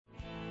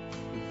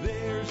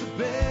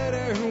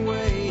better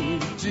way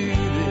to do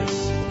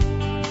this.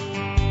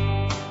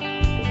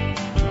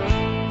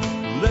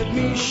 Let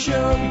me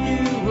show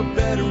you a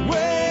better way.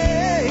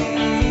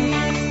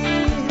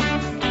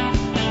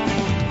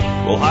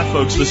 Well, hi,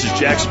 folks. This is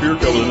Jack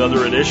Spirko with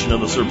another edition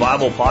of the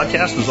Survival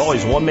Podcast. As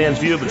always, one man's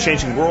view of the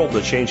changing world,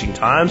 the changing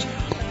times,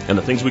 and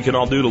the things we can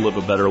all do to live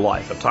a better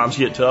life if times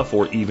get tough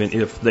or even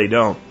if they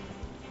don't.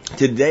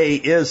 Today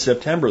is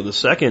September the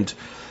 2nd,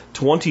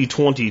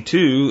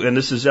 2022, and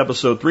this is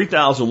episode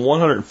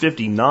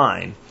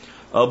 3159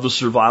 of the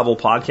Survival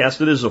Podcast.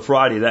 It is a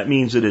Friday. That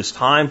means it is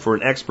time for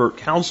an expert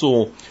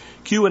council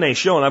Q&A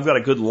show, and I've got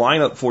a good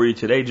lineup for you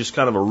today, just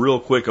kind of a real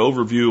quick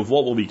overview of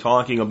what we'll be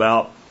talking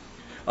about.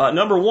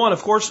 Number one,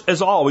 of course,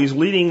 as always,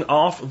 leading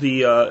off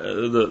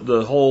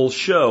the whole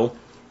show,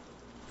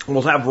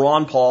 we'll have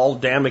Ron Paul,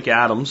 Dan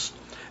McAdams,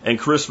 and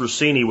Chris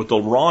Rossini with the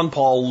Ron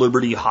Paul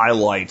Liberty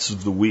highlights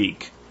of the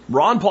week.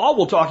 Ron Paul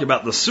will talk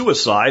about the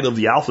suicide of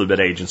the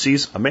alphabet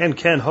agencies, a man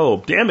can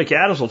hope. Dan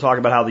McAdams will talk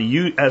about how the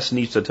U.S.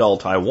 needs to tell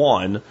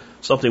Taiwan,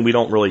 something we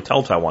don't really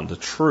tell Taiwan, the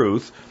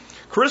truth.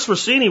 Chris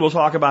Rossini will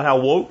talk about how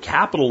woke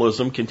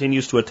capitalism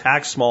continues to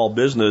attack small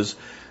business,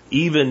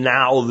 even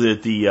now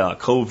that the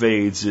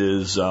COVIDs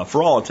is,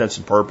 for all intents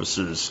and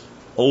purposes,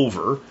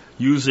 over,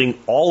 using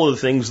all of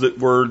the things that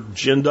were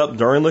ginned up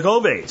during the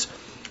COVIDs.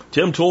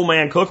 Tim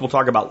Toolman Cook will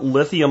talk about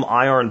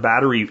lithium-ion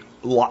battery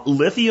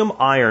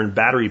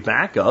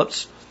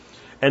backups,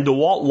 and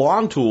DeWalt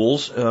Lawn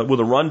Tools with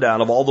a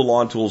rundown of all the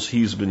lawn tools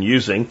he's been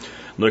using.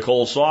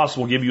 Nicole Sauce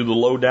will give you the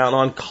lowdown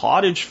on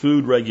cottage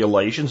food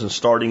regulations and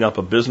starting up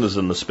a business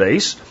in the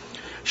space.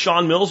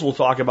 Sean Mills will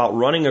talk about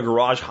running a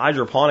garage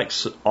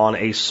hydroponics on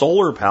a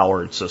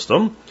solar-powered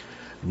system.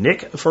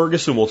 Nick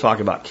Ferguson will talk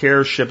about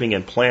care, shipping,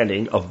 and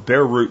planting of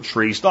bare root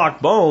trees. Doc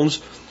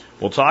Bones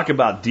will talk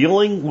about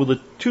dealing with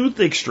a tooth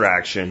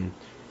extraction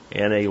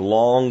in a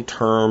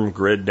long-term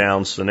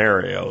grid-down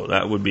scenario.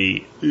 That would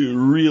be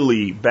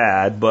really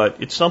bad, but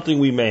it's something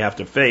we may have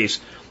to face.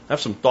 I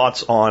have some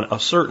thoughts on a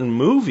certain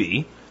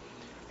movie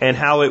and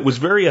how it was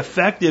very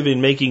effective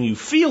in making you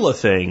feel a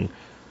thing,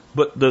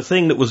 but the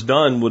thing that was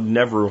done would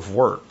never have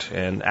worked.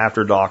 And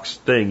after Doc's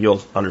thing,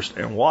 you'll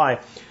understand why.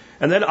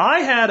 And then I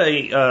had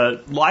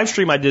a live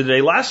stream I did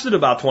today, lasted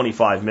about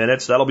 25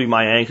 minutes. That'll be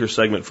my anchor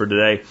segment for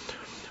today.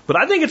 But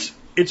I think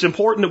it's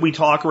important that we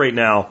talk right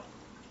now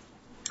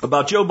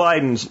about Joe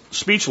Biden's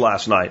speech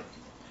last night,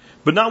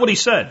 but not what he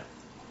said,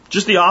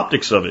 just the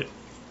optics of it.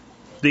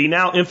 The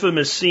now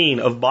infamous scene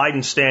of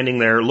Biden standing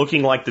there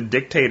looking like the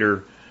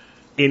dictator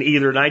in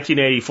either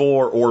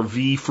 1984 or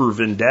V for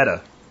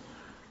Vendetta.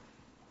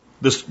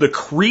 The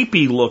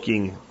creepy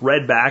looking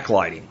red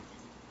backlighting,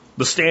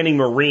 the standing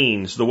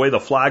Marines, the way the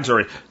flags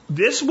are.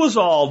 This was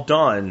all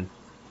done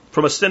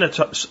from a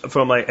cinema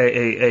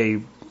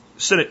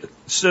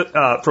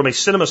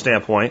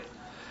standpoint,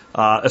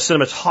 a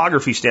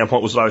cinematography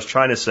standpoint was what I was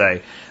trying to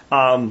say,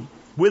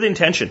 with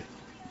intention.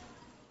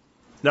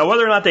 Now,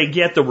 whether or not they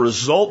get the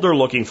result they're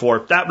looking for,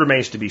 that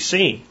remains to be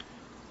seen.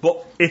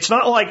 But it's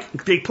not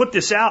like they put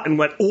this out and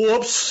went,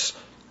 oops,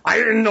 I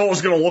didn't know it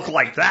was going to look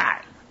like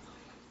that.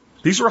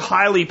 These were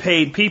highly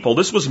paid people.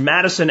 This was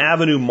Madison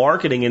Avenue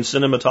marketing and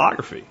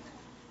cinematography.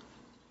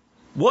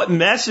 What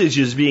message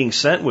is being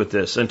sent with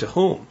this and to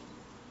whom?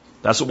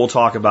 That's what we'll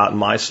talk about in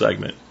my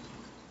segment.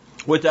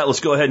 With that, let's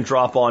go ahead and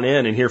drop on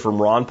in and hear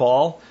from Ron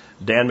Paul,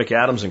 Dan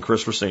McAdams, and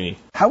Chris Rossini.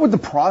 How would the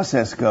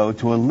process go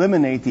to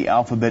eliminate the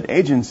alphabet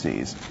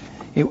agencies?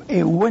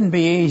 It wouldn't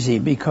be easy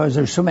because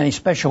there's so many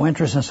special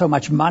interests and so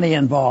much money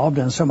involved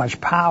and so much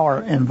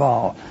power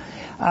involved.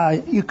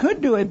 You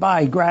could do it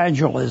by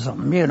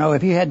gradualism. You know,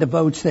 if you had the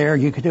votes there,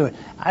 you could do it.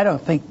 I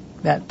don't think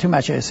that too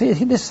much. See,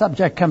 this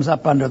subject comes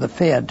up under the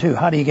Fed, too.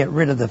 How do you get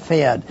rid of the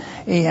Fed?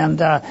 And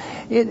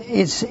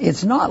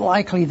it's not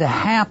likely to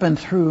happen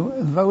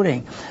through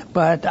voting.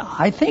 But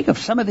I think of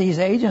some of these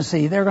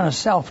agencies, they're going to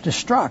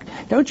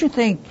self-destruct. Don't you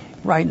think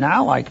right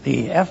now, like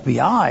the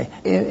FBI,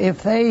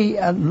 if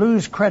they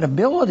lose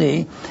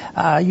credibility,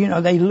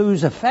 they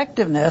lose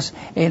effectiveness,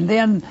 and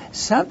then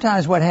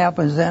sometimes what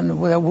happens then,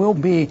 there will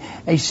be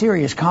a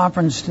serious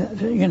conference,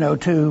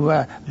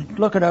 to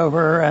look it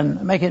over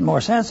and make it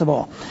more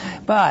sensible.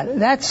 But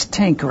that's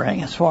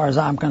tinkering as far as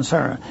I'm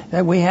concerned.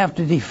 That we have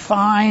to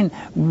define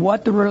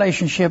what the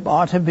relationship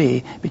ought to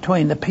be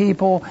between the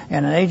people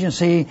and an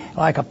agency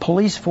like a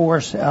police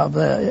force of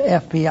the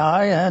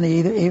FBI and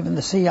even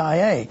the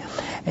CIA.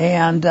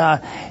 And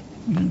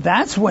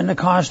that's when the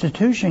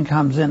Constitution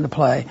comes into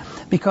play.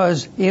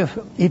 Because if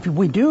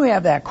we do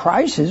have that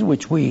crisis,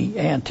 which we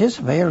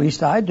anticipate, or at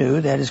least I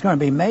do, that it's going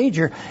to be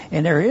major,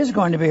 and there is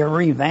going to be a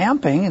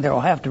revamping,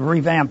 they'll have to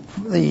revamp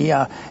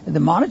the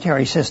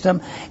monetary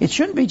system, it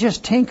shouldn't be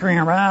just tinkering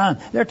around.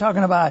 They're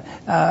talking about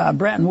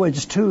Bretton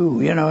Woods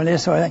 2, and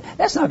this sort of thing.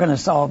 That's not going to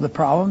solve the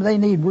problem. They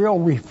need real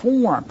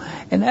reform.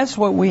 And that's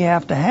what we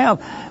have to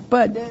have.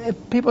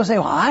 But people say,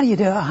 well, how do you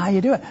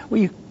do it?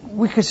 Well,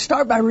 we could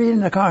start by reading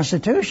the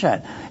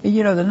Constitution.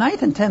 You know, the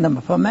 9th and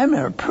 10th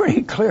Amendment are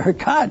pretty clear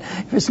cut.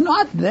 If it's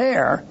not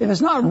there, if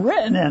it's not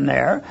written in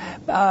there,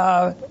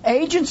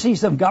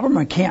 agencies of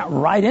government can't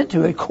write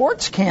into it.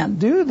 Courts can't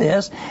do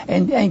this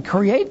and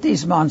create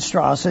these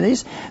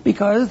monstrosities,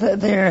 because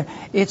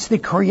it's the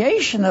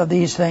creation of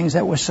these things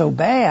that was so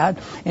bad,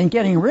 and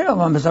getting rid of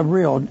them is a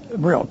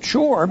real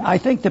chore. I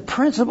think the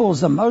principle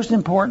is the most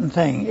important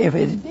thing. If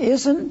it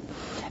isn't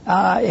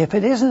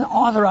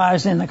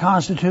authorized in the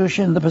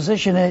Constitution, the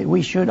position is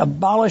we should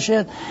abolish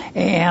it,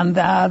 and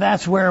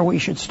that's where we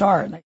should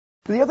start.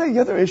 The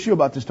other issue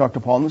about this, Dr.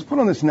 Paul, and let's put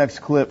on this next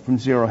clip from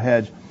Zero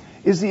Hedge,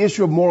 is the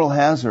issue of moral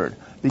hazard.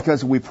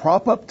 Because we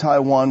prop up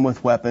Taiwan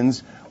with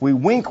weapons, we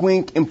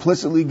wink,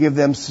 implicitly give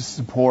them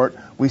support,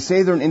 we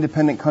say they're an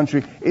independent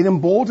country, it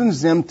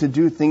emboldens them to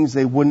do things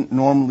they wouldn't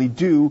normally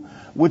do,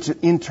 which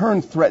in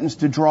turn threatens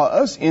to draw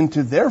us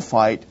into their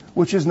fight,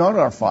 which is not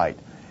our fight.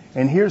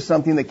 And here's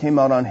something that came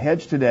out on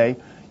Hedge today.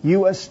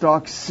 U.S.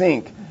 stocks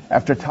sink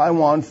after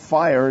Taiwan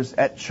fires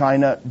at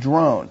China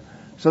drone.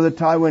 So the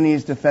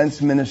Taiwanese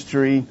Defense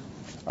Ministry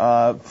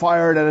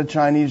fired at a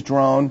Chinese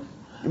drone.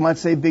 You might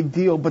say big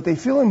deal, but they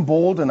feel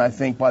emboldened, I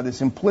think, by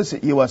this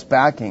implicit U.S.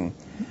 backing.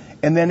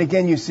 And then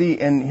again, you see,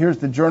 and here's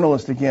the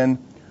journalist again,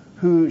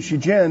 who, Xi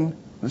Jinping,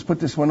 let's put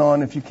this one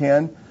on if you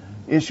can,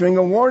 issuing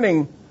a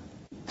warning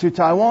to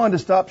Taiwan to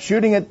stop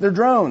shooting at their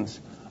drones.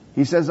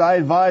 He says, I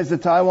advise the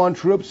Taiwan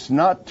troops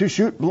not to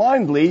shoot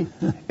blindly.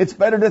 It's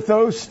better to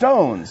throw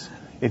stones.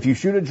 If you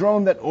shoot a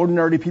drone that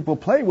ordinary people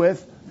play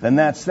with, then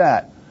that's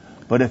that.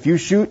 But if you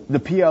shoot the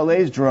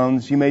PLA's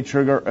drones, you may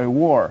trigger a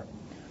war.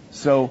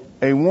 So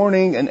a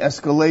warning, an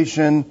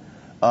escalation,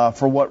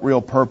 for what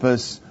real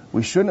purpose?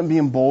 We shouldn't be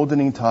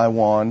emboldening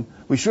Taiwan.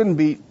 We shouldn't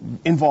be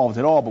involved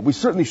at all, but we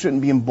certainly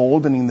shouldn't be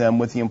emboldening them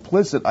with the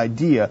implicit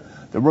idea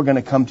that we're going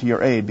to come to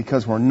your aid,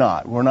 because we're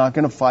not. We're not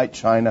going to fight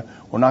China.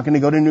 We're not going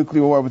to go to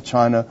nuclear war with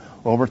China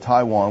over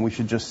Taiwan. We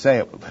should just say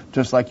it.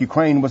 Just like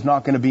Ukraine was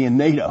not going to be in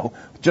NATO.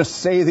 Just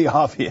say the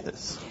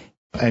obvious.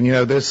 And, you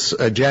know, this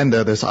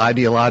agenda, this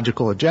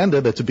ideological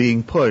agenda that's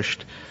being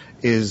pushed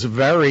is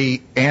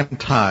very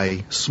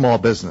anti-small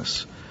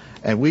business.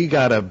 And we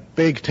got a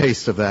big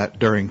taste of that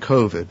during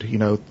COVID. You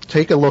know,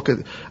 take a look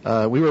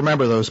at, we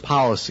remember those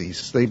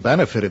policies. They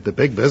benefited the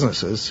big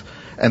businesses,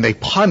 and they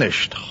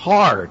punished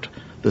hard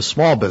the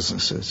small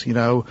businesses. You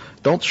know,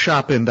 don't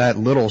shop in that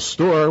little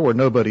store where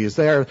nobody is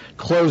there.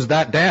 Close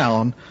that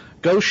down.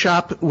 Go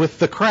shop with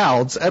the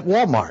crowds at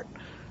Walmart.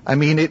 I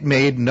mean, it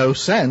made no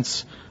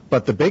sense.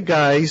 But the big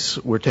guys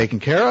were taken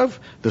care of.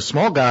 The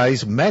small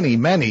guys,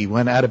 many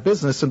went out of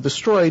business and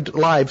destroyed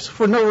lives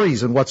for no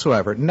reason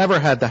whatsoever. It never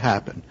had to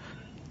happen.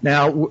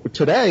 Now,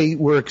 today,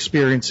 we're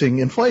experiencing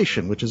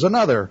inflation, which is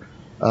another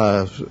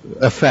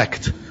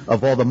effect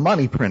of all the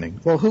money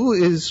printing. Well,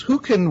 who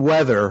can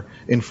weather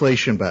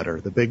inflation better,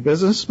 the big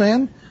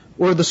businessman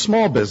or the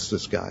small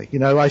business guy? You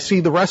know, I see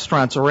the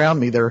restaurants around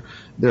me,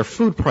 their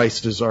food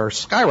prices are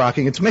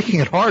skyrocketing. It's making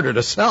it harder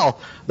to sell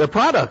their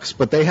products,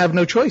 but they have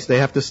no choice. They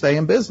have to stay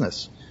in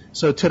business.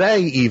 So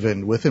today,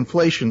 even with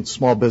inflation,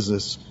 small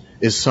business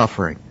is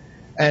suffering.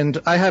 And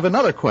I have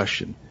another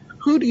question.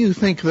 Who do you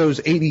think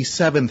those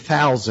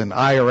 87,000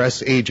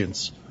 IRS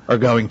agents are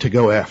going to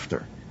go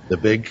after? The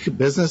big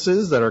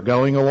businesses that are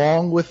going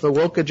along with the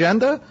woke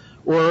agenda,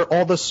 or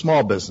all the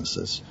small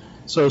businesses?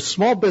 So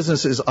small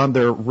business is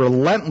under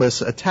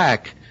relentless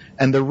attack,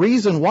 and the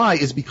reason why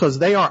is because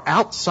they are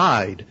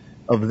outside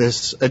of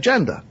this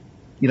agenda.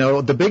 You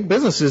know, the big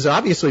businesses,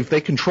 obviously, if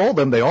they control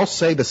them, they all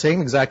say the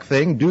same exact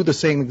thing, do the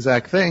same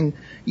exact thing.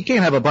 You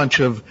can't have a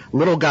bunch of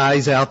little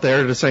guys out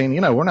there just saying,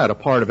 you know, we're not a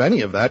part of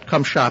any of that.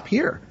 Come shop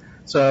here.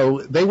 So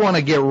they want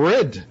to get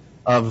rid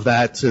of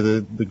that to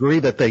the degree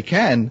that they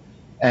can.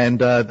 And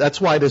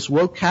that's why this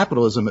woke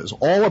capitalism is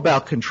all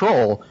about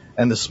control.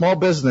 And the small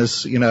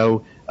business, you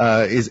know,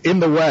 is in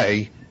the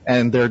way.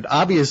 And they're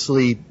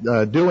obviously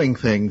doing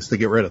things to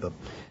get rid of them.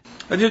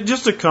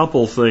 Just a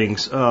couple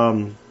things.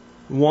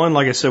 One,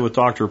 like I said with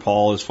Dr.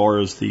 Paul, as far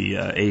as the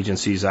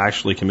agencies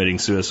actually committing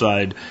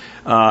suicide,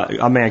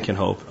 a man can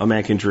hope, a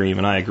man can dream,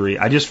 and I agree.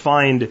 I just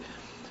find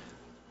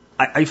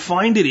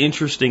it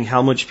interesting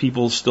how much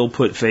people still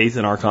put faith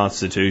in our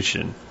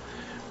Constitution,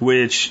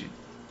 which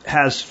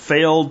has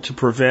failed to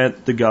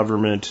prevent the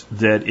government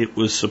that it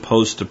was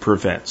supposed to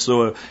prevent.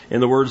 So, in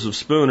the words of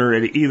Spooner,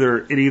 it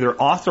either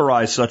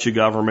authorized such a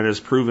government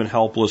as proven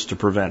helpless to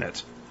prevent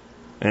it.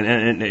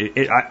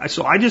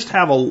 So I just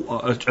have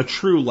a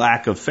true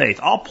lack of faith.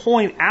 I'll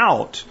point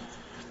out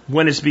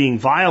when it's being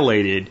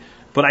violated,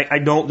 but I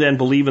don't then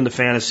believe in the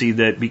fantasy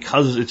that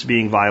because it's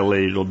being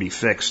violated, it'll be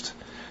fixed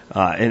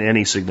in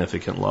any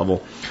significant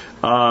level.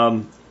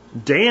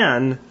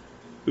 Dan,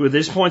 with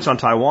his points on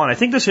Taiwan, I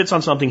think this hits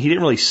on something he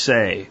didn't really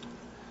say,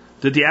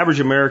 that the average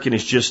American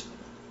is just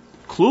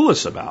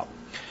clueless about.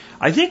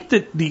 I think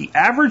that the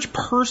average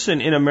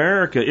person in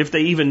America, if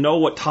they even know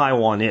what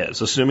Taiwan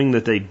is, assuming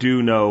that they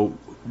do know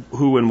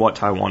who and what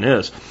Taiwan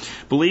is,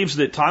 believes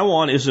that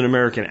Taiwan is an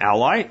American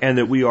ally and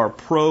that we are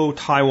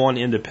pro-Taiwan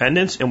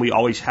independence, and we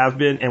always have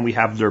been, and we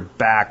have their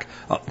back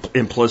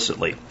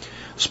implicitly.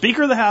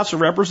 Speaker of the House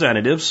of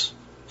Representatives,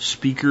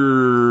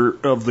 Speaker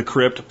of the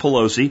Crypt,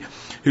 Pelosi,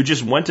 who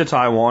just went to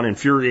Taiwan,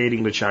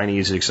 infuriating the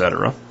Chinese,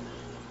 etc.,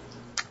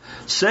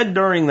 said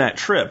during that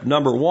trip,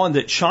 number one,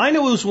 that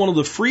China was one of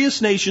the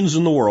freest nations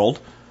in the world.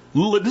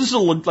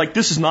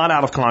 This is not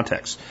out of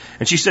context.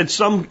 And she said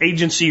some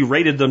agency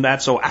rated them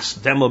that, so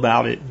ask them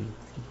about it.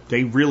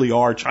 They really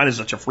are. China's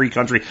such a free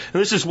country.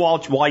 And this is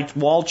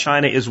while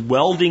China is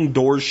welding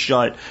doors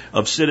shut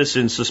of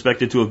citizens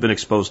suspected to have been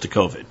exposed to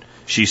COVID.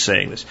 She's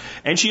saying this.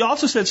 And she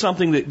also said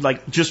something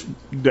that, just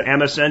the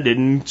MSN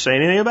didn't say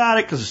anything about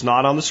it because it's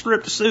not on the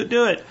script to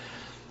do it.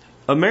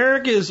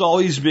 America has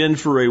always been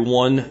for a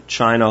one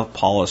China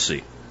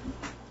policy.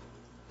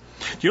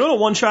 Do you know what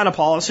a one China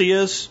policy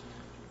is?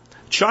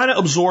 China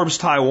absorbs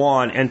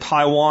Taiwan and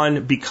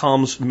Taiwan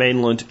becomes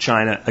mainland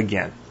China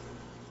again.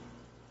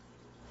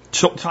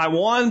 So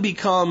Taiwan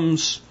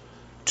becomes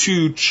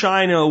to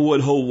China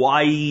what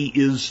Hawaii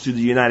is to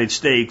the United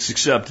States,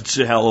 except it's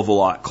a hell of a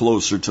lot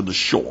closer to the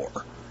shore.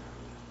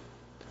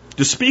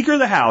 The Speaker of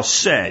the House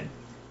said,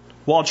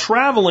 while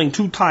traveling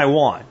to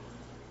Taiwan,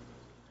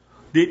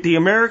 the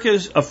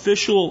America's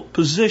official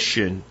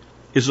position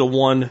is a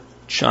one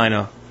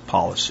China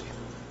policy.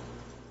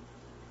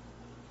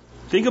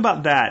 Think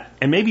about that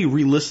and maybe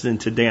re-listen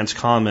to Dan's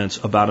comments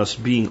about us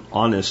being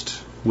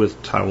honest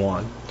with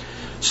Taiwan.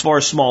 As far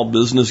as small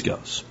business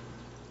goes,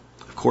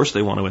 of course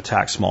they want to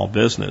attack small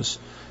business.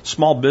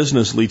 Small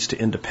business leads to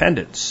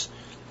independence.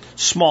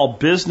 Small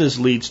business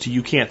leads to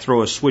you can't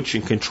throw a switch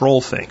and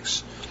control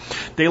things.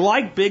 They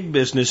like big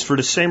business for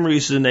the same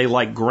reason they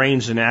like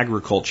grains in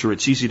agriculture.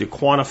 It's easy to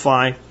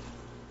quantify.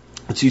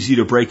 It's easy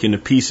to break into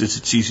pieces.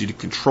 It's easy to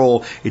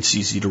control. It's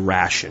easy to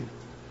ration.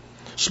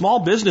 Small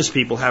business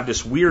people have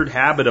this weird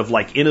habit of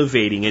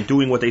innovating and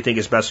doing what they think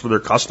is best for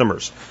their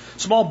customers.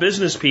 Small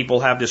business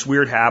people have this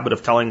weird habit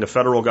of telling the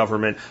federal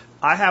government,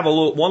 I have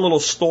one little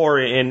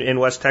store in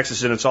West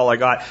Texas and it's all I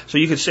got, so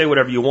you can say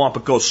whatever you want,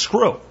 but go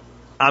screw.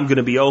 I'm going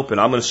to be open.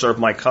 I'm going to serve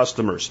my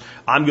customers.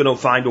 I'm going to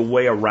find a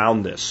way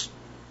around this.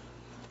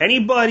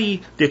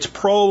 Anybody that's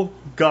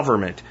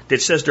pro-government,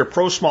 that says they're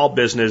pro-small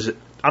business,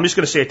 I'm just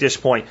going to say at this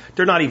point,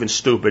 they're not even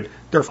stupid.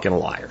 They're fucking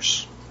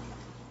liars.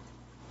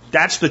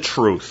 That's the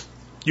truth.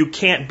 You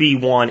can't be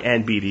one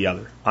and be the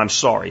other. I'm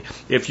sorry.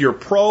 If you're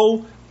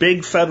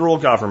pro-big federal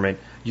government,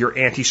 you're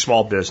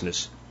anti-small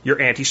business.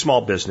 You're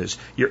anti-small business.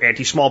 You're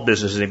anti-small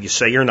business. And if you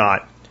say you're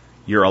not,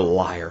 you're a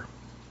liar.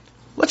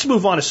 Let's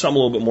move on to something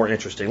a little bit more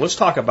interesting. Let's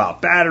talk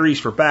about batteries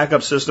for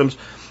backup systems,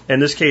 in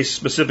this case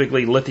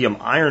specifically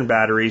lithium-ion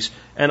batteries,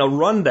 and a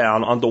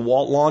rundown on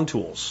DeWalt lawn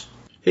tools.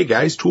 Hey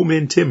guys,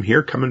 Toolman Tim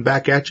here, coming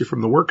back at you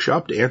from the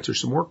workshop to answer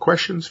some more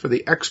questions for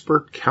the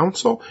Expert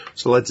Council.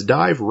 So let's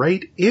dive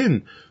right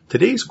in.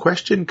 Today's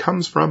question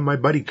comes from my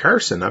buddy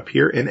Carson up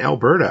here in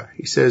Alberta.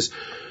 He says,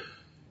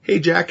 hey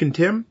Jack and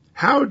Tim,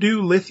 how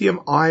do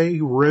lithium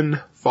iron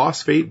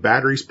phosphate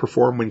batteries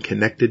perform when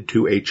connected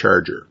to a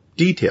charger?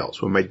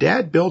 Details. When my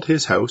dad built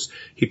his house,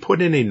 he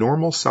put in a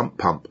normal sump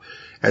pump,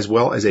 as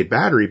well as a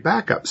battery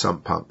backup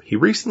sump pump. He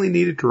recently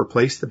needed to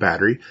replace the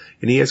battery,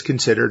 and he has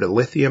considered a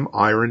lithium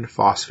iron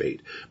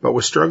phosphate, but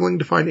was struggling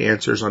to find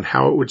answers on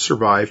how it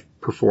would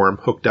perform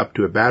hooked up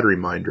to a battery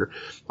minder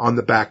on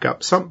the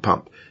backup sump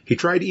pump. He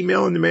tried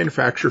emailing the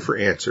manufacturer for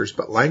answers,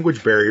 but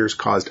language barriers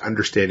caused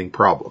understanding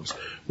problems.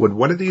 Would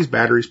one of these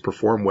batteries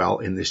perform well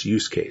in this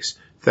use case?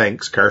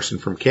 Thanks, Carson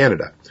from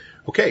Canada.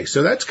 Okay,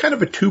 so that's kind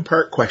of a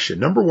two-part question.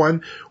 Number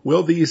one,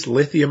 will these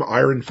lithium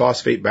iron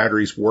phosphate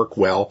batteries work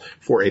well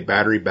for a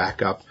battery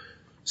backup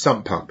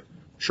sump pump?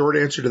 Short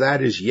answer to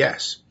that is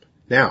yes.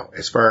 Now,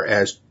 as far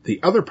as the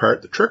other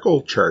part, the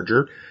trickle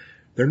charger,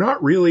 they're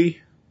not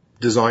really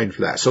designed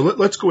for that. So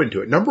let's go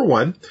into it. Number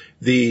one,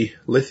 the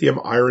lithium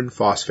iron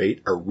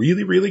phosphate are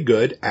really, really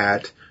good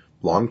at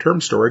long-term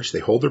storage. They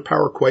hold their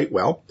power quite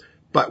well,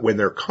 but when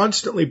they're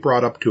constantly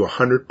brought up to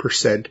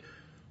 100%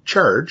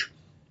 charge,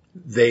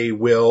 they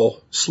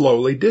will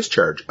slowly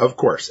discharge, of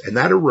course, and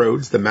that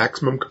erodes the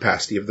maximum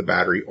capacity of the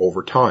battery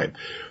over time.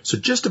 So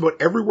just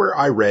about everywhere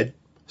I read,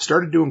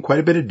 started doing quite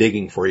a bit of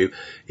digging for you,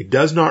 it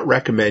does not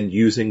recommend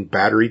using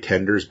battery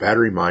tenders,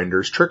 battery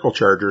minders, trickle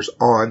chargers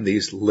on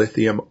these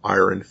lithium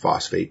iron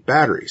phosphate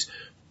batteries.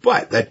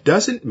 But that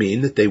doesn't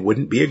mean that they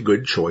wouldn't be a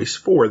good choice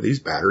for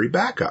these battery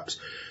backups,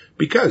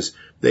 because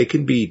they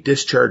can be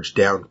discharged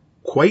down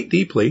quite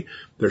deeply.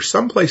 There's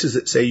some places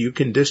that say you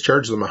can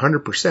discharge them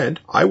 100%.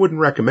 I wouldn't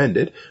recommend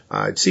it.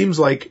 It seems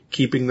like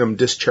keeping them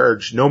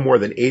discharged no more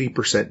than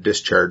 80%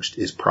 discharged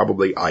is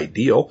probably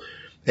ideal,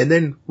 and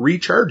then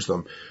recharge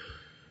them.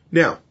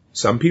 Now,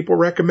 some people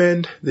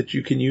recommend that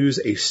you can use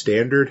a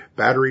standard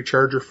battery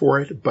charger for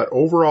it, but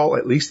overall,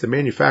 at least the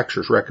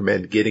manufacturers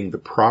recommend getting the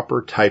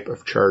proper type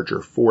of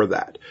charger for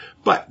that.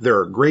 But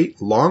they're a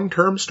great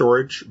long-term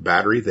storage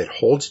battery that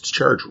holds its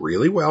charge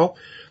really well,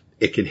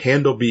 It can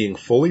handle being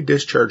fully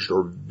discharged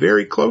or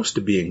very close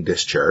to being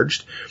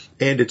discharged,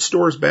 and it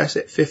stores best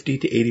at 50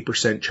 to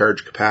 80%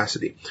 charge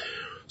capacity.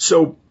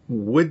 So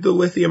would the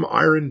lithium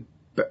iron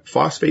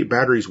phosphate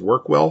batteries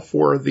work well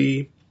for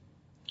the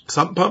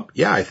sump pump?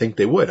 Yeah, I think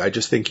they would. I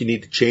just think you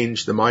need to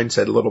change the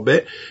mindset a little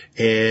bit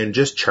and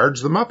just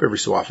charge them up every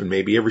so often.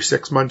 Maybe every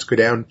 6 months, go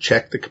down,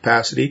 check the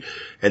capacity,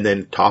 and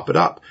then top it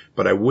up.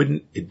 But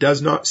it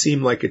does not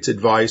seem like it's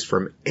advised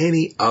from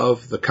any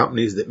of the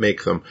companies that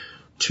make them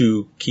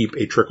to keep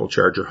a trickle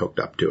charger hooked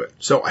up to it.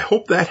 So I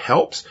hope that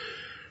helps.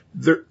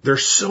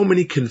 There's so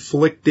many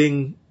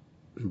conflicting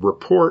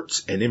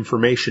reports and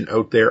information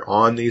out there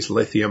on these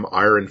lithium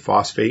iron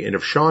phosphate. And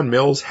if Sean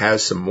Mills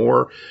has some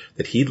more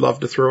that he'd love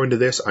to throw into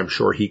this, I'm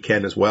sure he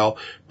can as well.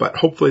 But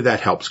hopefully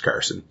that helps,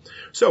 Carson.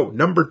 So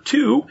number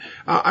 2,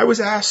 I was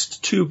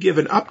asked to give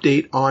an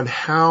update on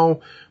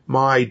how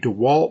my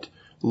DeWalt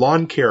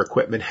lawn care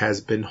equipment has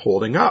been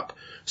holding up.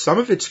 Some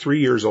of it's 3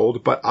 years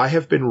old, but I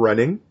have been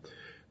running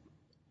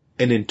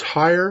an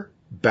entire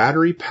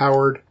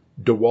battery-powered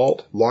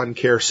DeWalt lawn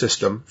care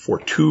system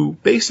for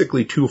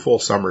basically two full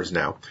summers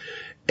now.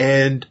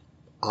 And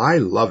I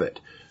love it.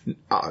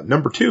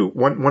 Number 2,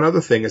 one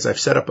other thing is I've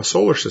set up a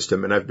solar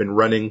system, and I've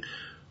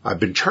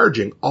been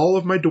charging all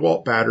of my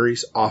DeWalt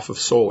batteries off of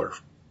solar.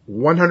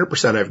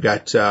 100%. I've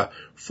got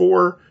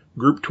 4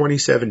 Group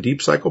 27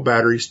 deep cycle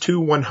batteries,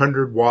 2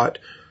 100-watt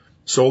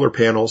solar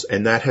panels,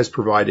 and that has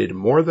provided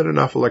more than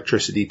enough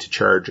electricity to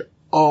charge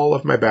all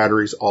of my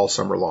batteries all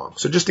summer long.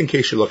 So just in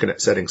case you're looking at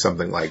setting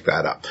something like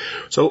that up.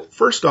 So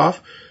first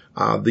off,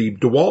 the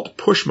DeWalt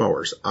push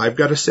mowers. I've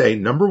got to say,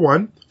 number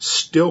 1,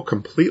 still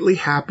completely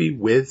happy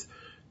with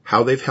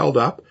how they've held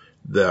up.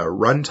 The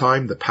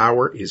runtime, the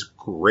power is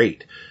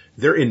great.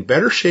 They're in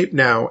better shape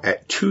now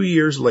at 2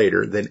 years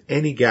later than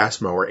any gas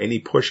mower, any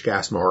push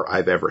gas mower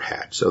I've ever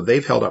had. So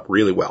they've held up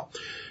really well.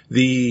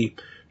 The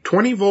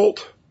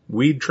 20-volt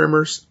weed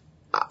trimmers,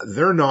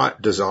 they're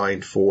not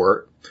designed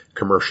for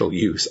commercial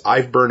use.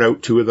 I've burned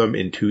out 2 of them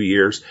in 2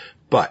 years,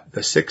 but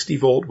the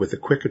 60-volt with the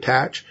quick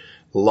attach,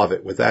 love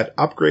it. With that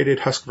upgraded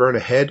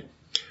Husqvarna head,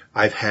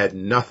 I've had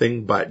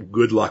nothing but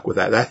good luck with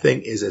that. That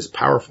thing is as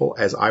powerful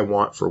as I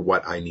want for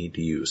what I need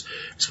to use.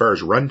 As far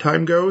as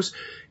runtime goes,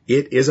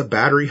 it is a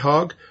battery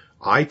hog.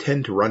 I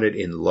tend to run it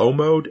in low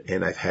mode,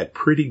 and I've had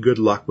pretty good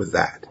luck with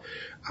that.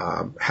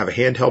 Have a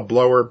handheld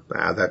blower.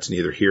 That's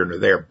neither here nor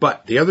there.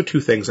 But the other 2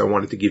 things I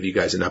wanted to give you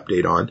guys an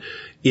update on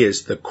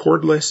is the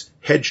cordless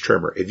hedge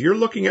trimmer. If you're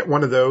looking at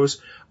one of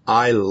those,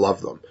 I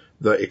love them.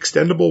 The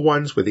extendable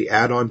ones with the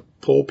add-on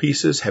pull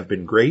pieces have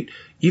been great.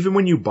 Even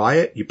when you buy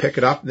it, you pick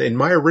it up. In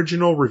my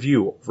original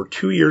review over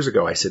 2 years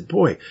ago, I said,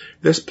 boy,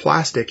 this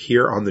plastic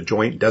here on the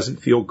joint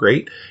doesn't feel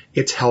great.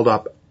 It's held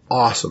up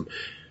awesome.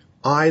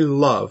 I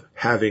love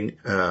having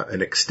an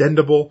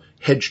extendable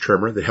hedge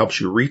trimmer that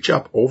helps you reach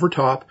up over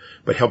top,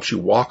 but helps you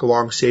walk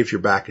along, saves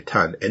your back a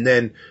ton. And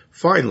then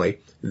finally,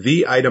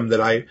 the item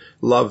that I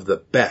love the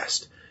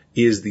best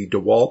is the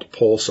DeWalt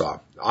pole saw.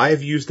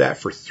 I've used that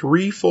for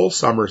 3 full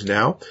summers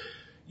now.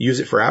 Use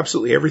it for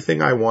absolutely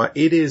everything I want.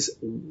 It is,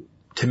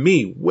 to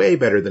me, way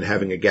better than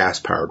having a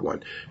gas-powered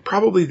one.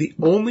 Probably the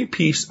only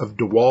piece of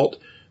DeWalt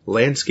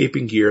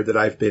landscaping gear that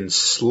I've been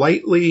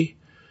slightly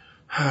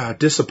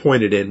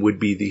disappointed in would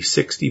be the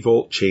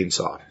 60-volt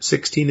chainsaw.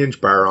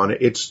 16-inch bar on it.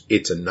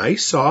 It's a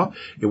nice saw.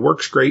 It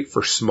works great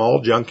for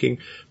small junking,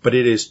 but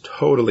it is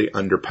totally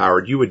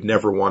underpowered. You would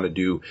never want to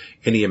do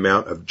any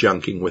amount of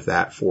junking with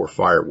that for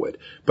firewood.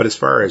 But as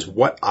far as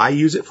what I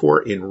use it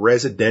for in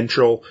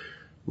residential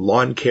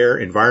lawn care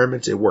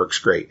environments, it works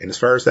great. And as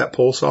far as that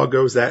pole saw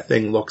goes, that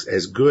thing looks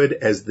as good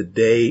as the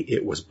day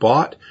it was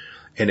bought.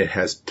 And it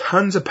has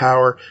tons of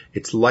power.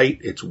 It's light.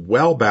 It's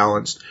well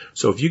balanced.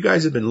 So if you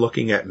guys have been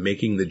looking at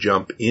making the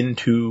jump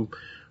into,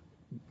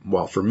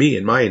 well, for me,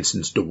 in my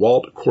instance,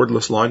 DeWalt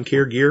cordless lawn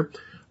care gear,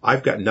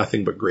 I've got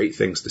nothing but great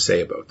things to say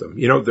about them.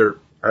 You know,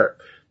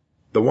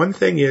 the one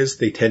thing is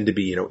they tend to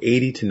be,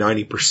 80 to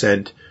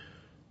 90%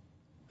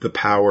 the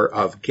power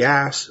of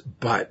gas,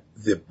 but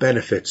the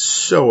benefits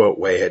so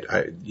outweigh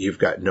it. You've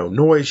got no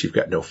noise. You've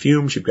got no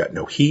fumes. You've got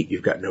no heat.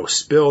 You've got no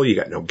spill. You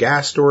got no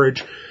gas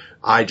storage.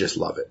 I just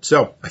love it.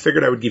 So I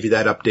figured I would give you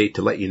that update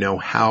to let you know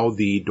how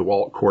the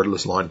DeWalt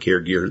cordless lawn care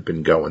gear has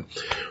been going.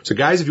 So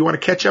guys, if you want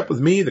to catch up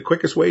with me, the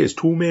quickest way is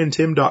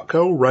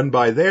toolmantim.co. Run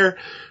by there.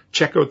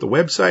 Check out the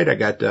website. I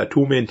got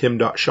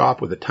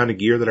toolmantim.shop with a ton of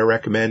gear that I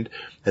recommend.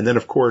 And then,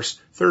 of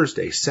course,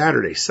 Thursday,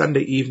 Saturday,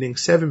 Sunday evening,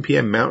 7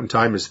 p.m. Mountain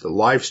Time is the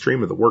live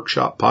stream of the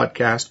Workshop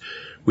podcast.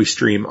 We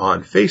stream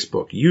on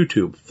Facebook,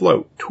 YouTube,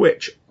 Float,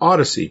 Twitch,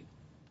 Odyssey,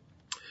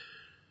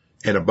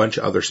 and a bunch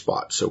of other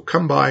spots. So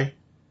come by.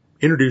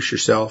 Introduce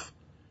yourself,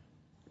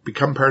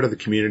 become part of the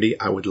community.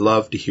 I would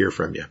love to hear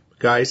from you.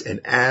 Guys, and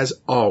as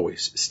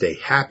always, stay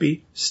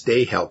happy,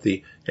 stay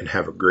healthy, and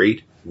have a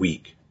great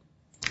week.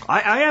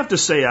 I have to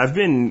say, I've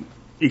been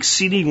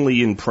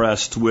exceedingly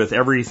impressed with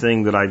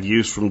everything that I've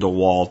used from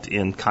DeWalt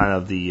in kind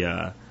of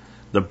the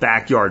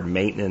backyard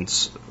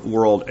maintenance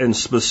world, and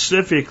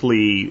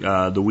specifically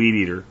the weed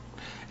eater.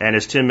 And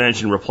as Tim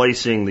mentioned,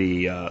 replacing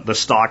the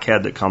stock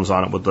head that comes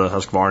on it with the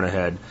Husqvarna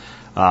head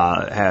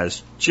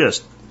has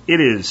just, it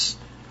is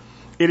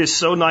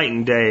so night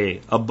and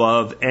day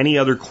above any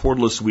other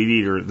cordless weed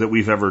eater that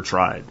we've ever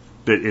tried.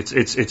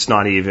 It's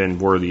not even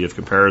worthy of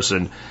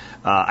comparison.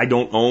 I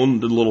don't own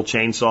the little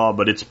chainsaw,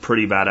 but it's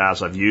pretty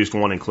badass. I've used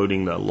one,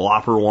 including the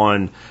lopper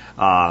one.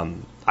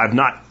 I've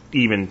not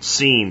even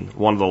seen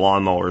one of the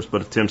lawnmowers,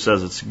 but if Tim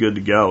says it's good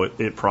to go,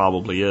 it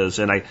probably is.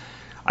 And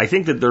I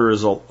think that there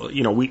is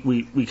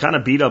we kind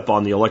of beat up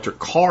on the electric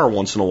car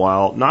once in a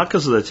while, not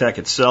because of the tech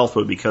itself,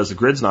 but because the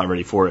grid's not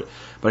ready for it.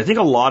 But I think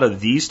a lot of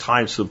these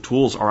types of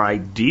tools are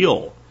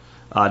ideal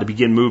to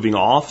begin moving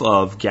off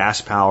of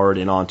gas-powered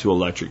and onto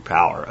electric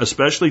power,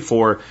 especially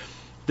for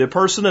the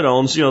person that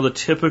owns, the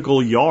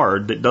typical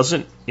yard that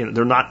doesn't,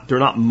 they're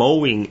not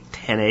mowing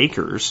 10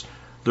 acres.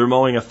 They're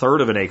mowing a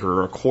third of an acre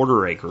or a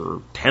quarter acre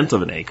or tenth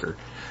of an acre.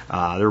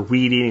 They're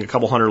weed eating a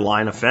couple hundred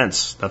line of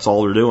fence. That's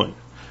all they're doing.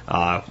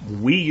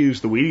 We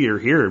use the weed eater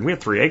here, and we have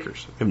 3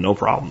 acres. We have no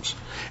problems.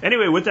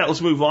 Anyway, with that,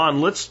 let's move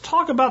on. Let's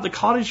talk about the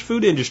cottage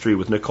food industry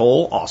with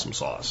Nicole Awesome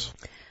Sauce.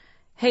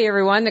 Hey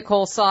everyone,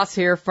 Nicole Sauce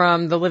here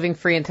from the Living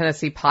Free in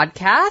Tennessee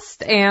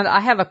podcast, and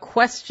I have a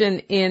question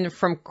in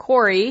from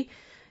Corey.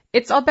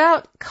 It's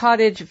about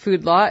cottage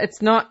food law.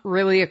 It's not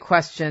really a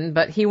question,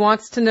 but he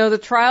wants to know the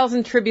trials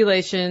and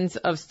tribulations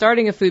of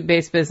starting a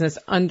food-based business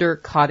under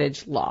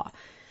cottage law.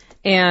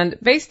 And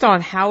based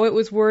on how it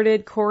was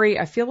worded, Corey,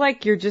 I feel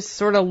like you're just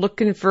sort of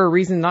looking for a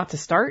reason not to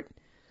start.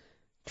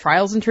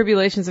 Trials and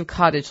tribulations of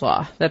cottage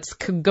law. That's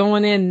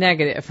going in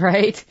negative,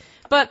 right?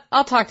 But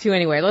I'll talk to you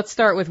anyway. Let's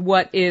start with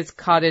what is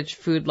cottage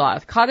food law.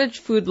 Cottage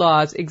food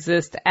laws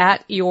exist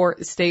at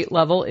your state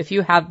level if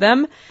you have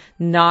them.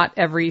 Not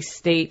every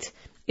state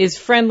is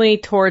friendly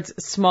towards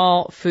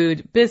small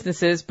food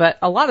businesses, but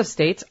a lot of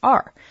states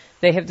are.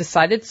 They have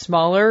decided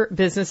smaller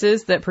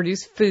businesses that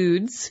produce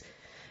foods,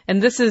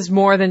 and this is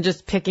more than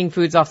just picking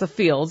foods off the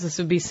fields. This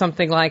would be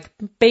something like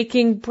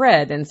baking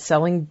bread and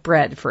selling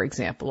bread, for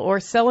example, or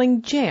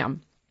selling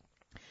jam.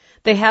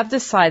 They have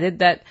decided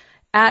that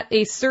at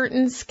a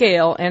certain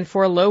scale and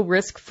for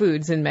low-risk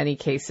foods in many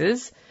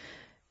cases,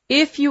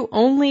 if you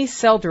only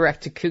sell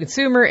direct to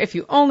consumer, if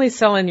you only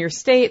sell in your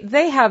state,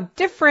 they have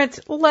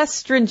different, less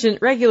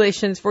stringent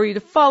regulations for you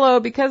to follow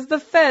because the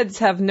feds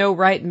have no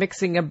right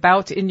mixing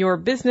about in your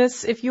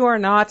business if you are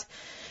not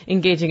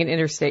engaging in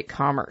interstate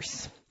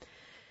commerce.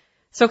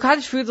 So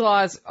cottage food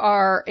laws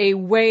are a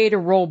way to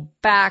roll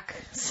back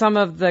some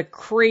of the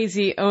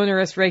crazy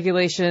onerous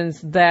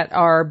regulations that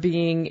are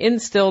being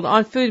instilled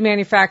on food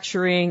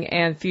manufacturing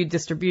and food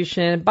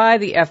distribution by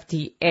the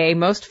FDA.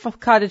 Most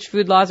cottage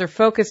food laws are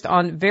focused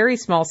on very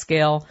small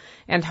scale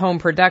and home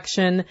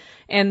production,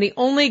 and the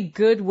only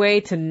good way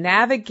to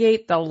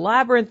navigate the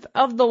labyrinth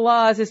of the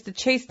laws is to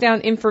chase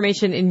down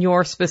information in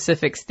your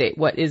specific state.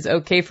 What is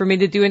okay for me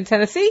to do in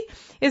Tennessee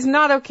is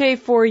not okay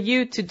for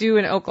you to do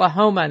in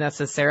Oklahoma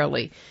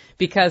necessarily,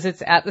 because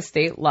it's at the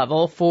state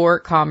level for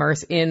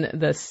commerce in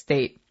the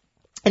state.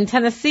 In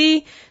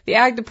Tennessee, the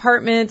Ag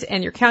Department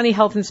and your county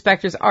health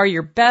inspectors are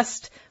your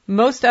best,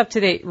 most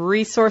up-to-date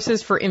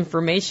resources for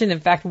information.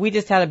 In fact, we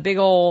just had a big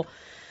old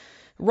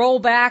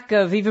rollback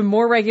of even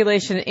more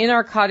regulation in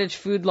our cottage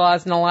food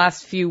laws in the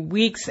last few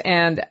weeks,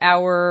 and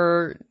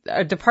our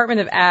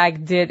Department of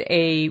Ag did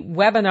a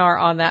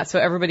webinar on that so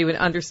everybody would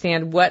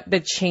understand what the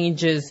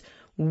changes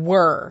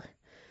were.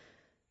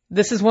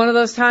 This is one of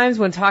those times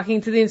when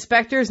talking to the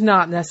inspectors,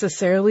 not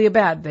necessarily a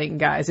bad thing,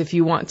 guys. If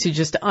you want to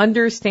just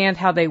understand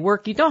how they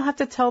work, you don't have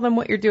to tell them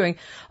what you're doing.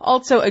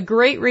 Also, a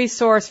great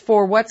resource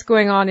for what's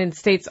going on in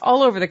states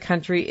all over the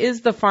country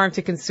is the Farm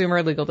to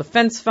Consumer Legal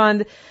Defense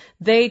Fund.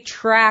 They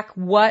track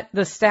what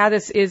the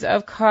status is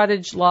of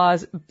cottage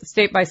laws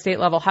state by state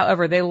level.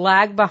 However, they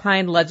lag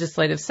behind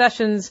legislative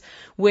sessions,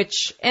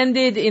 which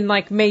ended in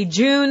May,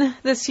 June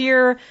this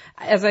year.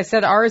 As I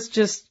said, ours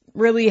just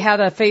really had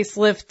a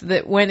facelift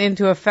that went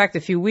into effect a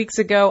few weeks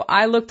ago.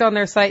 I looked on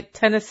their site.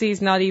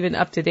 Tennessee's not even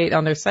up to date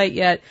on their site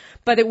yet,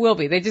 but it will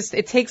be.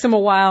 It takes them a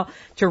while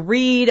to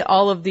read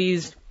all of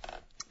these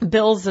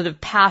bills that have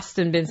passed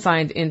and been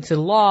signed into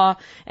law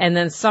and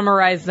then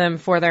summarize them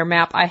for their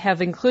map. I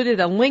have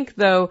included a link,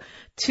 though,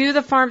 to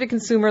the Farm to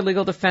Consumer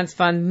Legal Defense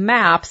Fund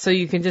map, so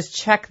you can just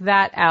check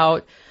that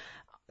out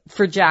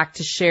for Jack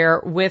to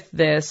share with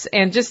this.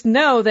 And just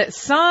know that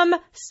some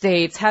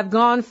states have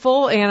gone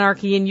full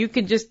anarchy and you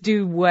can just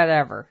do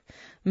whatever.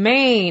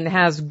 Maine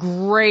has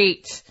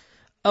great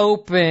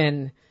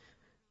open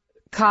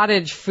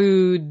cottage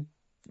food,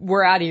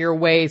 we're out of your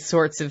way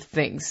sorts of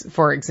things,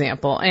 for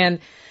example. And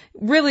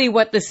really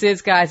what this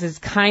is, guys, is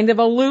kind of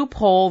a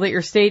loophole that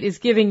your state is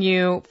giving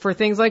you for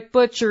things like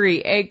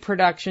butchery, egg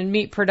production,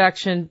 meat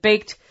production,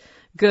 baked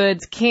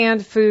goods,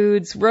 canned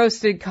foods,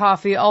 roasted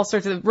coffee, all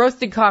sorts of.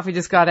 Roasted coffee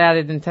just got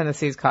added in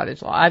Tennessee's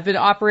cottage law. I've been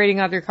operating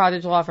under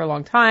cottage law for a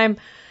long time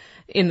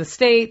in the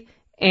state,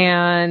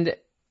 and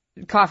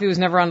coffee was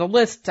never on the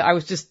list. I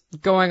was just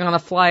going on a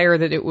flyer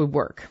that it would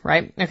work,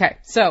 right? Okay,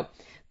 so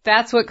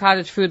that's what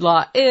cottage food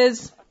law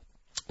is.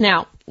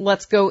 Now,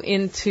 let's go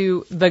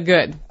into the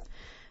good.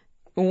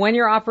 when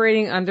you're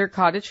operating under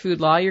cottage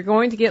food law, you're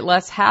going to get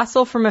less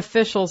hassle from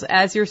officials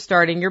as you're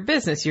starting your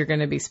business. You're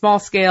going to be small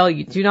scale.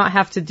 You do not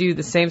have to do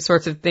the same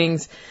sorts of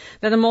things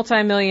that a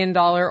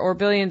multi-million-dollar or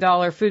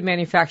billion-dollar food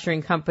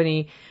manufacturing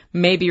company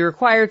may be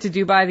required to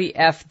do by the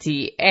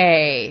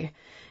FDA.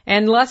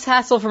 And less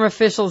hassle from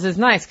officials is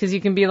nice because you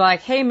can be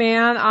like, hey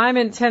man, I'm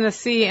in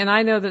Tennessee and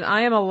I know that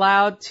I am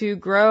allowed to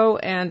grow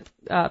and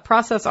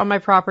process on my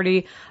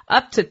property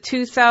up to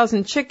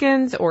 2,000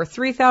 chickens or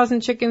 3,000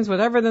 chickens,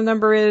 whatever the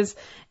number is,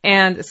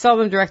 and sell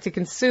them direct to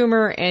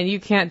consumer, and you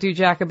can't do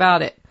jack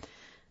about it.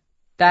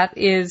 That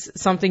is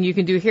something you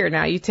can do here.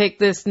 Now, you take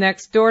this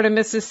next door to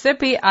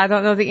Mississippi. I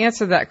don't know the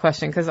answer to that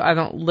question because I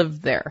don't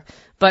live there.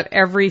 But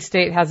every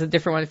state has a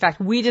different one. In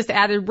fact, we just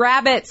added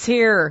rabbits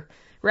here.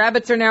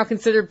 Rabbits are now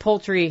considered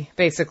poultry,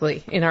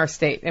 basically, in our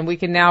state, and we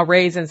can now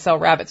raise and sell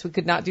rabbits. We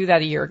could not do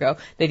that a year ago.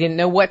 They didn't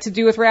know what to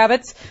do with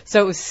rabbits,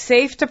 so it was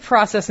safe to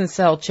process and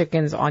sell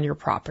chickens on your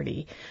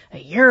property a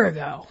year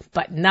ago,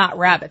 but not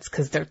rabbits,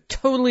 because they're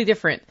totally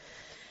different.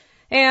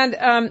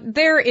 And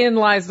therein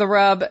lies the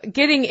rub.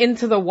 Getting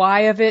into the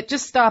why of it,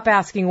 just stop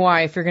asking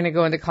why if you're going to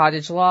go into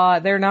cottage law.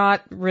 They're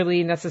not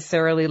really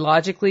necessarily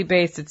logically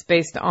based. It's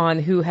based on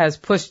who has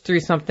pushed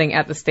through something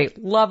at the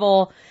state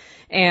level.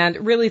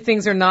 And really,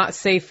 things are not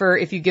safer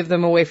if you give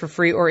them away for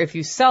free or if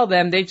you sell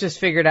them. They've just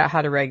figured out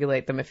how to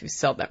regulate them if you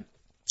sell them.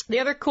 The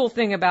other cool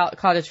thing about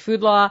cottage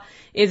food law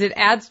is it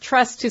adds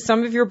trust to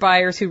some of your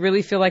buyers who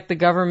really feel like the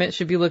government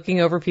should be looking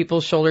over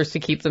people's shoulders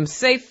to keep them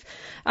safe.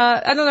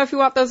 I don't know if you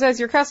want those as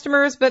your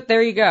customers, but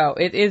there you go.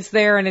 It is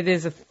there and it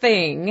is a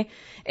thing.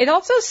 It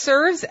also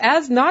serves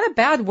as not a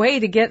bad way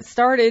to get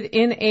started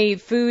in a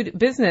food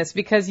business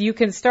because you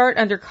can start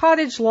under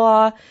cottage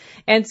law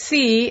and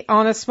see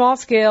on a small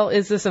scale,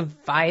 is this a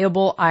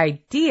viable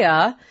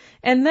idea?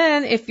 And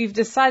then if you've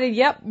decided,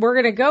 yep, we're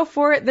going to go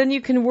for it, then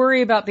you can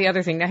worry about the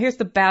other thing. Now, here's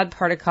the bad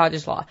part of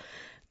cottage law.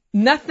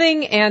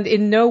 Nothing and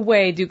in no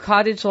way do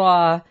cottage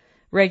law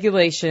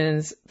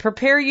regulations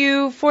prepare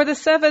you for the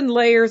 7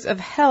 layers of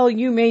hell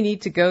you may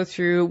need to go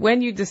through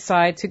when you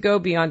decide to go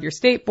beyond your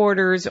state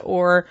borders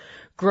or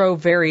grow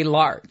very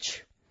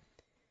large.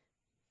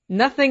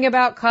 Nothing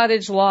about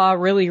cottage law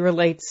really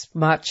relates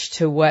much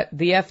to what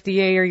the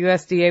FDA or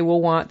USDA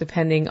will want,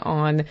 depending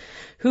on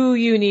who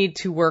you need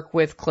to work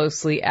with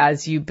closely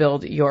as you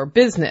build your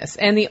business.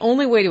 And the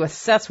only way to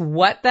assess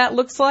what that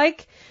looks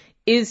like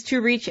is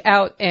to reach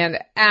out and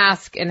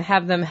ask and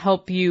have them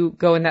help you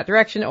go in that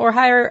direction, or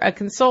hire a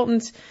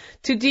consultant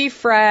to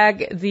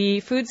defrag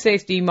the Food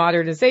Safety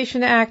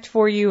Modernization Act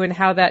for you and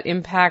how that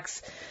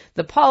impacts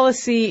the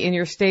policy in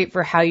your state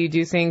for how you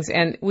do things.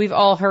 And we've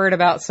all heard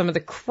about some of the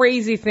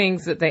crazy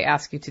things that they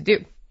ask you to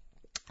do.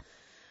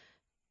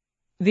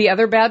 The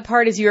other bad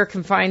part is you are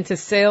confined to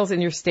sales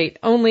in your state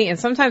only, and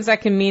sometimes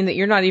that can mean that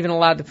you're not even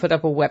allowed to put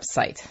up a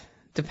website,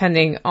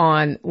 depending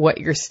on what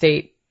your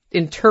state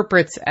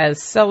interprets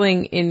as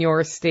selling in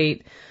your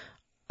state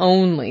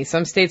only.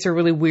 Some states are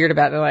really weird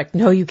about it. They're like,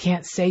 no, you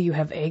can't say you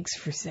have eggs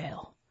for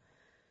sale.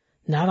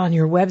 Not on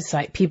your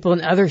website. People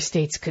in other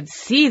states could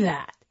see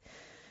that.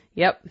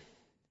 Yep.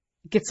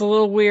 It gets a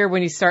little weird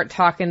when you start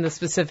talking the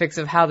specifics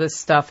of how this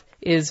stuff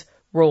is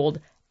rolled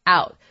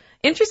out.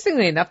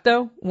 Interestingly enough,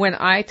 though, when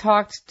I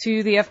talked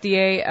to the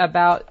FDA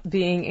about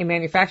being a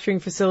manufacturing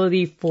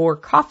facility for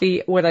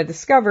coffee, what I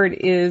discovered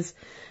is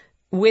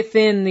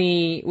within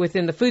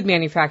the food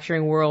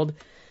manufacturing world,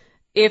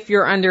 if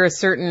you're under a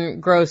certain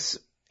gross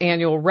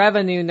annual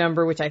revenue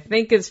number, which I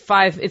think is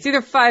it's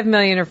either 5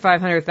 million or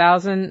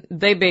 500,000,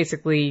 they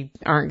basically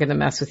aren't going to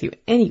mess with you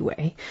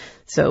anyway.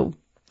 So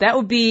that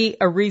would be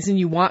a reason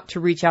you want to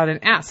reach out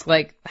and ask,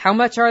 like, how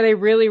much are they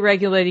really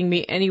regulating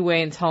me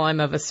anyway until I'm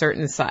of a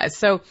certain size?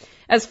 So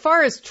as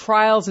far as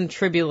trials and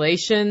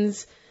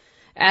tribulations,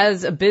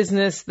 as a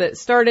business that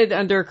started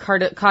under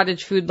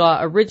cottage food law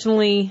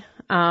originally,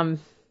 I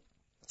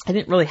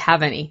didn't really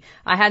have any.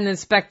 I had an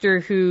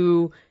inspector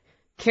who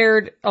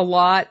cared a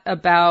lot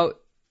about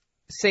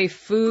safe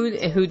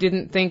food, who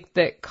didn't think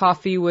that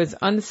coffee was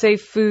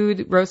unsafe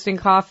food, roasting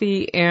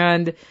coffee,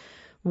 and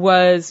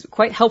was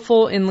quite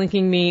helpful in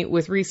linking me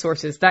with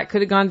resources. That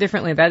could have gone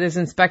differently. That is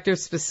inspector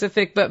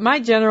specific, but my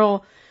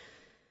general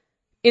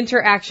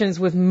interactions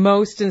with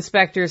most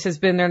inspectors has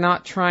been they're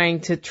not trying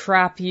to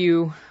trap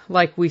you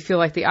like we feel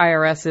like the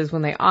IRS is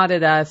when they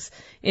audit us.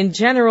 In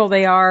general,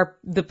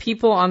 the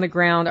people on the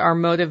ground are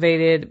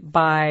motivated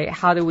by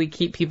how do we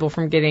keep people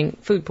from getting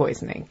food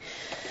poisoning.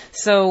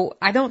 So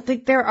I don't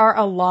think there are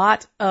a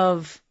lot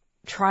of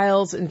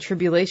trials and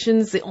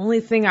tribulations. The only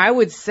thing I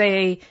would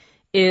say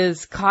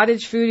is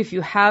cottage food, if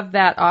you have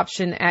that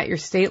option at your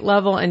state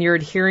level and you're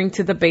adhering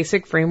to the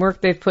basic framework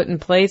they've put in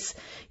place,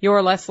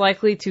 you're less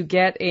likely to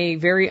get a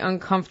very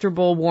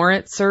uncomfortable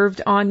warrant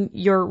served on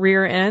your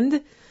rear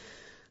end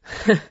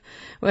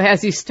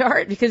as you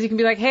start, because you can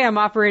be like, hey, I'm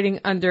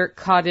operating under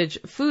cottage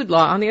food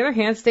law. On the other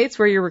hand, states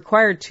where you're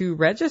required to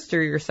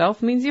register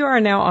yourself means you are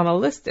now on a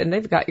list and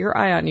they've got your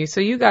eye on you. So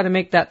you got to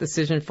make that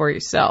decision for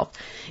yourself.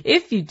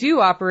 If you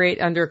do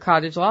operate under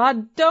cottage law,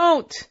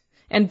 don't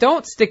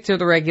stick to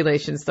the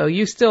regulations, though.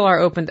 You still are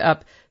opened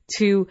up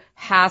to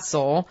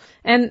hassle.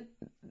 And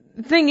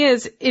the thing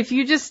is, if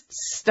you just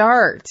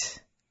start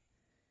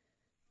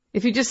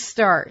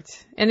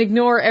and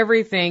ignore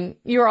everything,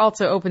 you're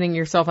also opening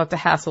yourself up to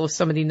hassle if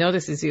somebody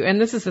notices you.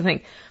 And this is the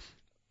thing.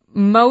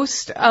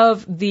 Most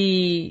of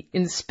the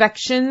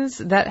inspections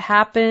that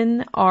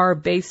happen are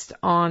based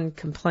on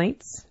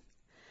complaints.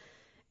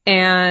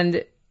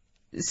 And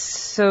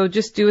so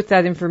just do with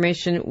that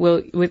information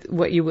with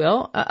what you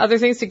will. Other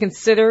things to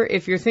consider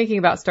if you're thinking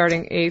about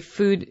starting a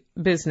food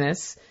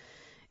business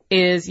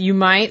is you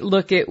might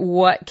look at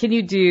what can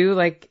you do,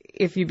 like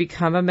if you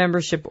become a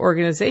membership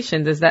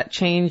organization, does that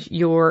change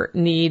your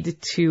need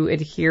to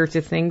adhere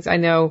to things? I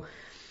know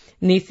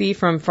Neethi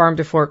from Farm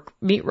to Fork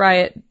Meat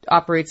Riot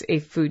operates a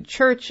food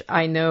church.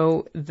 I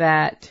know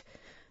that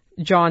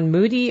John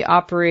Moody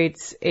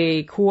operates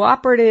a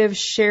cooperative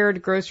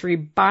shared grocery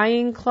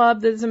buying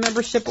club that is a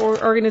membership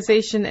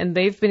organization, and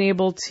they've been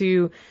able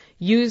to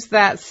use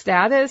that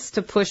status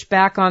to push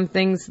back on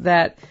things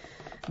that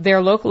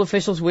their local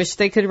officials wish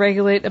they could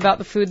regulate about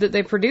the food that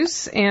they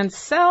produce and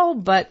sell,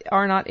 but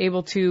are not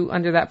able to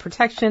under that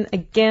protection.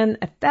 Again,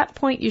 at that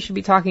point, you should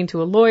be talking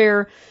to a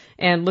lawyer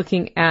and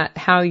looking at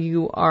how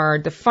you are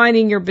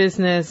defining your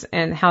business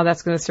and how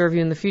that's going to serve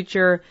you in the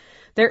future.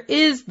 There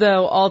is,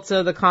 though,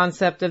 also the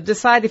concept of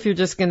decide if you're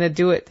just going to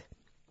do it.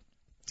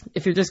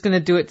 If you're just going to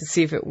do it to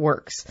see if it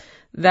works.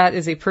 That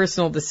is a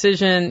personal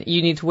decision.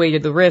 You need to weigh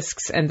the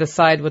risks and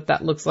decide what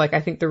that looks like.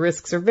 I think the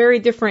risks are very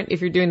different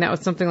if you're doing that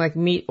with something like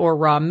meat or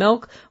raw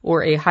milk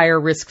or a higher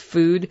risk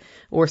food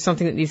or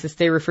something that needs to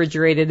stay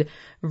refrigerated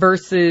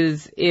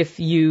versus if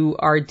you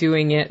are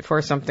doing it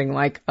for something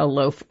like a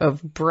loaf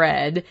of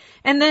bread.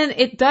 And then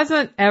it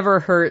doesn't ever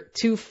hurt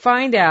to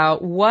find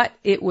out what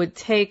it would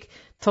take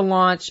to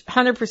launch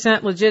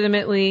 100%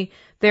 legitimately.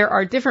 There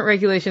are different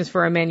regulations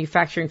for a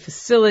manufacturing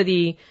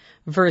facility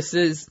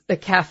versus a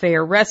cafe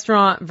or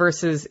restaurant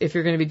versus if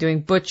you're going to be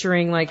doing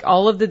butchering. Like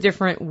all of the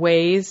different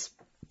ways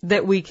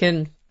that we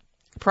can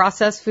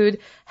process food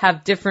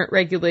have different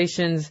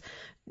regulations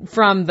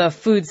from the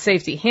food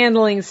safety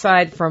handling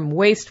side, from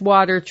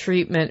wastewater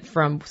treatment,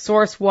 from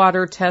source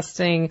water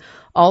testing,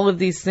 all of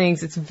these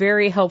things. It's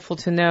very helpful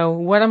to know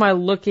what am I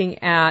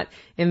looking at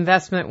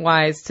investment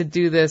wise to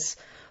do this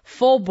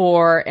full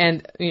bore,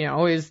 and,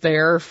 is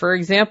there, for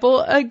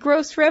example, a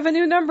gross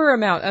revenue number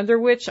amount under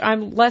which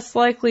I'm less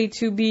likely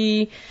to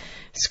be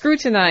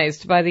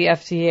scrutinized by the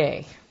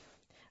FDA?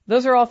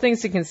 Those are all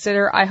things to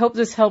consider. I hope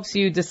this helps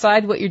you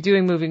decide what you're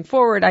doing moving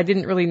forward. I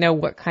didn't really know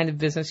what kind of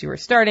business you were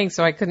starting,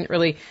 so I couldn't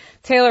really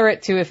tailor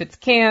it to if it's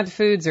canned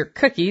foods or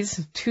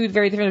cookies. Two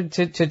very different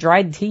to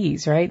dried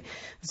teas, right?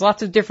 There's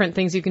lots of different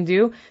things you can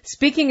do.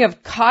 Speaking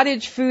of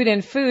cottage food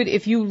and food,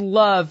 if you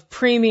love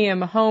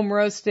premium home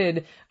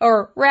roasted,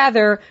 or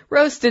rather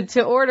roasted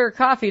to order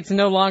coffee, it's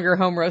no longer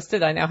home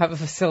roasted. I now have a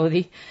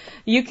facility.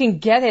 You can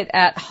get it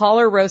at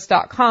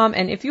hollerroast.com.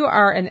 And if you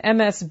are an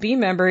MSB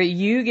member,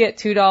 you get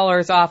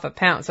 $2 off a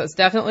pound. So it's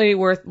definitely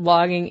worth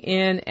logging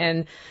in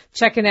and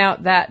checking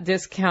out that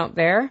discount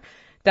there.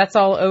 That's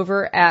all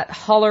over at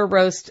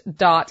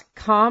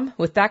hollerroast.com.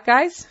 With that,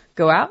 guys,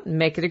 go out and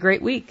make it a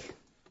great week.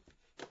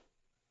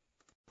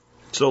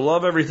 So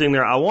love everything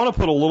there. I want to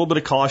put a little bit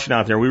of caution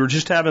out there. We were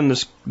just having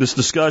this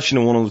discussion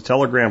in one of the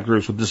Telegram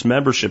groups with this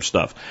membership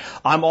stuff.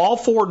 I'm all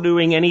for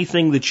doing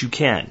anything that you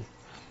can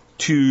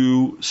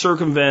to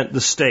circumvent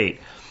the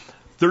state.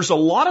 There's a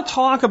lot of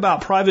talk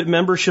about private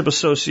membership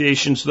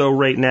associations, though,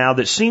 right now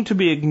that seem to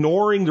be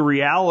ignoring the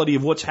reality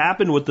of what's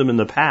happened with them in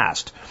the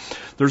past.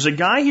 There's a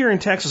guy here in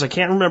Texas, I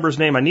can't remember his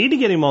name. I need to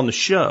get him on the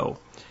show.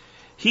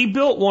 He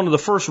built one of the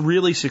first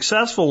really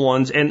successful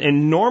ones, and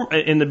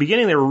in the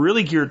beginning they were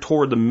really geared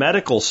toward the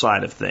medical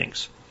side of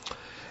things.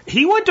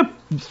 He went to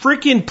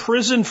freaking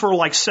prison for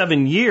like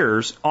 7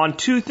 years on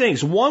two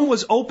things. One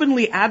was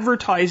openly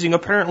advertising,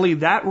 apparently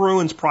that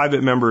ruins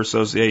private member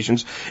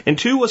associations, and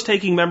two was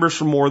taking members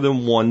from more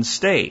than one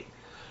state.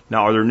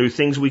 Now, are there new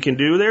things we can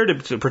do there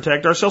to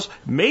protect ourselves?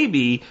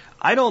 Maybe.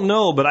 I don't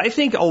know, but I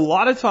think a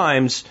lot of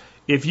times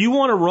if you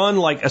want to run,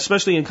 like,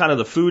 especially in kind of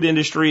the food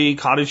industry,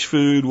 cottage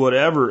food,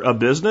 whatever, a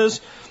business,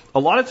 a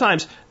lot of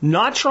times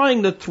not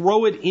trying to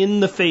throw it in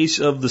the face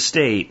of the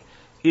state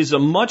is a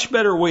much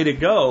better way to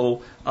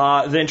go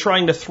than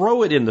trying to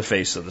throw it in the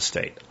face of the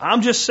state.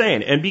 I'm just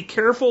saying, and be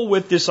careful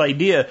with this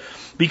idea,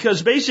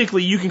 because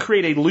basically you can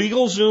create a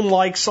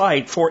LegalZoom-like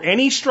site for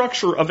any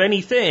structure of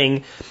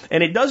anything,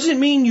 and it doesn't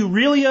mean you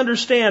really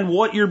understand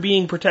what you're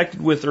being protected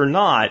with or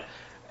not.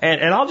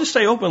 And I'll just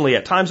say openly,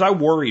 at times I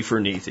worry for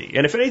Neethi.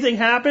 And if anything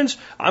happens,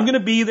 I'm going to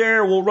be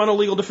there. We'll run a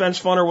legal defense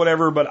fund or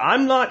whatever, but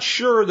I'm not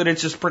sure that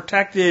it's as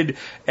protected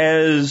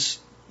as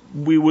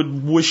we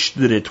would wish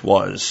that it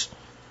was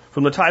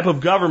from the type of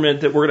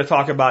government that we're going to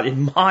talk about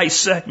in my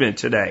segment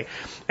today.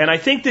 And I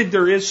think that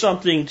there is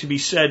something to be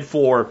said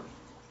for,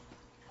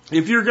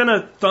 if you're going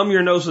to thumb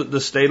your nose at the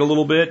state a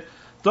little bit,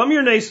 thumb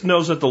your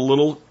nose at the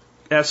little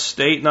S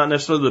state, not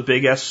necessarily the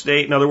big S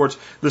state. In other words,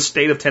 the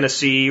state of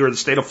Tennessee or the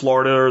state of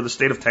Florida or the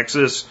state of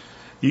Texas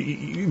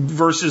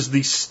versus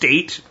the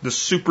state, the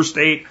super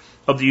state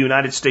of the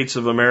United States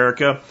of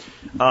America.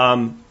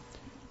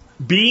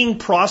 being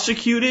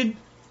prosecuted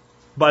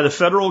by the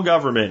federal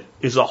government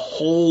is a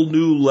whole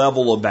new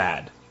level of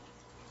bad.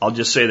 I'll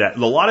just say that.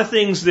 A lot of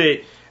things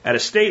that at a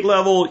state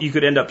level you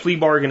could end up plea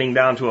bargaining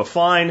down to a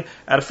fine.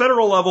 At a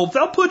federal level,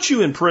 they'll put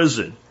you in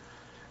prison.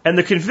 And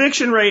the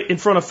conviction rate in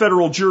front of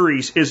federal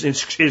juries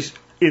is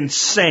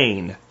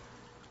insane.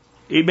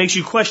 It makes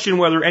you question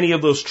whether any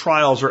of those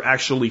trials are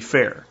actually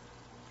fair.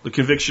 The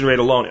conviction rate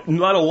alone.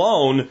 Let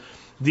alone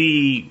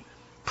the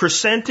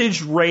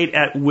percentage rate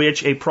at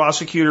which a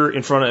prosecutor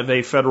in front of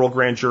a federal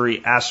grand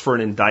jury asks for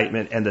an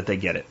indictment and that they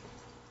get it.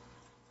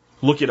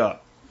 Look it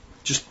up.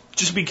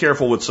 Just be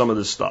careful with some of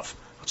this stuff.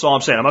 That's all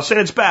I'm saying. I'm not saying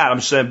it's bad. I'm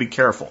just saying be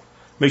careful.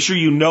 Make sure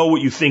you know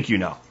what you think you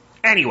know.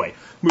 Anyway,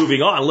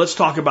 moving on. Let's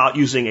talk about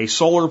using a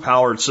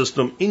solar-powered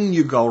system in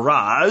your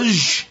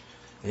garage,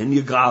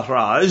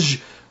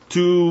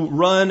 to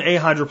run a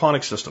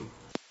hydroponic system.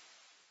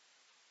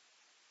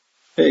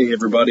 Hey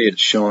everybody,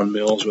 it's Sean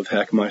Mills with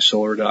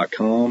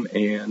HackMySolar.com,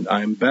 and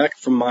I'm back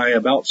from my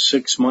about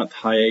 6-month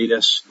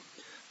hiatus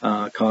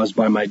caused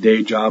by my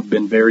day job.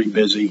 Been very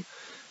busy,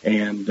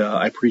 and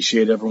I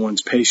appreciate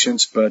everyone's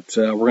patience, but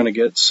we're going to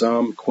get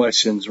some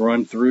questions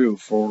run through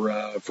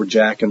for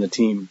Jack and the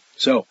team.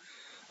 So,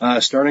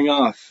 starting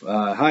off,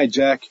 hi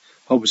Jack,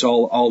 hope it's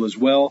all is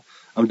well.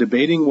 I'm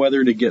debating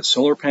whether to get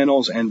solar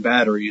panels and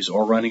batteries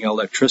or running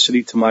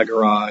electricity to my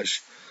garage.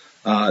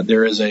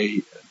 There is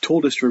a tool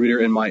distributor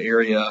in my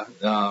area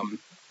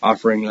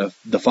offering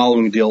the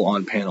following deal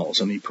on panels,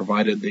 and he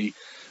provided the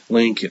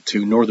link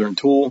to Northern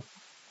Tool.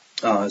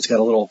 It's got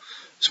a little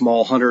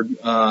small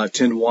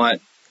 110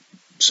 watt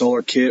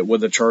solar kit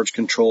with a charge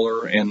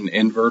controller and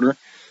an inverter,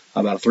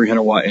 about a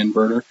 300 watt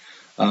inverter.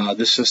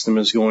 This system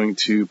is going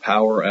to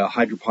power a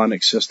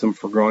hydroponic system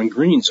for growing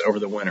greens over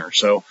the winter.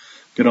 So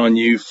good on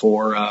you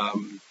for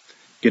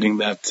getting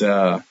that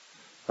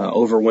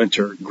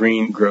overwinter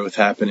green growth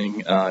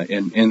happening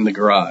in the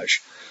garage.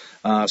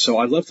 So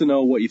I'd love to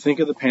know what you think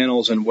of the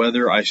panels and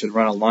whether I should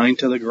run a line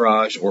to the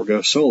garage or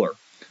go solar.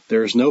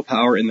 There's no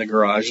power in the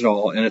garage at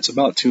all, and it's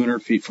about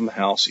 200 feet from the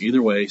house.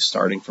 Either way,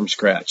 starting from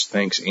scratch.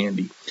 Thanks,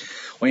 Andy.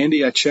 Well,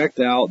 Andy, I checked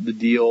out the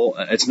deal.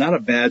 It's not a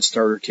bad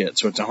starter kit.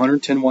 So it's a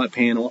 110 watt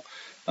panel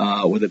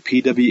with a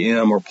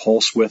PWM or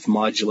pulse width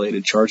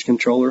modulated charge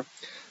controller.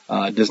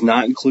 Does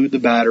not include the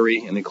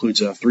battery and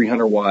includes a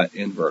 300 watt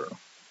inverter.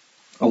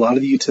 A lot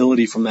of the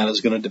utility from that is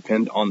going to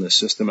depend on the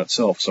system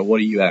itself. So what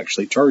are you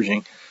actually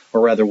charging,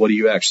 or rather what are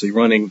you actually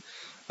running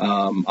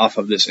off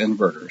of this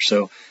inverter?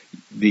 So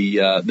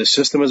the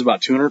system is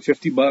about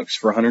 $250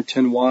 for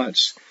 110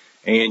 watts,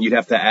 and you'd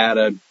have to add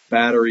a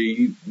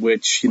battery,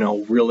 which,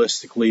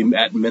 realistically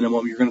at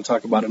minimum you're going to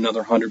talk about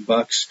another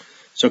 $100.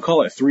 So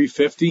call it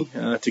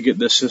 $350 to get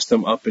this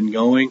system up and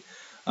going.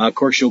 Of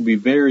course, you'll be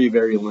very,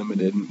 very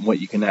limited in what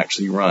you can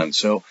actually run.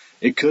 So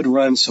it could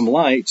run some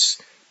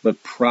lights,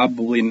 but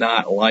probably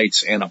not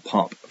lights and a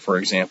pump, for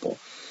example.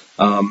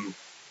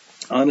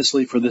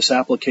 Honestly, for this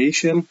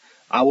application,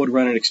 I would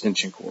run an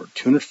extension cord.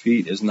 200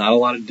 feet is not a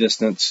lot of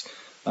distance,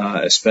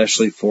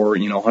 especially for,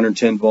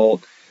 110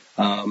 volt.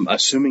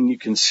 Assuming you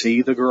can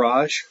see the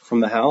garage from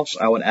the house,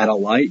 I would add a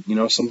light,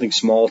 something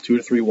small, 2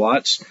 to 3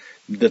 watts,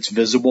 that's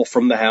visible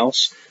from the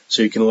house.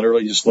 So you can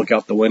literally just look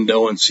out the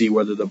window and see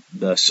whether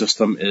the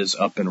system is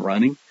up and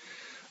running.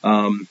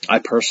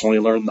 I personally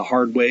learned the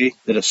hard way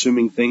that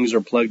assuming things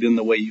are plugged in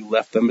the way you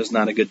left them is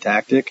not a good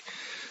tactic.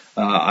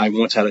 I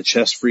once had a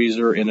chest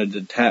freezer in a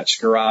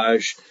detached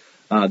garage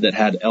that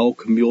had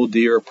elk, mule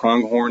deer,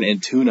 pronghorn,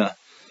 and tuna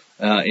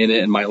in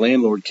it, and my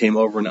landlord came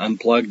over and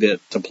unplugged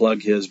it to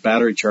plug his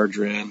battery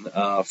charger in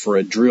for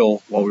a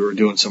drill while we were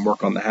doing some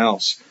work on the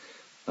house.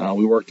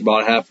 We worked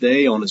about a half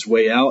day. On his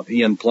way out,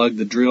 he unplugged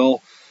the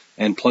drill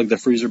and plugged the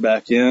freezer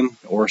back in,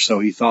 or so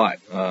he thought.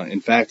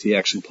 In fact, he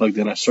actually plugged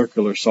in a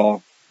circular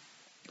saw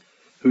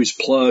whose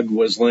plug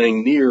was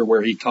laying near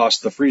where he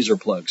tossed the freezer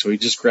plug. So he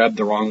just grabbed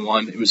the wrong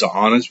one. It was an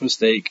honest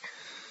mistake.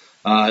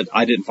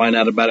 I didn't find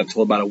out about it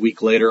until about a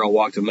week later. I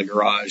walked in the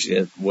garage.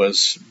 It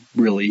was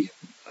really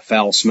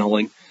foul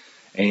smelling.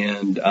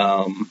 And,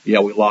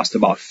 we lost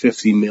about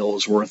 50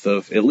 meals worth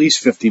of, at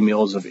least 50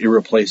 meals of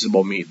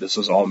irreplaceable meat. This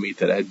was all meat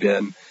that had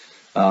been,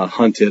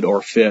 hunted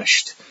or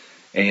fished.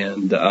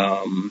 And,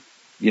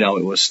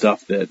 it was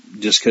stuff that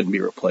just couldn't be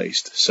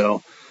replaced.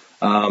 So,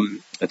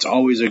 it's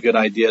always a good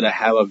idea to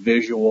have a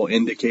visual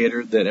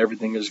indicator that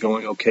everything is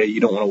going okay.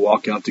 You don't want to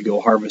walk out to go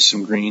harvest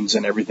some greens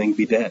and everything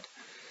be dead.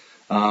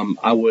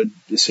 I would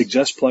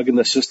suggest plugging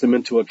the system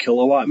into a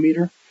kilowatt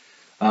meter.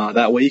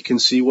 That way you can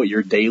see what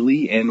your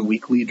daily and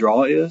weekly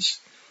draw is.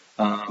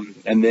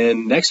 And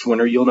then next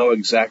winter, you'll know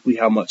exactly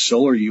how much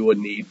solar you would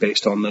need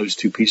based on those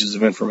two pieces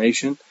of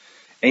information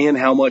and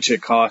how much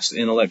it costs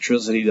in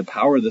electricity to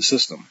power the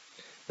system.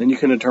 Then you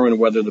can determine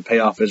whether the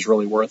payoff is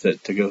really worth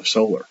it to go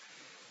solar.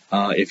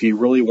 If you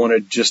really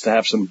wanted just to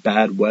have some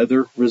bad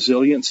weather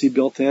resiliency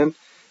built in,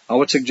 I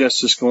would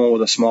suggest just going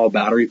with a small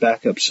battery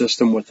backup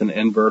system with an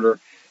inverter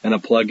and a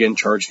plug-in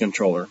charge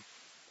controller.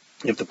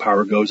 If the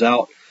power goes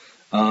out,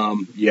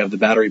 you have the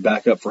battery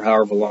backup for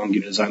however long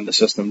you design the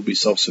system to be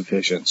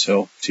self-sufficient.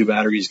 So 2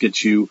 batteries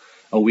get you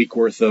a week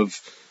worth of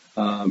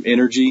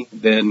energy,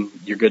 then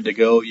you're good to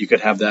go. You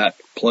could have that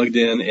plugged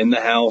in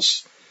the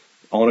house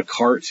on a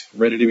cart,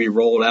 ready to be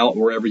rolled out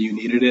wherever you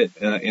needed it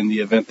in the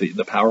event that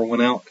the power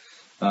went out.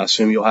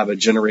 Assume you'll have a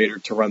generator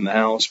to run the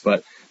house,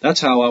 but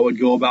that's how I would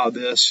go about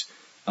this.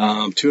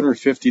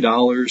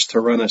 $250 to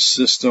run a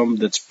system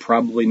that's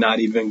probably not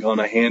even going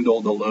to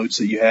handle the loads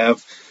that you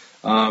have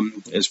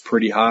is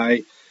pretty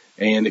high.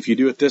 And if you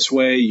do it this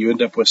way, you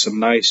end up with some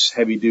nice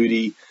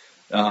heavy-duty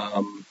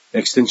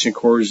extension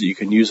cords that you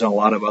can use on a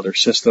lot of other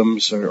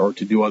systems or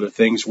to do other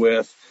things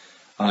with.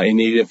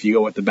 And even if you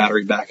go with the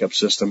battery backup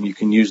system, you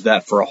can use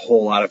that for a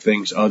whole lot of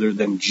things other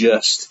than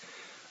just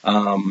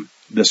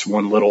this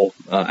one little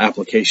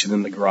application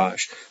in the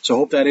garage. So I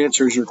hope that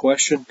answers your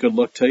question. Good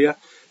luck to you.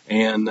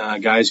 And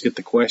guys, get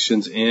the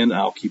questions in.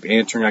 I'll keep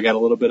answering. I got a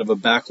little bit of a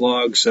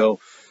backlog,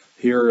 so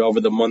here over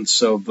the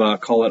months of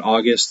call it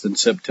August and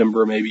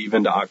September, maybe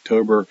even to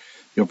October,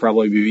 you'll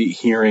probably be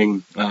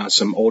hearing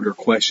some older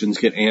questions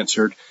get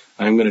answered.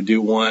 I'm going to do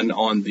one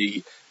on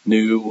the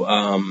new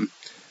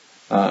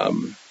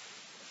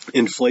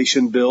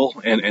inflation bill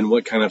and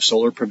what kind of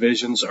solar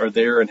provisions are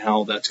there and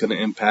how that's going to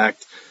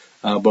impact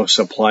both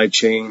supply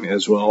chain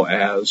as well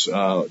as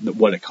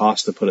what it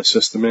costs to put a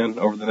system in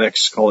over the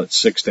next, call it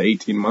 6 to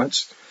 18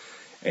 months.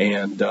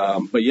 And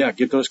but yeah,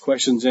 get those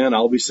questions in.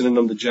 I'll be sending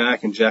them to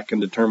Jack, and Jack can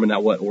determine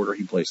at what order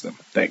he plays them.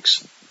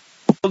 Thanks.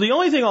 Well, the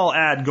only thing I'll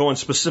add, going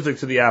specific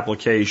to the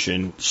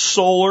application,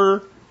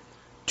 solar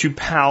to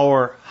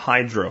power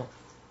hydro.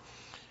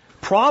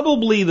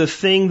 Probably the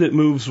thing that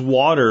moves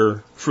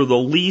water for the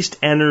least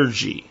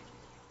energy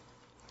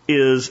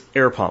is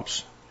air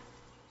pumps.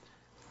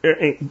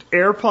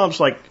 Air pumps,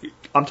 like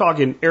I'm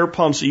talking air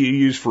pumps that you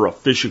use for a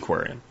fish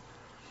aquarium.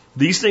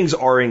 These things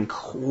are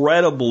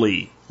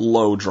incredibly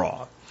low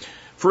draw.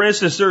 For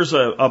instance, there's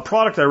a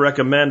product I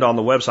recommend on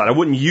the website. I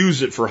wouldn't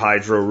use it for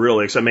hydro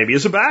really, except maybe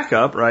as a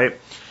backup, right?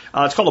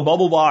 It's called a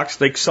bubble box.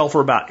 They sell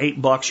for about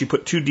 $8. You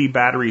put 2D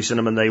batteries in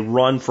them and they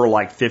run for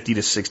like 50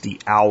 to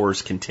 60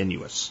 hours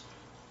continuous.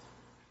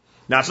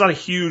 Now, it's not a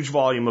huge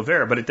volume of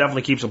air, but it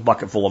definitely keeps a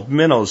bucket full of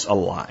minnows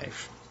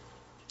alive.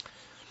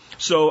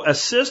 So a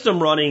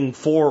system running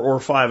 4 or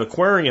 5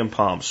 aquarium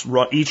pumps,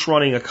 each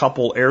running a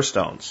couple air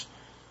stones,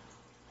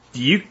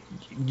 you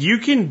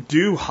can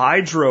do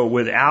hydro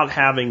without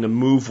having to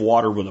move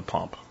water with a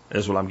pump,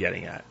 is what I'm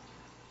getting at,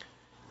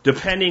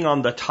 depending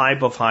on the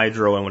type of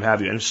hydro and what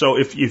have you. And so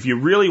if you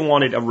really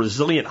wanted a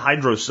resilient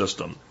hydro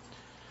system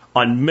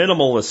on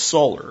minimalist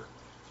solar,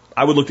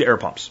 I would look to air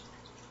pumps.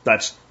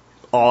 That's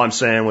all I'm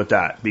saying with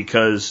that,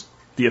 because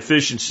the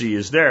efficiency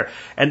is there.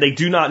 And they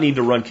do not need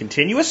to run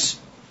continuous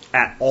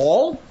at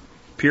all,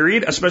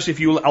 period, especially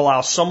if you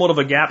allow somewhat of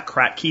a gap,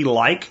 crack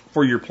key-like,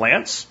 for your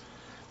plants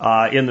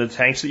in the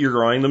tanks that you're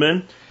growing them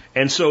in.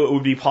 And so it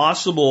would be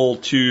possible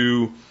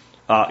to,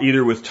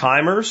 either with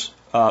timers,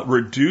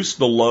 reduce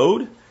the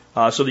load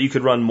so that you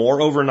could run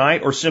more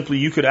overnight, or simply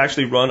you could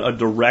actually run a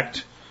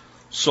direct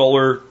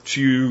solar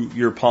to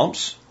your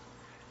pumps.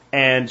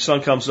 And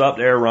sun comes up,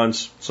 the air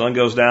runs. Sun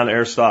goes down, the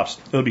air stops.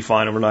 It'll be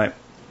fine overnight.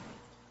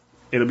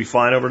 It'll be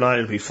fine overnight.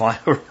 It'll be fine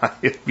overnight.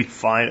 It'll be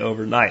fine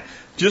overnight.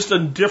 Just a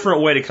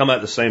different way to come at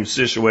the same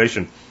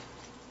situation.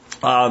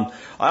 I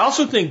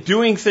also think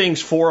doing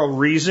things for a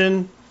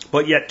reason,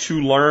 but yet to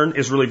learn,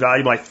 is really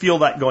valuable. I feel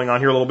that going on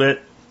here a little bit.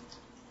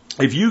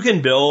 If you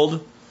can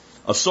build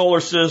a solar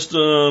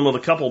system with a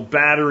couple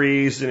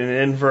batteries and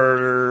an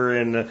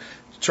inverter and a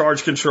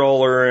charge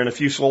controller and a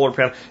few solar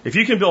panels, if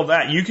you can build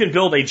that, you can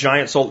build a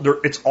giant solar.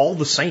 It's all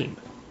the same.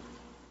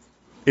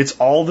 It's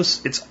all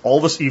this.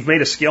 You've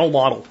made a scale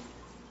model.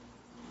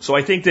 So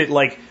I think that,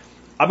 like,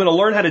 I'm going to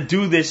learn how to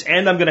do this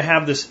and I'm going to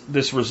have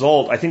this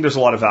result. I think there's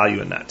a lot of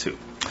value in that too.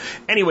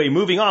 Anyway,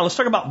 moving on, let's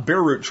talk about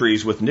bare root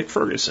trees with Nick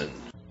Ferguson.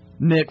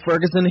 Nick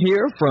Ferguson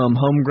here from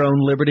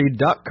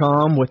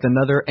homegrownliberty.com with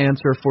another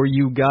answer for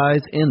you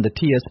guys in the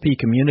TSP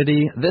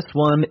community. This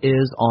one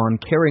is on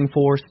caring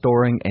for,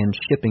 storing, and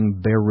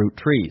shipping bare root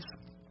trees.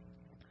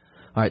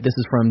 All right, this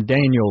is from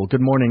Daniel.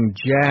 Good morning,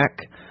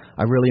 Jack.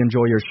 I really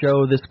enjoy your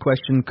show. This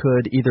question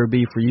could either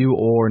be for you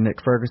or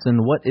Nick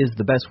Ferguson. What is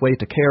the best way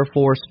to care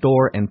for,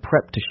 store, and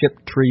prep to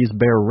ship trees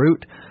bare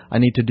root? I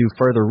need to do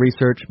further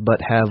research,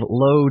 but have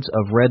loads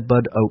of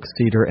redbud, oak,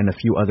 cedar, and a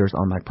few others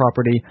on my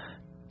property.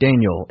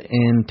 Daniel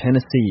in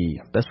Tennessee.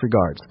 Best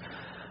regards.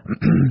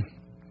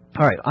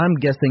 All right, I'm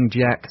guessing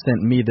Jack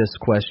sent me this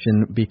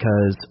question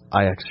because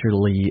I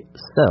actually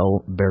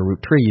sell bare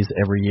root trees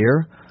every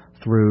year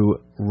through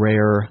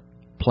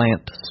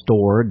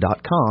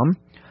rareplantstore.com.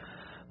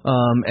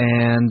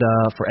 And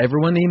for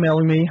everyone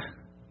emailing me,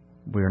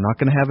 we're not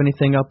going to have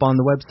anything up on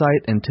the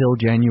website until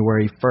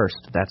January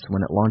 1st. That's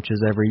when it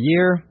launches every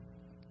year.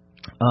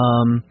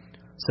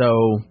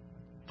 So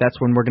that's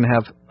when we're going to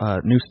have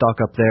new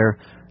stock up there.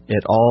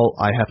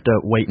 I have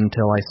to wait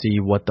until I see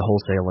what the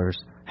wholesalers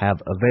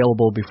have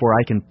available before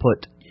I can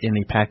put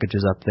any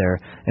packages up there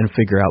and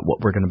figure out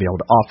what we're going to be able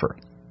to offer.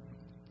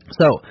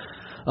 So,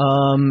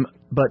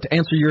 but to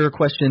answer your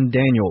question,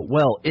 Daniel,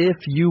 well, if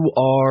you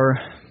are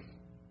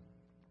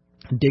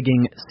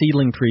digging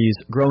seedling trees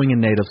growing in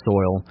native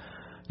soil,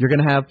 you're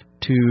going to have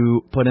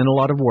to put in a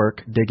lot of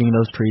work digging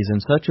those trees in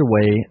such a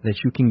way that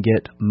you can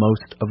get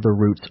most of the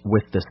roots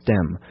with the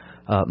stem.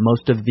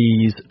 Most of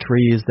these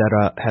trees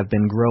that have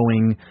been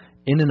growing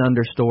in an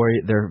understory,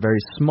 they're very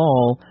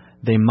small.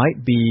 They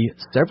might be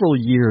several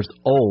years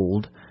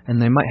old, and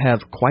they might have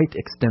quite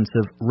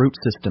extensive root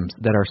systems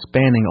that are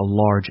spanning a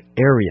large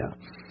area.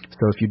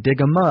 So if you dig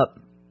them up,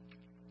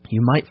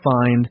 you might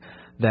find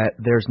that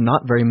there's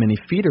not very many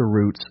feeder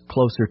roots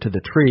closer to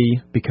the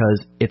tree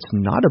because it's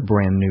not a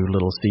brand new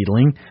little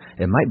seedling.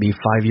 It might be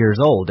 5 years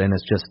old, and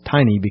it's just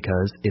tiny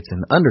because it's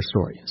an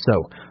understory.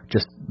 So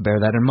just bear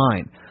that in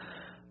mind.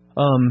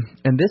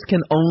 And this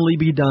can only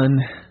be done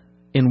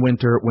in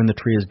winter when the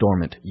tree is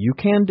dormant. You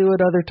can do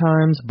it other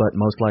times, but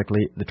most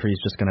likely the tree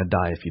is just going to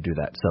die if you do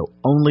that. So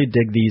only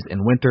dig these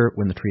in winter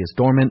when the tree is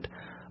dormant.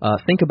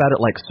 Think about it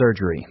like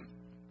surgery.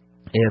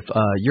 If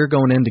you're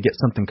going in to get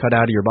something cut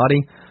out of your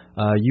body,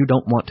 you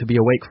don't want to be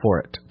awake for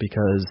it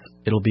because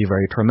it'll be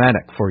very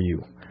traumatic for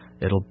you.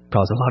 It'll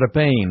cause a lot of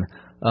pain,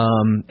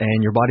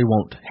 and your body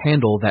won't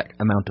handle that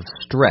amount of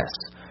stress.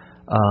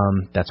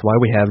 That's why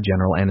we have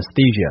general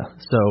anesthesia.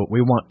 So we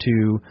want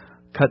to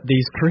cut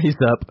these trees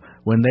up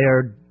when they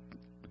are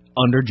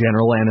under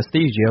general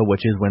anesthesia,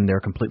 which is when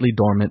they're completely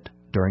dormant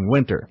during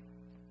winter.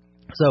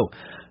 So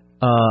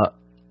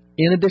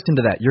in addition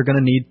to that, you're going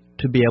to need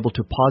to be able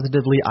to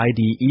positively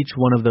ID each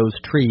one of those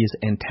trees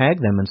and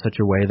tag them in such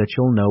a way that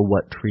you'll know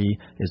what tree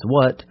is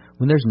what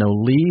when there's no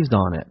leaves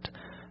on it.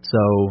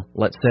 So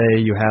let's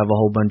say you have a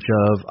whole bunch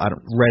of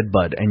red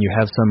bud and you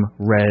have some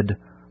red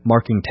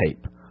marking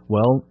tape.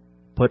 Well,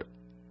 put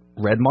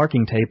red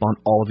marking tape on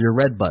all of your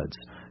red buds.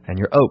 And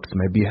your oaks,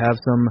 maybe you have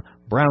some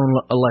brown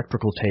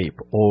electrical tape,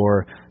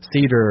 or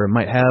cedar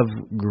might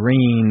have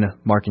green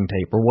marking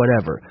tape or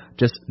whatever.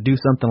 Just do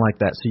something like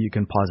that so you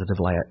can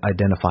positively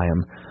identify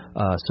them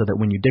so that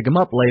when you dig them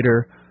up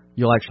later,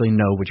 you'll actually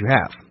know what you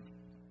have.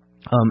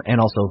 And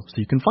also so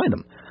you can find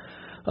them.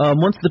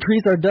 Once the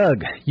trees are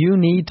dug, you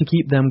need to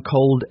keep them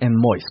cold and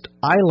moist.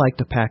 I like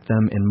to pack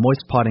them in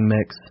moist potting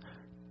mix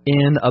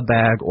in a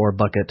bag or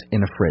bucket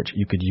in a fridge.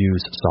 You could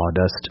use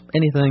sawdust,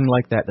 anything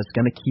like that that's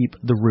going to keep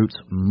the roots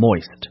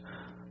moist.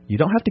 You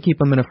don't have to keep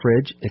them in a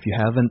fridge if you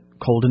have a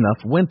cold enough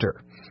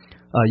winter.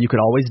 You could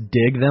always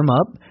dig them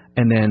up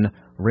and then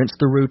rinse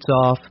the roots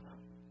off,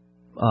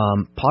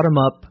 pot them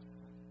up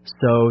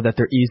so that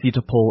they're easy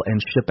to pull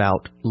and ship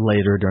out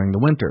later during the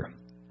winter.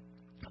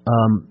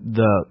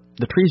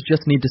 The trees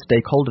just need to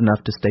stay cold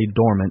enough to stay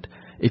dormant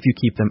if you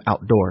keep them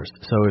outdoors.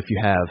 So if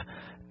you have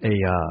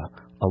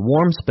a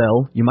warm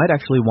spell, you might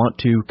actually want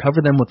to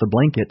cover them with a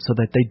blanket so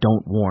that they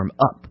don't warm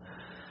up.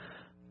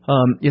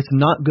 It's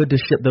not good to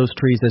ship those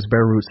trees as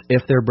bare roots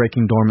if they're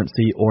breaking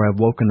dormancy or have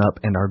woken up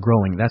and are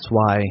growing. That's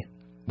why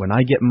when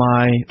I get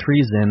my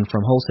trees in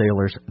from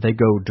wholesalers, they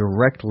go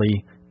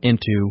directly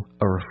into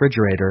a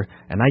refrigerator,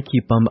 and I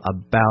keep them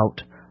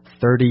about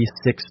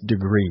 36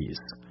 degrees.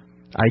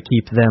 I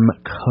keep them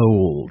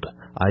cold.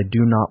 I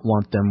do not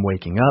want them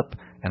waking up,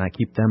 and I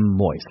keep them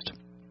moist.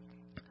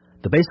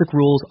 The basic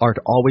rules are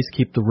to always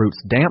keep the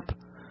roots damp,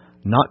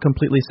 not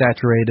completely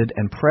saturated,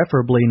 and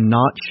preferably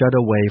not shut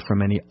away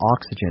from any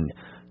oxygen.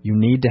 You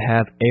need to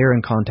have air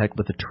in contact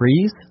with the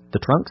trees, the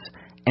trunks,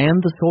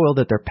 and the soil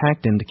that they're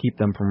packed in to keep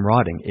them from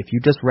rotting. If you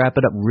just wrap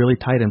it up really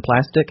tight in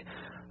plastic,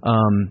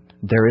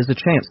 there is a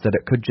chance that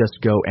it could just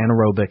go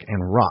anaerobic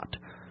and rot.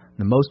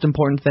 The most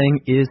important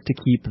thing is to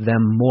keep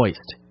them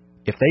moist.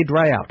 If they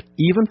dry out,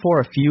 even for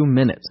a few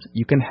minutes,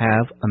 you can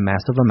have a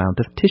massive amount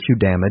of tissue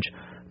damage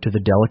to the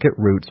delicate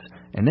roots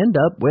and end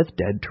up with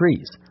dead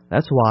trees.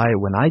 That's why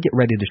when I get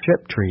ready to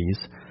ship trees,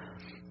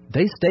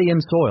 they stay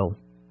in soil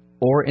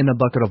or in a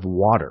bucket of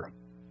water,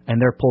 and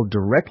they're pulled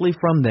directly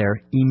from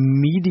there,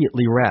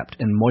 immediately wrapped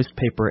in moist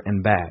paper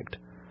and bagged.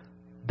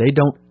 They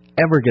don't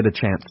ever get a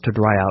chance to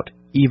dry out,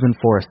 even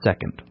for a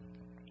second.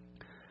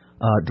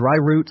 Dry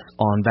roots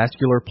on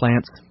vascular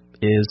plants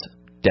is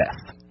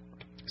death.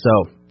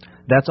 So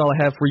that's all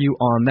I have for you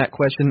on that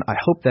question. I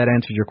hope that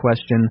answered your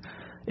question.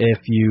 If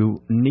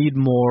you need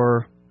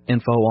more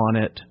info on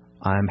it,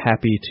 I'm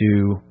happy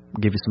to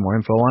give you some more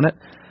info on it.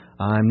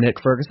 I'm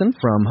Nick Ferguson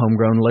from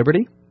Homegrown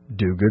Liberty.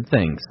 Do good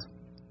things.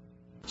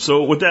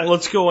 So with that,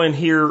 let's go and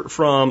hear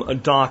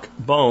from Doc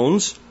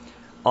Bones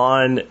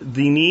on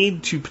the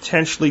need to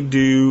potentially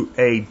do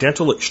a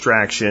dental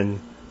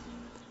extraction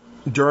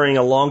during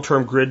a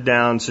long-term grid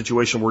down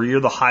situation where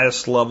you're the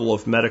highest level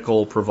of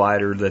medical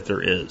provider that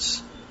there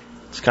is.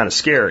 It's kind of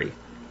scary,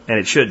 and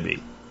it should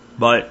be.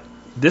 But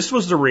this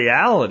was the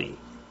reality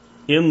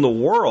in the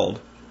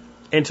world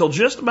until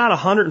just about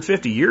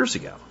 150 years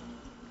ago.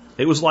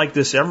 It was like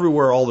this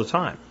everywhere all the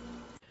time.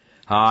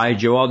 Hi,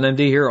 Joe Alton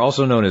MD here,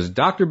 also known as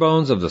Dr.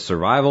 Bones of the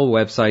survival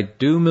website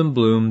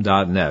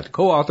doomandbloom.net,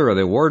 co-author of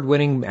the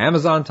award-winning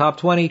Amazon Top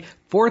 20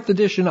 4th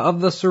edition of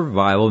the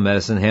Survival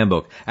Medicine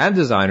Handbook, and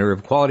designer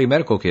of quality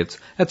medical kits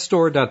at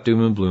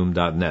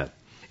store.doomandbloom.net.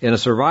 In a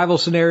survival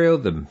scenario,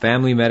 the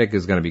family medic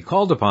is going to be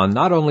called upon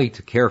not only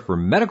to care for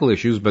medical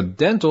issues, but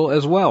dental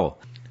as well.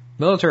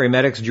 Military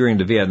medics during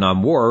the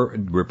Vietnam War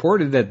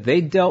reported that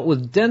they dealt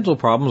with dental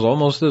problems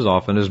almost as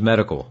often as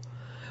medical.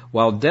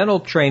 While dental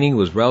training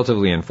was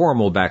relatively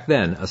informal back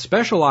then, a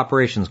special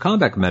operations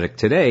combat medic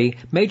today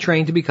may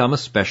train to become a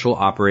special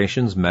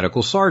operations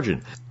medical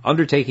sergeant,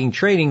 undertaking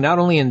training not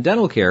only in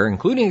dental care,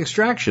 including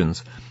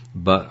extractions,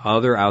 but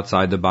other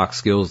outside-the-box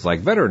skills like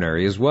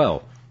veterinary as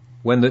well.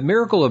 When the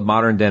miracle of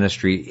modern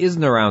dentistry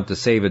isn't around to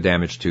save a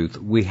damaged tooth,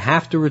 we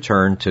have to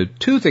return to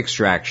tooth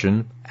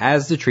extraction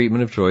as the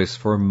treatment of choice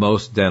for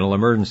most dental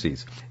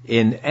emergencies.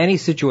 In any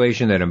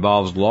situation that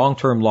involves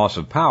long-term loss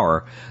of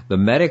power, the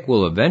medic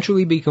will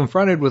eventually be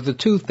confronted with a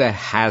tooth that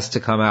has to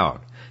come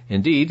out.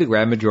 Indeed, the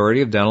grand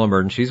majority of dental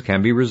emergencies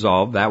can be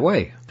resolved that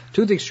way.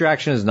 Tooth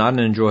extraction is not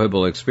an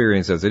enjoyable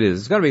experience as it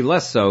is. It's going to be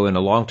less so in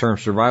the long-term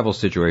survival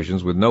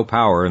situations with no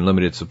power and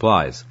limited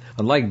supplies.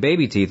 Unlike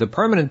baby teeth, a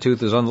permanent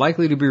tooth is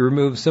unlikely to be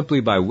removed simply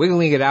by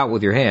wiggling it out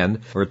with your hand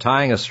or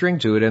tying a string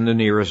to it in the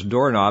nearest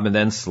doorknob and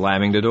then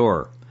slamming the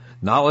door.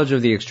 Knowledge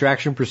of the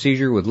extraction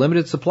procedure with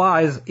limited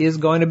supplies is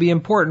going to be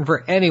important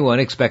for anyone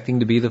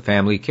expecting to be the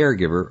family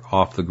caregiver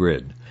off the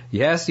grid.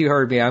 Yes, you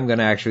heard me. I'm going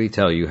to actually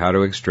tell you how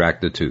to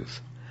extract a tooth.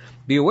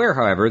 Be aware,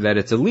 however, that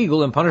it's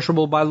illegal and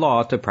punishable by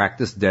law to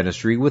practice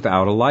dentistry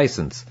without a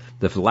license.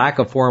 The lack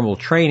of formal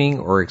training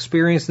or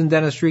experience in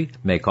dentistry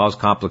may cause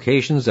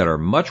complications that are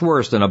much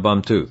worse than a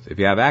bum tooth. If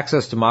you have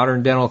access to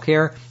modern dental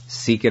care,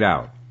 seek it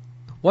out.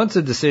 Once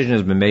a decision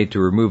has been made to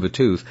remove a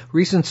tooth,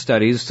 recent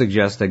studies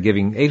suggest that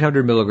giving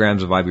 800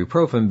 milligrams of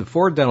ibuprofen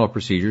before dental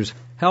procedures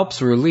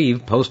helps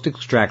relieve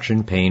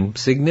post-extraction pain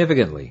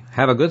significantly.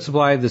 Have a good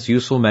supply of this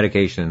useful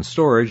medication in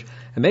storage,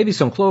 and maybe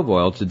some clove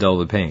oil to dull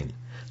the pain.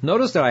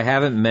 Notice that I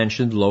haven't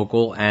mentioned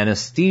local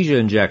anesthesia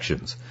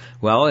injections.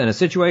 Well, in a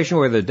situation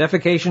where the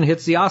defecation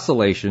hits the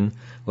oscillation,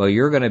 well,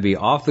 you're going to be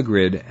off the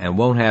grid and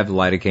won't have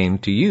lidocaine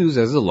to use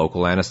as a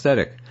local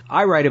anesthetic.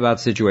 I write about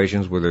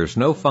situations where there's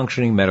no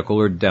functioning medical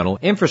or dental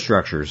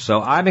infrastructure,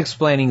 so I'm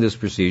explaining this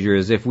procedure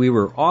as if we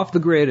were off the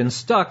grid and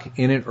stuck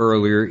in an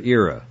earlier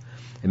era.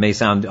 It may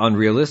sound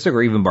unrealistic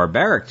or even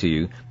barbaric to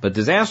you, but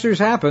disasters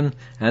happen,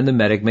 and the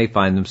medic may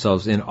find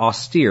themselves in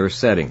austere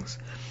settings.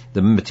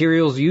 The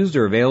materials used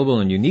are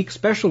available in unique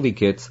specialty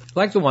kits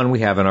like the one we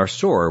have in our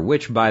store,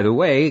 which, by the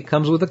way,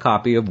 comes with a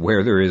copy of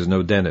Where There Is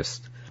No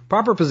Dentist.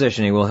 Proper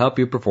positioning will help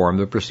you perform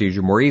the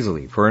procedure more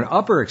easily. For an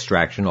upper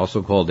extraction,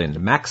 also called a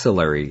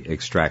maxillary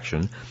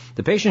extraction,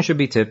 the patient should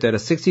be tipped at a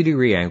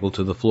 60-degree angle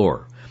to the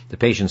floor. The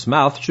patient's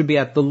mouth should be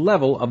at the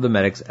level of the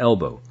medic's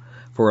elbow.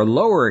 For a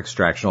lower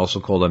extraction, also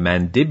called a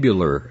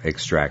mandibular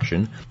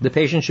extraction, the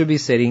patient should be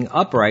sitting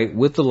upright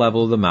with the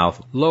level of the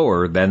mouth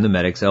lower than the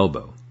medic's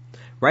elbow.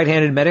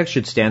 Right-handed medics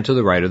should stand to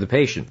the right of the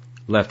patient.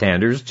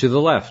 Left-handers to the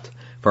left.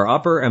 For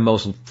upper and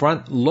most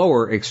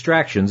front-lower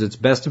extractions, it's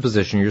best to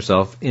position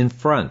yourself in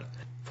front.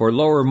 For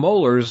lower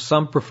molars,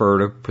 some prefer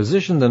to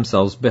position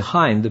themselves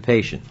behind the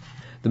patient.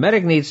 The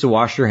medic needs to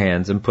wash their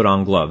hands and put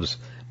on gloves.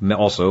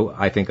 Also,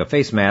 I think a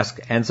face mask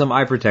and some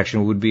eye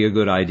protection would be a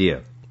good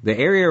idea. The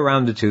area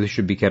around the tooth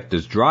should be kept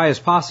as dry as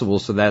possible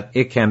so that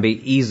it can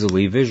be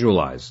easily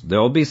visualized. There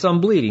will be some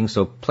bleeding,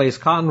 so place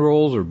cotton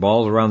rolls or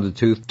balls around the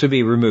tooth to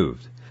be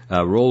removed.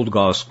 Rolled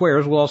gauze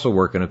squares will also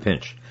work in a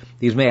pinch.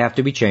 These may have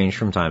to be changed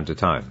from time to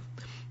time.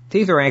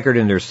 Teeth are anchored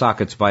in their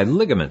sockets by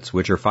ligaments,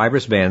 which are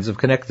fibrous bands of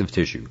connective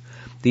tissue.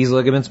 These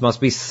ligaments must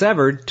be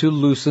severed to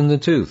loosen the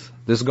tooth.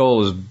 This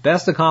goal is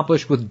best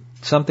accomplished with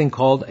something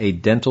called a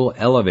dental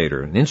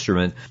elevator. An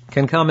instrument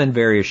can come in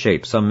various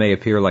shapes. Some may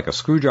appear like a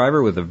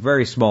screwdriver with a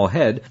very small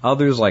head,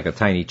 others like a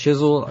tiny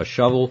chisel, a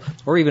shovel,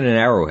 or even an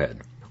arrowhead.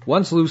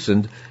 Once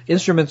loosened,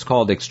 instruments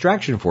called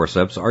extraction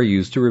forceps are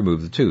used to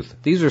remove the tooth.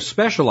 These are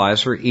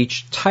specialized for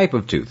each type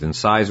of tooth: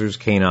 incisors,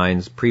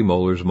 canines,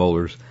 premolars,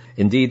 molars.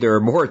 Indeed, there are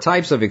more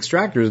types of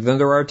extractors than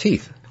there are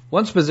teeth.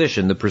 Once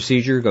positioned, the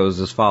procedure goes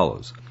as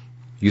follows.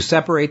 You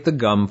separate the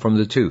gum from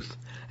the tooth.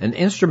 An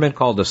instrument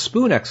called a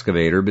spoon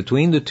excavator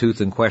between the tooth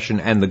in question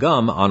and the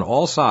gum on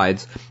all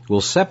sides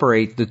will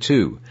separate the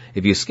two.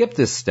 If you skip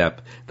this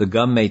step, the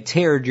gum may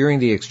tear during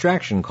the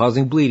extraction,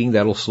 causing bleeding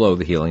that will slow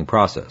the healing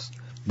process.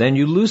 Then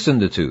you loosen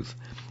the tooth.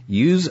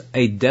 Use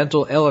a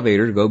dental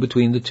elevator to go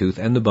between the tooth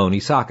and the bony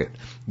socket.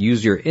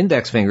 Use your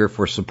index finger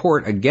for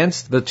support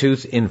against the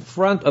tooth in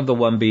front of the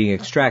one being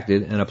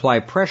extracted and apply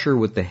pressure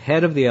with the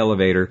head of the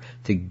elevator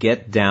to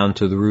get down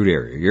to the root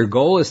area. Your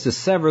goal is to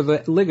sever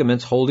the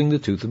ligaments holding the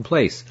tooth in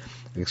place.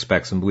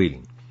 Expect some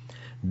bleeding.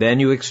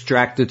 Then you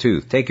extract the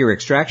tooth. Take your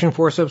extraction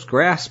forceps,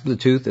 grasp the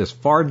tooth as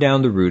far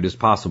down the root as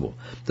possible.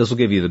 This will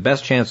give you the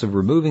best chance of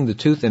removing the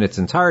tooth in its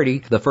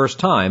entirety the first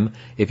time.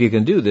 If you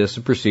can do this,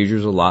 the procedure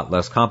is a lot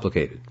less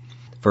complicated.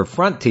 For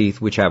front teeth,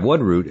 which have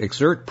one root,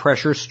 exert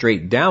pressure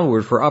straight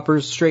downward for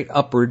uppers, straight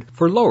upward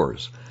for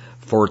lowers.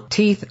 For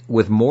teeth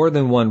with more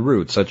than one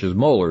root, such as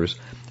molars,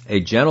 a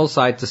gentle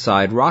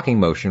side-to-side rocking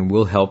motion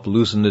will help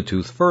loosen the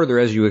tooth further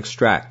as you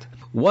extract.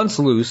 Once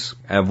loose,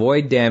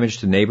 avoid damage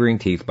to neighboring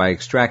teeth by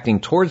extracting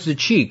towards the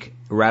cheek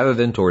rather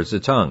than towards the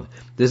tongue.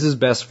 This is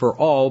best for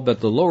all but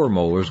the lower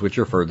molars, which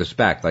are furthest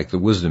back, like the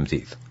wisdom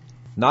teeth.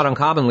 Not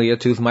uncommonly, a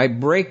tooth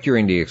might break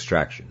during the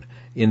extraction.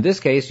 In this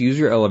case, use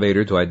your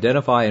elevator to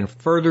identify and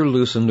further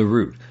loosen the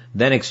root.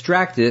 Then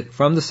extract it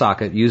from the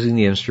socket using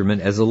the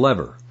instrument as a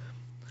lever.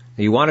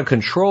 You want to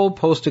control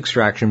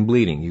post-extraction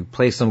bleeding. You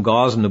place some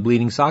gauze in the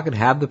bleeding socket,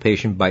 have the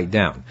patient bite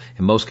down.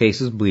 In most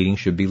cases, bleeding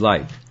should be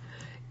light.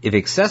 If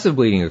excessive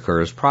bleeding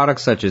occurs,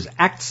 products such as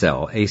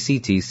Actcel,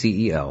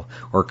 A-C-T-C-E-L,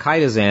 or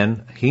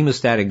Chitosan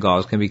hemostatic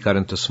gauze can be cut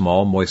into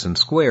small, moistened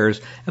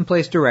squares and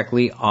placed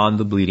directly on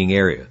the bleeding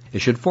area. It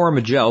should form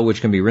a gel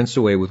which can be rinsed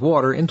away with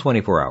water in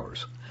 24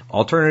 hours.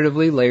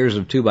 Alternatively, layers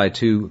of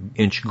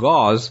 2x2-inch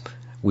gauze,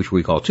 which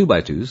we call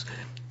 2x2s,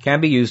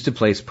 can be used to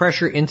place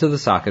pressure into the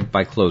socket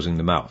by closing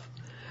the mouth.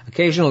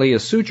 Occasionally, a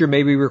suture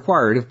may be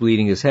required if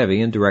bleeding is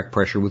heavy and direct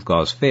pressure with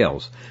gauze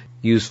fails.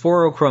 Use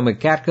 4-chromic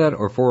catgut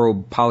or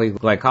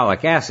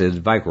 4-polyglycolic acid,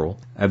 Vicryl,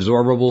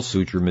 absorbable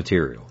suture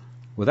material.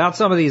 Without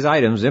some of these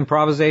items,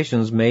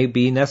 improvisations may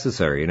be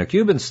necessary. In a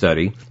Cuban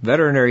study,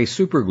 veterinary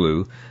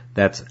superglue,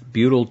 that's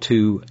butyl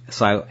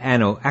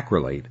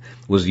 2-cyanoacrylate,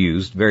 was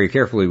used, very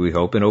carefully we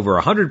hope, in over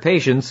 100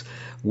 patients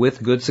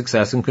with good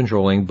success in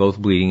controlling both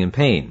bleeding and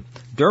pain.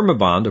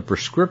 Dermabond, a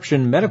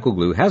prescription medical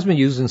glue, has been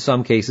used in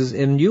some cases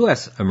in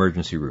U.S.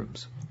 emergency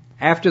rooms.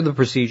 After the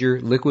procedure,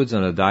 liquids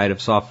and a diet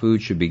of soft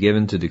food should be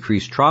given to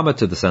decrease trauma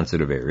to the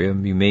sensitive area.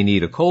 You may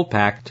need a cold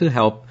pack to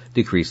help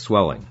decrease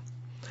swelling.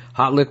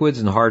 Hot liquids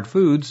and hard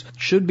foods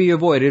should be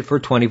avoided for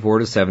 24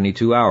 to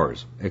 72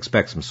 hours.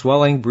 Expect some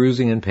swelling,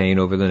 bruising, and pain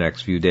over the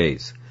next few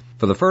days.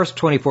 For the first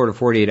 24 to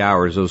 48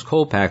 hours, those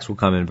cold packs will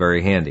come in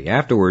very handy.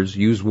 Afterwards,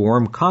 use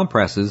warm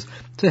compresses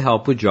to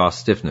help with jaw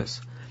stiffness.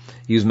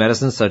 Use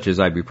medicines such as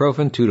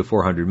ibuprofen, 2 to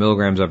 400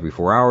 milligrams every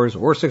 4 hours,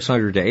 or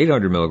 600 to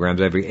 800 milligrams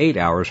every 8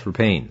 hours for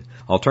pain.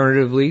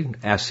 Alternatively,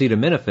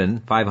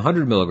 acetaminophen,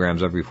 500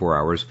 milligrams every 4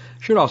 hours,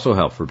 should also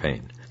help for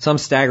pain. Some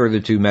stagger the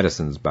two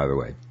medicines, by the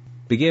way.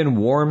 Begin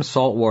warm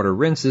saltwater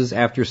rinses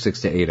after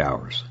 6 to 8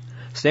 hours.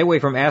 Stay away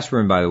from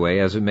aspirin, by the way,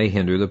 as it may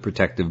hinder the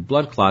protective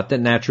blood clot that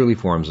naturally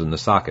forms in the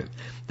socket.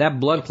 That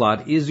blood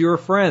clot is your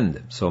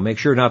friend, so make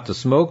sure not to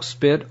smoke,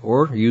 spit,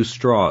 or use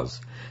straws.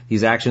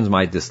 These actions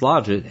might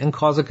dislodge it and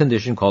cause a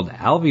condition called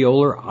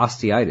alveolar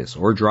osteitis,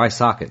 or dry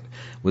socket.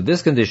 With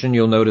this condition,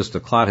 you'll notice the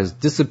clot has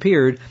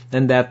disappeared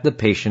and that the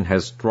patient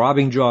has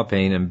throbbing jaw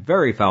pain and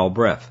very foul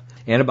breath.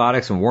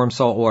 Antibiotics and warm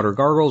salt water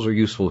gargles are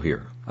useful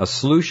here. A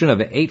solution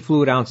of 8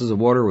 fluid ounces of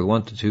water with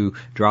 1 to 2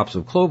 drops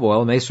of clove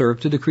oil may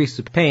serve to decrease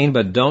the pain,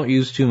 but don't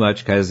use too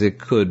much because it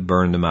could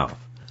burn the mouth.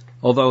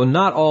 Although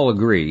not all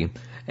agree,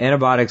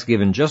 antibiotics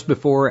given just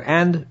before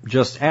and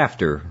just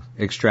after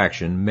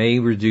extraction may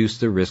reduce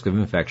the risk of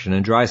infection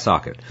and dry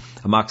socket.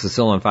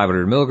 Amoxicillin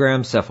 500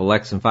 milligrams,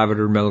 Cephalexin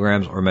 500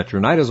 milligrams, or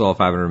metronidazole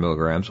 500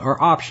 milligrams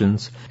are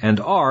options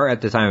and are,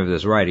 at the time of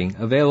this writing,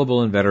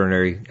 available in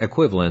veterinary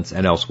equivalents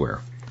and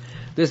elsewhere.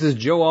 This is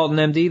Joe Alton,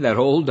 MD, that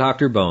old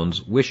Dr.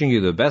 Bones, wishing you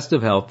the best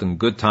of health in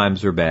good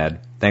times or bad.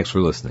 Thanks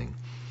for listening.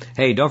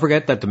 Hey, don't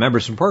forget that the Member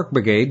Support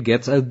Brigade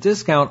gets a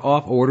discount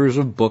off orders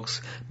of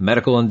books,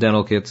 medical and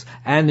dental kits,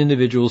 and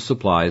individual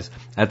supplies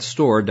at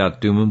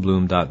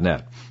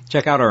store.doomandbloom.net.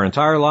 Check out our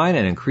entire line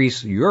and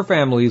increase your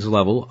family's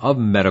level of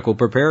medical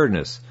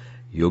preparedness.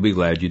 You'll be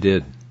glad you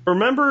did.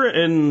 Remember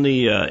in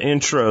the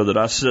intro that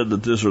I said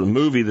that this was a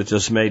movie that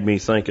just made me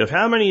think of,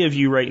 how many of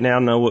you right now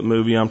know what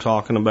movie I'm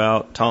talking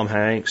about? Tom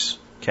Hanks,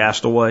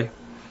 Castaway.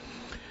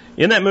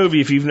 In that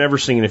movie, if you've never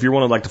seen it, if you're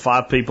one of like the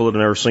 5 people that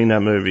have never seen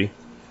that movie,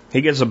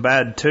 he gets a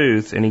bad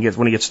tooth, and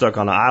when he gets stuck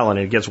on the island,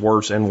 it gets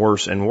worse and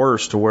worse and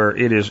worse to where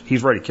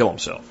he's ready to kill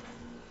himself.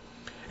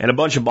 And a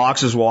bunch of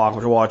boxes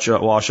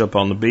wash up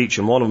on the beach,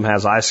 and one of them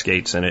has ice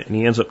skates in it, and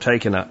he ends up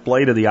taking a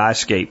blade of the ice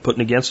skate,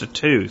 putting it against a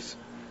tooth,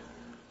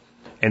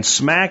 and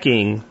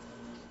smacking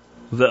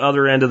the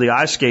other end of the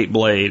ice skate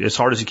blade as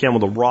hard as he can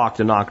with a rock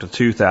to knock the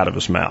tooth out of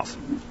his mouth.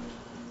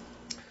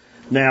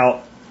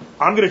 Now,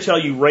 I'm going to tell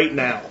you right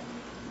now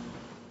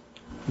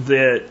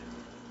that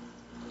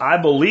I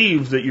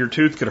believe that your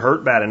tooth could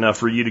hurt bad enough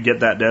for you to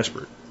get that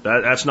desperate.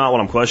 That's not what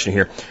I'm questioning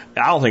here.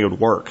 I don't think it would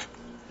work.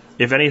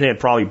 If anything,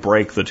 it'd probably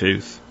break the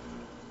tooth.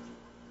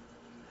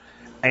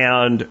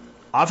 And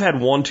I've had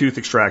one tooth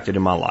extracted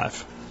in my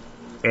life.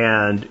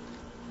 And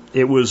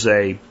it was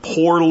a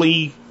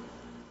poorly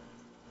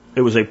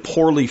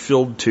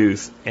filled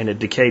tooth, and it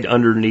decayed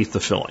underneath the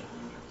filling.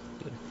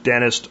 The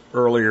dentist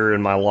earlier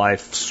in my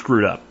life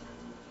screwed up.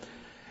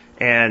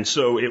 And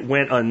so it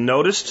went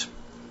unnoticed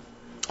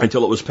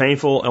until it was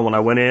painful, and when I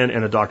went in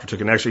and the doctor took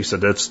an x-ray, he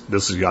said, this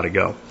has got to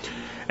go.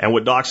 And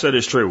what Doc said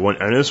is true.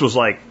 And this was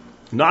like,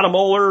 not a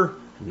molar,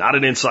 not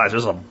an incisor,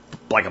 this is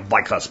like a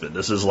bicuspid.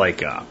 This is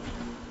like a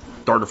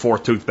 3rd or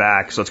 4th tooth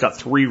back, so it's got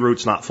 3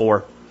 roots, not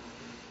 4.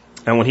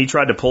 And when he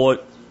tried to pull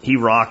it, he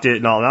rocked it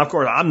and all. Now, of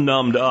course, I'm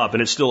numbed up,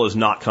 and it still is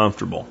not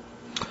comfortable.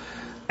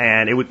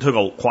 And it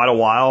took quite a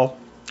while,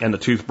 and the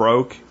tooth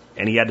broke,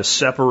 and he had to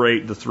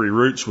separate the 3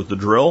 roots with the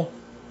drill,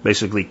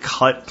 basically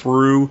cut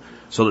through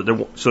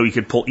so he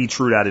could pull each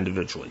root out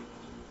individually.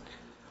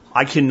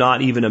 I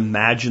cannot even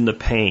imagine the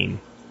pain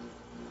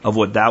of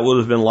what that would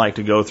have been like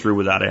to go through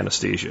without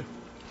anesthesia.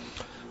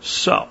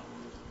 So,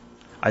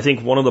 I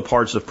think one of the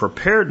parts of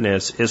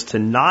preparedness is to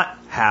not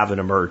have an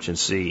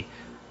emergency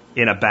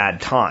in a bad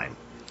time.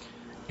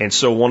 And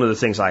so one of the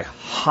things I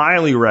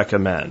highly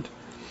recommend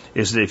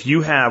is that if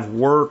you have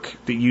work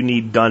that you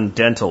need done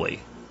dentally,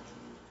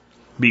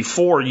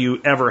 before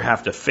you ever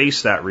have to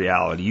face that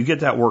reality, you get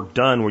that work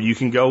done where you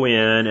can go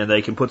in and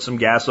they can put some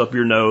gas up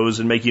your nose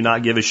and make you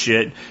not give a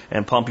shit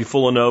and pump you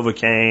full of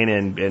Novocaine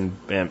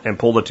and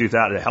pull the tooth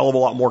out a hell of a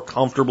lot more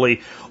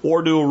comfortably,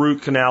 or do a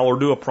root canal or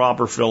do a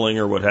proper filling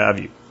or what have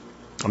you.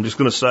 I'm just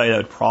going to say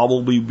it'd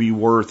probably be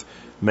worth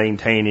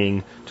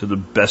maintaining to the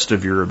best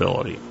of your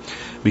ability,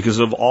 because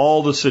of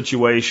all the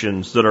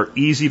situations that are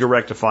easy to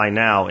rectify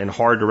now and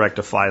hard to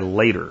rectify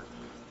later.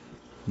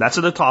 That's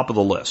at the top of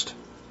the list.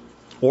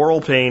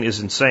 Oral pain is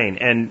insane.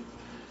 And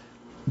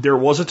there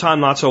was a time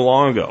not so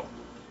long ago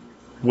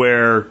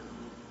where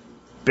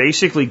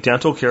basically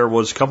dental care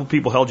was a couple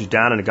people held you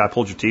down and a guy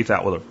pulled your teeth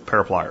out with a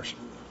pair of pliers.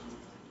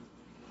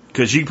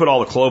 Because you can put all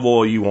the clove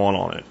oil you want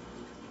on it.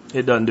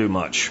 It doesn't do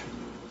much.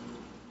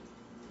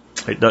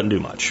 It doesn't do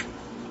much.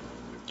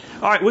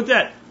 All right, with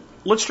that,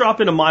 let's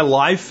drop into my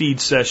live feed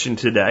session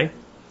today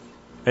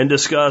and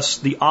discuss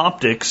the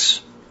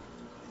optics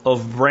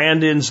of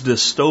Brandon's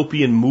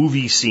dystopian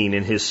movie scene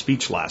in his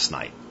speech last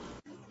night.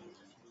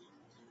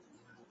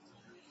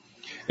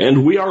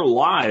 And we are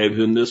live,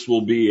 and this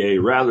will be a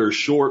rather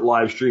short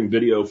live stream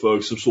video,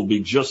 folks. This will be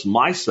just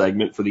my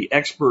segment for the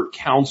Expert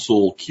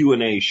Council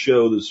Q&A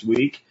show this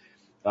week.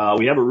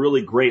 We have a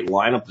really great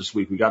lineup this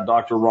week. We got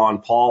Dr.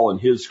 Ron Paul and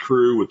his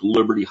crew with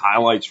Liberty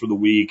highlights for the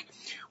week.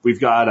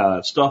 We've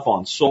got stuff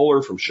on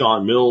solar from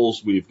Sean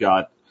Mills. We've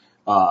got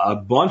a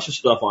bunch of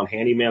stuff on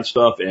handyman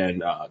stuff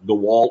and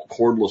DeWalt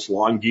cordless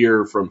lawn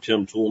gear from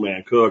Tim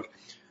Toolman Cook.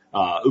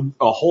 A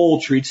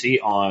whole treatise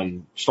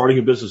on starting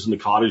a business in the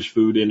cottage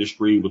food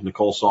industry with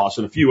Nicole Sauce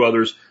and a few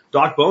others.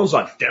 Doc Bones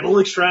on dental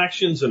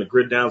extractions and a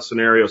grid down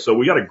scenario. So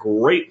we got a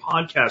great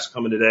podcast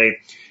coming today.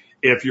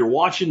 If you're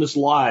watching this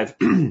live,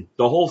 the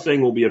whole thing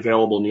will be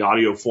available in the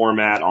audio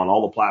format on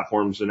all the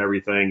platforms and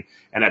everything,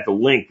 and at the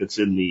link that's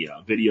in the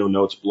video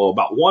notes below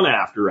about 1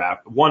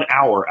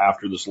 hour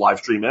after this live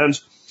stream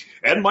ends.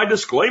 And my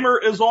disclaimer,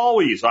 as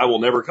always, I will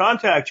never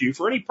contact you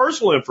for any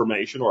personal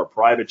information or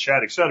private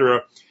chat,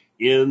 etc.,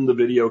 in the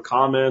video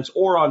comments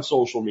or on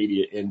social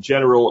media in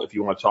general. If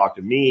you want to talk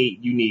to me,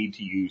 you need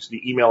to use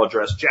the email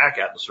address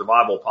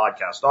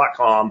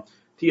jack@thesurvivalpodcast.com,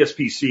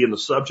 TSPC in the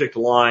subject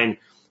line.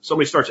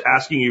 Somebody starts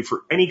asking you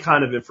for any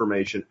kind of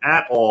information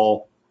at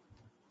all,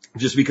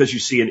 just because you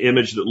see an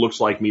image that looks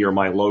like me or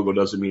my logo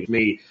doesn't mean it's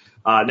me.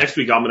 Next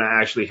week, I'm going to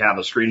actually have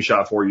a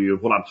screenshot for you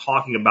of what I'm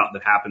talking about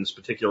that happens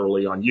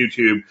particularly on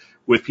YouTube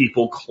with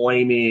people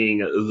claiming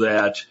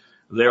that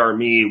they are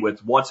me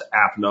with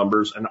WhatsApp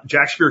numbers. And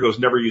Jack Spirko's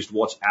never used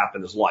WhatsApp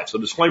in his life. So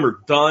disclaimer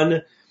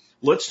done.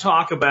 Let's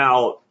talk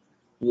about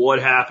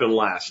what happened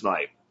last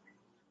night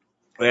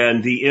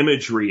and the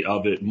imagery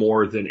of it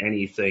more than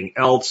anything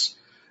else.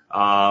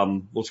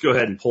 Let's go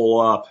ahead and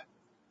pull up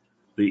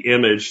the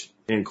image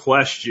in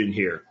question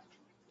here.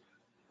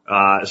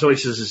 Somebody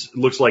says this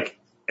looks like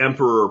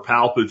Emperor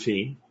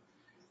Palpatine.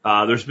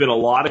 There's been a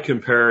lot of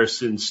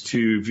comparisons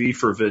to V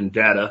for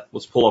Vendetta.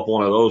 Let's pull up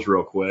one of those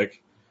real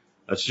quick.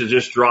 That's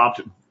just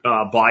dropped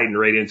Biden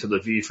right into the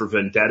V for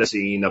Vendetta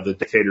scene of the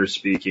dictator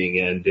speaking,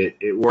 and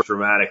it worked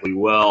dramatically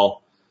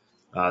well.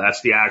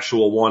 That's the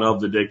actual one of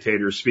the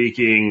dictator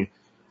speaking.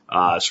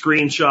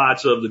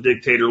 Screenshots of the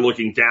dictator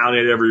looking down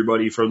at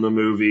everybody from the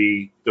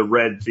movie, the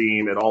red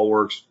theme, it all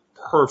works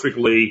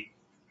perfectly.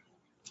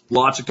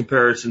 Lots of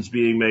comparisons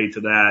being made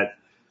to that.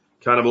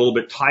 Kind of a little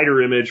bit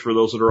tighter image for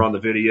those that are on the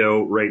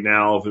video right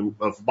now of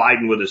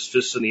Biden with his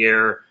fists in the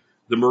air,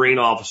 the Marine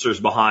officers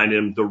behind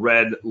him, the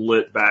red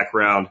lit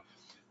background.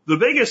 The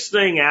biggest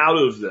thing out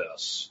of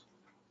this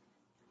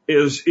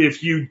is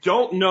if you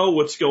don't know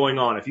what's going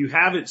on, if you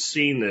haven't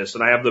seen this,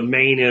 and I have the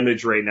main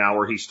image right now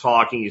where he's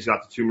talking, he's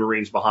got the two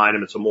Marines behind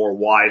him. It's a more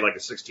wide, like a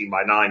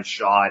 16:9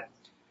 shot.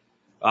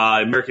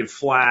 American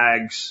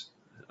flags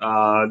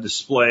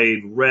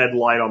displayed, red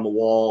light on the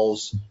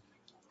walls.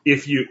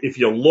 If you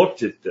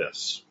looked at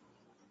this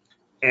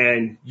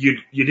and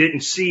you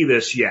didn't see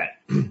this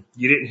yet,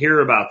 you didn't hear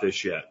about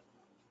this yet,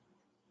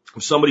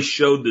 if somebody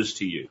showed this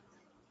to you,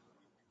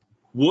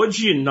 would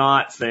you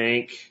not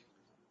think,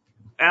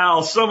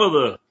 Al, some of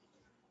the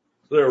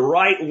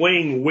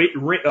right-wing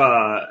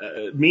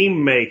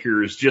meme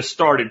makers just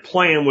started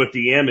playing with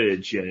the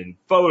image and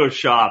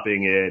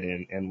photoshopping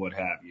it and what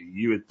have you?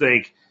 You would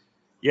think,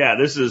 yeah,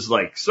 this is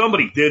like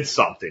somebody did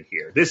something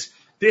here. This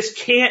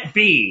can't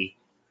be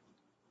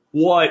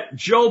what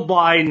Joe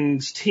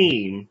Biden's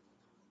team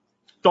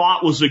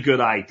thought was a good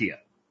idea.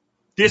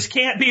 This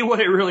can't be what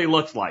it really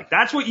looks like.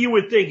 That's what you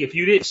would think if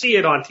you didn't see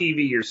it on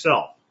TV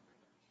yourself.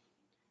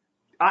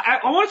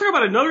 I want to talk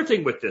about another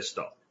thing with this,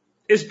 though.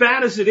 As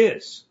bad as it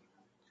is,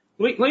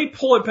 let me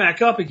pull it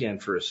back up again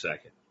for a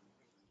second.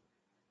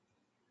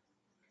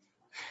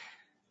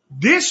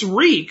 This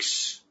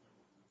reeks,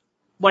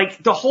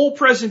 like the whole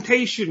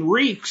presentation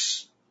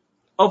reeks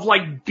of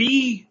like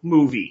B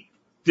movie,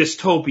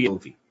 dystopia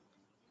movie.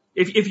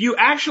 If you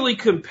actually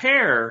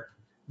compare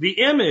the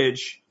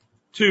image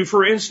to,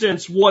 for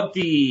instance, what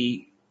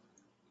the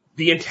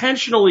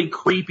intentionally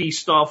creepy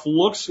stuff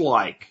looks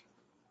like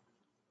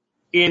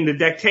in the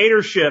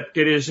dictatorship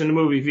that is in the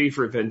movie V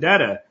for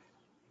Vendetta,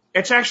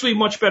 it's actually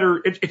much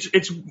better.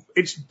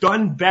 It's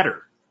done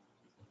better.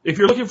 If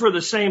you're looking for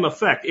the same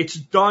effect, it's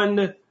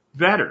done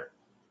better.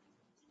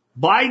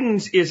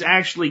 Biden's is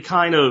actually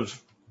kind of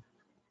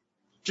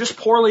just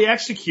poorly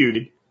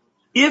executed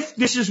if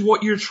this is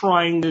what you're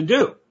trying to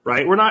do,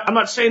 right? I'm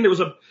not saying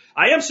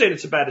I am saying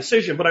it's a bad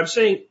decision, but I'm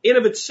saying in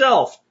of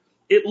itself,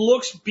 it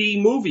looks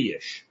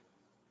B-movie-ish.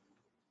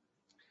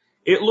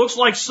 It looks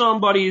like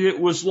somebody that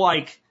was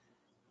like,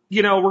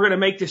 we're going to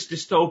make this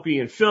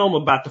dystopian film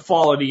about the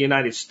fall of the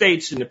United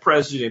States and the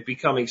president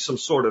becoming some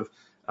sort of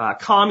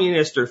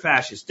communist or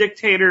fascist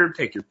dictator,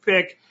 take your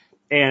pick,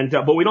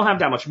 but we don't have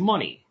that much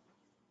money.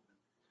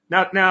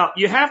 Now,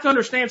 you have to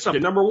understand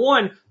something. Number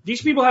one,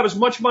 these people have as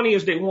much money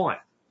as they want.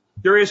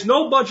 There is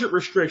no budget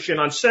restriction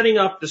on setting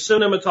up the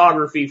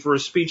cinematography for a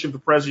speech of the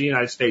President of the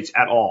United States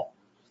at all.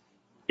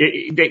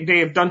 They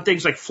have done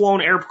things like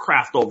flown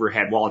aircraft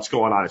overhead while it's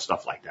going on and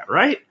stuff like that,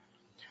 right?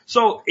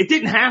 So it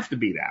didn't have to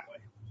be that way.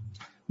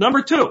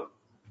 Number two,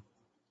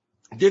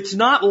 it's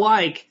not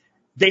like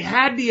they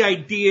had the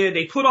idea,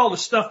 they put all the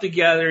stuff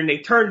together and they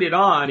turned it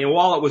on, and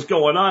while it was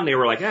going on, they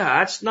were like,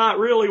 that's not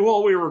really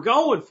what we were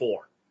going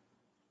for.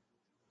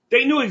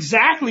 They knew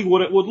exactly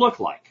what it would look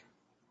like.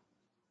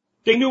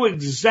 They knew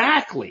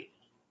exactly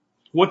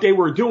what they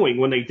were doing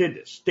when they did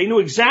this. They knew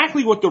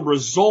exactly what the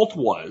result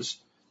was.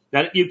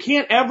 Now, you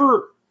can't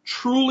ever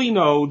truly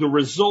know the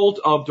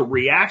result of the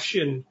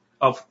reaction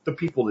of the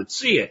people that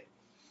see it,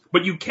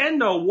 but you can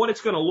know what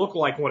it's going to look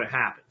like when it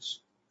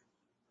happens.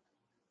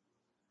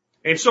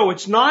 And so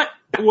it's not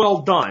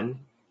well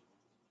done,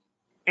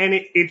 and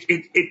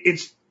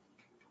it's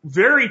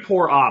very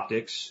poor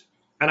optics,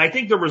 and I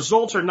think the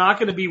results are not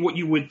going to be what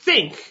you would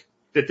think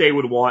that they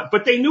would want,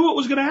 but they knew it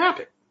was going to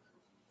happen.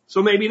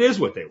 So maybe it is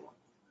what they want.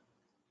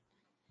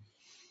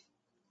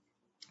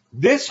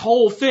 This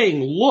whole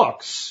thing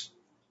looks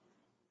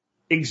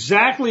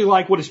exactly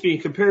like what is being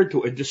compared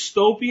to, a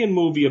dystopian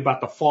movie about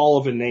the fall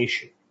of a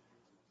nation.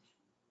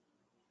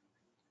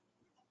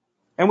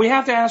 And we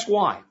have to ask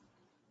why.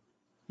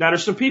 Now,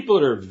 there's some people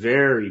that are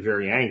very,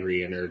 very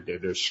angry, and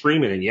they're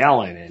screaming and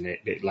yelling, and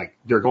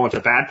they're going to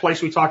the bad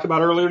place we talked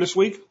about earlier this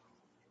week.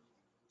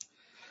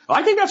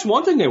 I think that's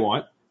one thing they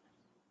want.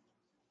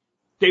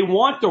 They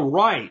want the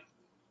right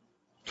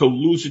to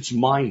lose its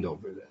mind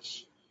over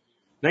this.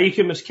 Now, you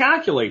can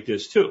miscalculate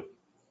this too.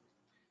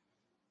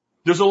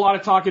 There's a lot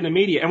of talk in the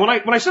media. And when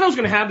I said I was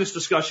going to have this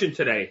discussion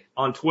today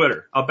on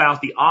Twitter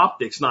about the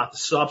optics, not the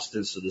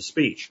substance of the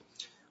speech,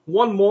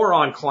 one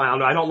moron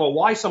clown, I don't know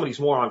why some of these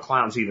moron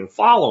clowns even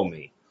follow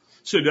me,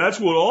 said that's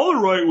what all the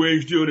right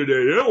wings do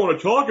today. They don't want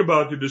to talk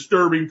about the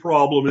disturbing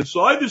problem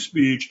inside the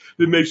speech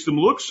that makes them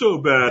look so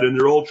bad in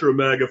their ultra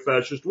MAGA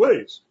fascist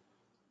ways.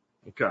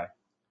 Okay.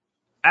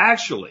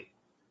 Actually,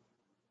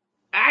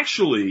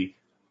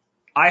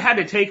 I had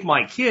to take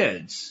my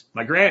kids,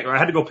 I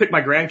had to go pick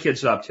my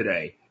grandkids up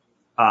today,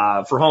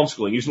 for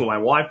homeschooling, usually my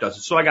wife does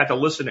it. So I got to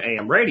listen to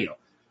AM radio.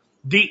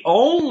 The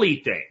only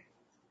thing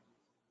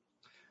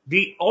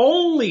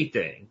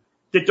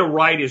that the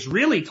right is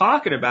really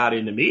talking about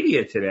in the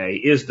media today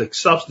is the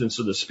substance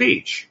of the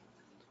speech.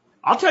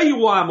 I'll tell you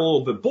why I'm a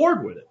little bit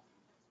bored with it.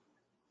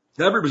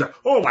 Everybody's like,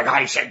 oh my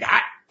God, he said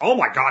that. Oh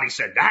my God, he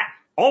said that.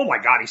 Oh my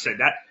God, he said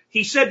that.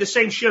 He said the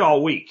same shit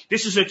all week.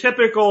 This is a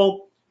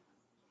typical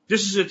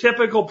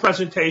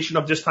presentation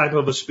of this type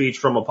of a speech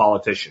from a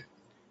politician.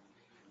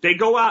 They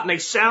go out and they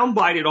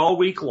soundbite it all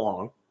week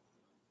long.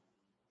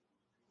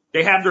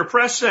 They have their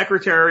press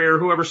secretary or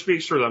whoever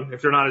speaks for them,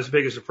 if they're not as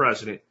big as the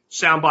president,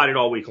 soundbite it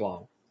all week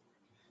long.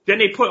 Then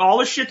they put all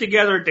the shit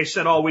together that they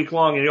said all week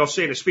long, and they'll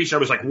say in a speech,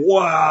 everybody's like,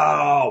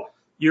 wow,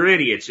 you're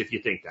idiots if you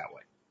think that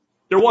way.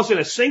 There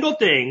wasn't a single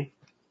thing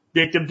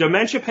that the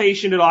dementia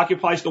patient that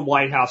occupies the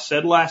White House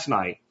said last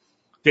night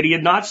that he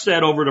had not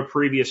said over the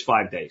previous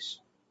 5 days.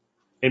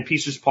 In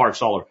pieces,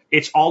 parts, all over.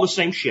 It's all the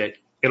same shit.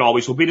 It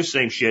always will be the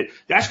same shit.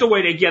 That's the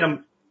way they get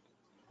him.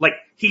 Like,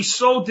 he's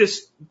so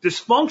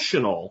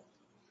dysfunctional.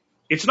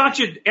 It's not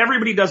just,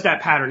 everybody does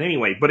that pattern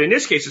anyway. But in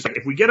this case, it's like,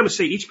 if we get him to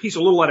say each piece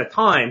a little at a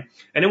time,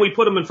 and then we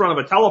put him in front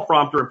of a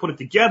teleprompter and put it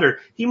together,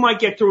 he might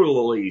get through it a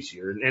little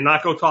easier and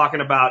not go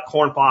talking about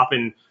corn pop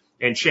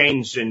and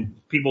chains and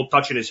people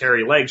touching his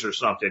hairy legs or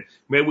something.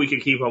 Maybe we can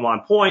keep him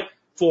on point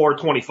for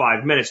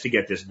 25 minutes to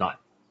get this done.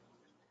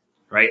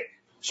 Right?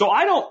 So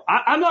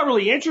I'm not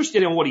really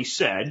interested in what he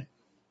said.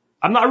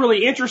 I'm not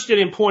really interested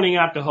in pointing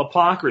out the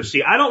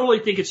hypocrisy. I don't really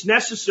think it's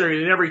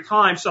necessary that every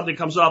time something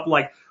comes up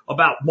like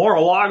about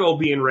Mar-a-Lago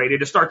being raided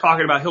to start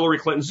talking about Hillary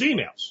Clinton's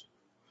emails.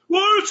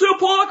 Well, it's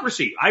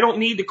hypocrisy. I don't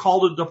need to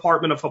call the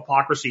Department of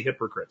Hypocrisy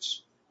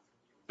hypocrites.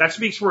 That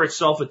speaks for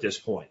itself at this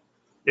point.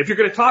 If you're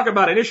going to talk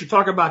about an issue,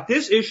 talk about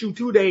this issue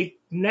today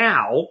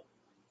now,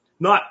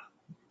 not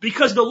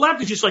because the left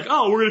is just like,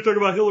 oh, we're going to talk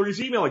about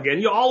Hillary's email again.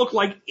 You all look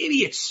like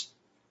idiots.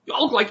 You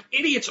all look like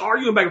idiots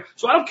arguing back.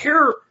 So I don't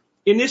care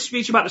in this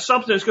speech about the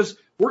substance because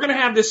we're going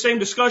to have this same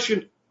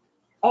discussion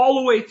all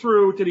the way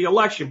through to the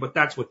election, but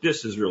that's what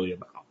this is really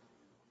about.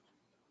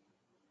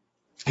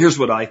 Here's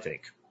what I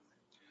think.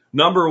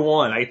 Number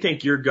one, I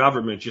think your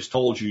government just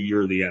told you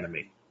you're the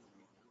enemy.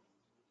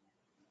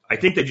 I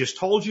think they just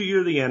told you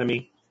you're the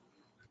enemy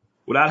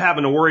without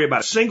having to worry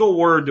about a single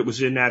word that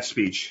was in that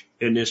speech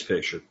in this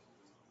picture.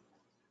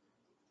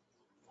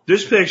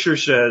 This picture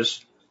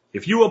says,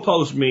 if you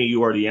oppose me,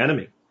 you are the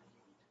enemy.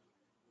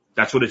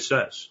 That's what it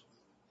says.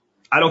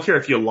 I don't care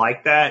if you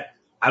like that.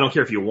 I don't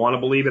care if you want to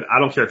believe it. I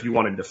don't care if you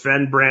want to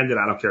defend Brandon.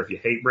 I don't care if you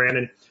hate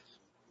Brandon.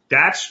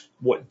 That's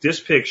what this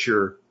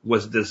picture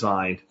was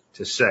designed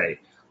to say.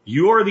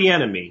 You are the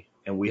enemy,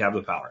 and we have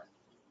the power.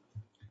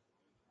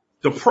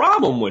 The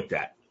problem with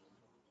that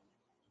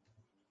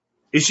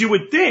is you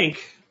would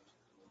think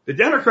the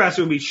Democrats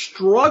would be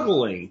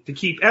struggling to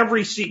keep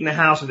every seat in the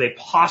House that they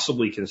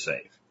possibly can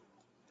save,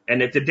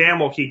 and that the Dem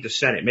will keep the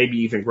Senate, maybe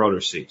even grow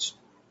their seats.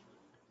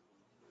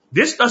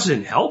 This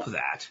doesn't help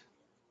that.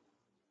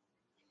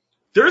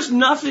 There's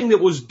nothing that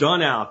was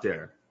done out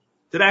there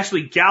that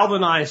actually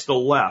galvanized the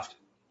left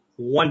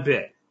one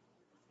bit.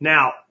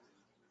 Now,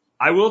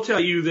 I will tell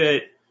you that,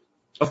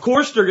 of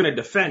course, they're going to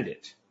defend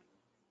it.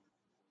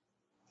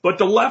 But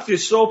the left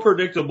is so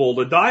predictable.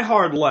 The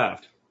diehard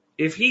left,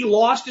 if he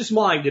lost his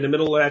mind in the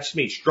middle of that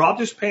speech,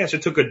 dropped his pants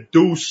and took a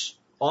deuce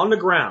on the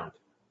ground,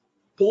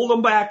 pulled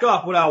him back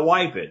up without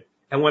wiping,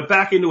 and went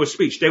back into a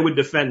speech, they would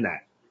defend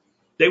that.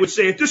 They would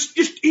say,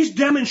 he's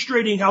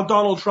demonstrating how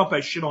Donald Trump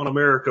has shit on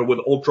America with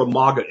ultra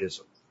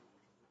MAGAism.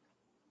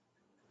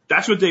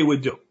 That's what they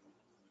would do.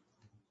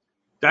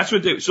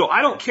 So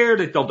I don't care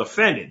that they'll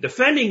defend it.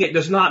 Defending it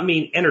does not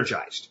mean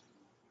energized.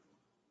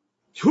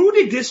 Who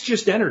did this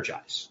just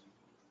energize?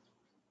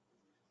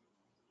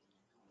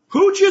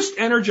 Who just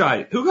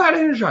energized? Who got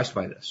energized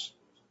by this?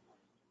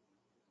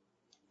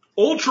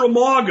 Ultra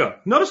MAGA.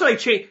 Notice how they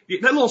changed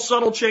that little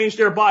subtle change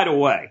there, by the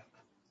way.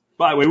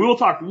 By the way, we will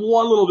talk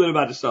one little bit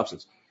about the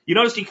substance. You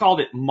notice he called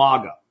it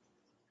MAGA.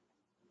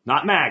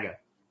 Not MAGA.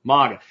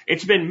 MAGA.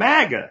 It's been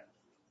MAGA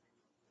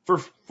for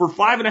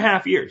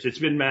 5.5 years. It's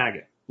been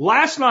MAGA.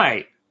 Last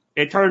night,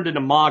 it turned into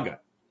MAGA.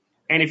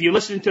 And if you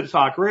listen to the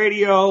talk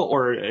radio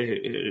or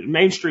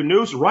mainstream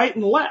news, right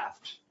and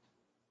left,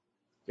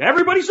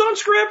 everybody's on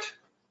script.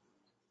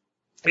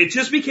 It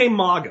just became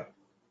MAGA.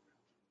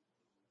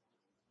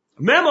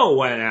 A memo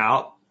went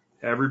out.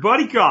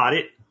 Everybody got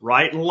it,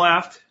 right and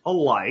left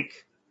alike.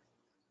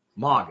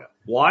 MAGA.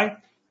 Why?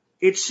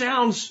 It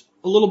sounds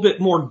a little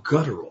bit more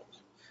guttural.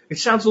 It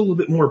sounds a little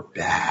bit more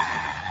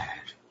bad.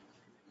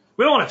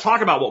 We don't want to talk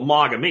about what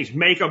MAGA means.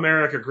 Make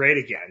America great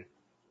again.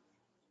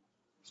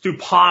 It's too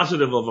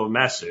positive of a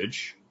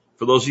message.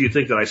 For those of you who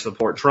think that I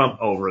support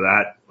Trump over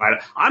that,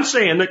 I'm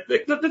saying that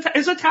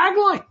it's a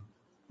tagline.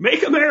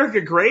 Make America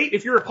great.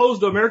 If you're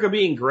opposed to America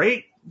being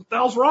great, what the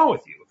hell's wrong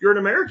with you? If you're an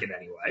American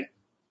anyway,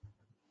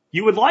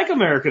 you would like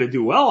America to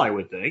do well, I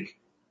would think.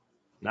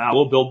 Now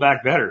we'll build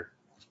back better.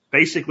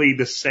 Basically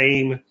the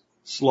same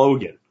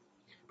slogan.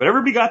 But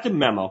everybody got the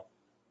memo.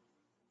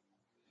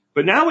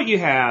 But now what you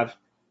have,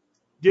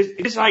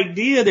 this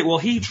idea that, well,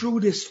 he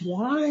drew this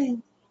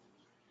line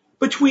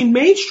between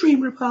mainstream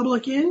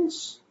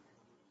Republicans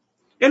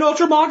and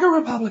ultra MAGA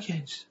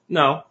Republicans.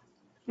 No.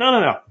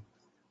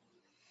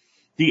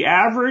 The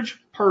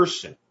average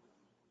person,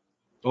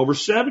 over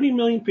 70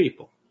 million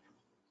people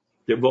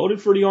that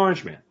voted for the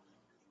Orange Man,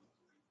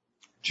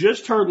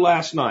 just heard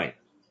last night,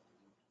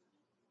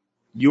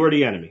 you are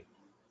the enemy.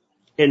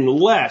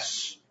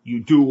 Unless you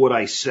do what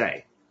I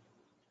say.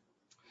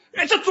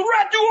 It's a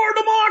threat to our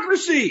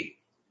democracy.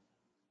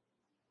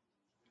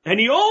 And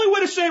the only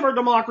way to save our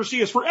democracy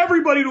is for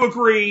everybody to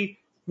agree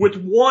with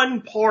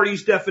one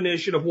party's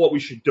definition of what we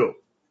should do.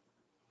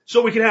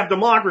 So we can have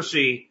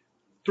democracy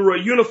through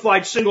a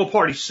unified single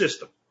party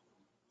system.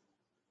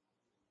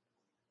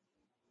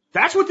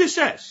 That's what this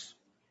says.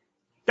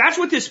 That's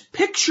what this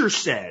picture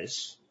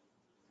says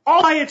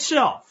all by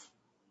itself.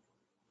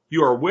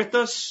 You are with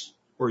us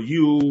or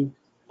you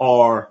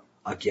are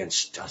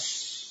against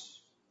us.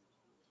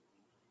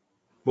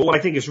 But what I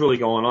think is really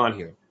going on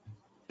here,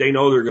 they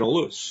know they're going to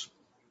lose.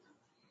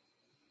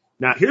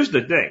 Now, here's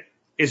the thing.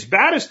 As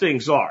bad as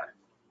things are,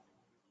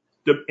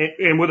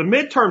 and with a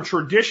midterm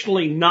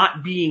traditionally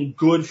not being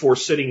good for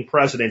sitting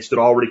presidents that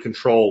already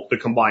control the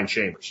combined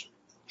chambers.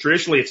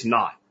 Traditionally, it's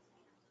not.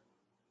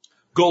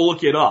 Go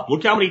look it up.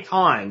 Look how many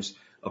times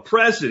a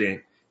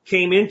president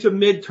came into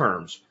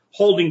midterms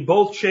holding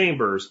both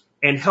chambers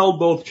and held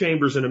both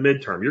chambers in a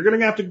midterm. You're going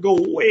to have to go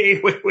way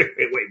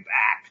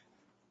back.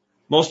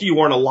 Most of you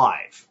weren't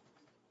alive.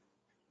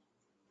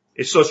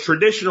 It's so it's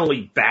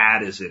traditionally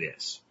bad as it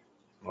is.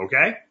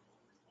 Okay?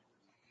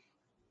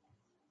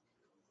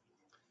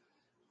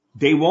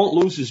 They won't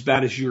lose as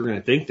bad as you're going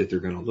to think that they're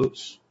going to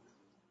lose.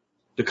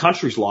 The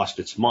country's lost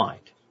its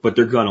mind, but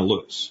they're going to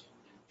lose.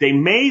 They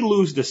may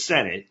lose the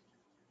Senate.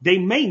 They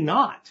may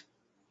not.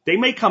 They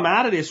may come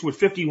out of this with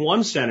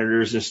 51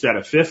 senators instead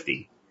of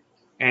 50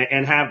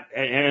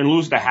 and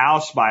lose the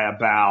House by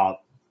about,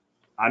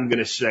 I'm going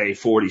to say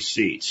 40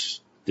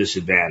 seats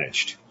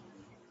disadvantaged.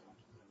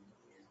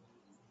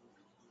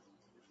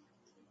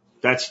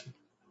 That's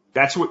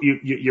what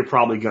you're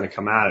probably going to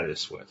come out of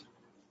this with.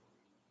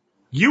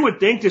 You would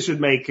think this would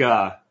make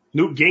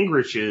Newt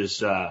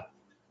Gingrich's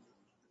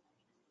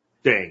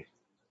thing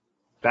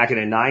back in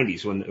the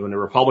 90s when the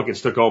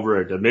Republicans took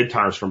over the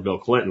midterms from Bill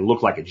Clinton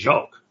look like a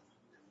joke.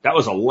 That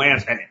was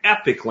an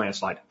epic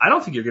landslide. I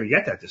don't think you're going to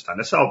get that this time.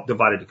 That's how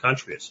divided the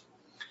country is.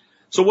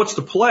 So what's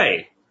the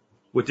play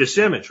with this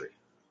imagery?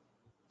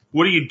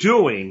 What are you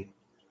doing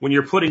when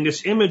you're putting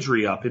this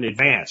imagery up in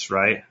advance,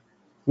 right?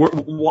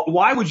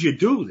 Why would you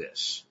do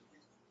this?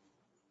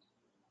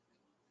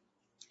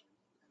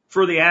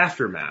 For the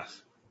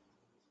aftermath.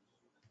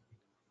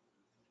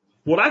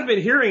 What I've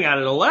been hearing out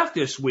of the left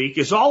this week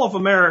is all of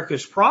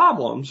America's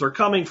problems are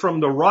coming from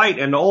the right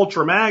and the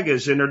ultra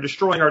magas, and they're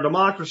destroying our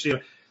democracy.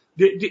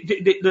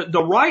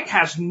 The right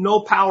has no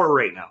power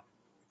right now,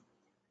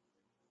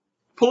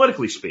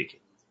 politically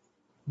speaking.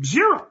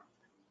 Zero.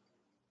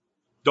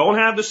 Don't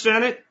have the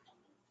Senate.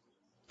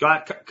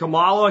 Got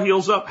Kamala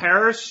heels up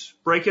Harris,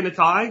 breaking the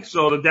tie.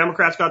 So the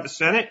Democrats got the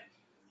Senate.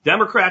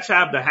 Democrats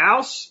have the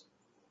House.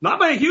 Not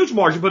by a huge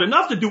margin, but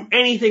enough to do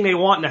anything they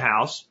want in the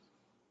House.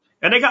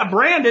 And they got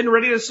Brandon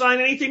ready to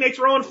sign anything they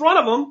throw in front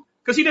of him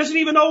because he doesn't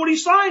even know what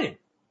he's signing.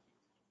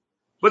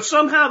 But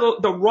somehow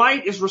the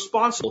right is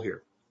responsible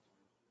here.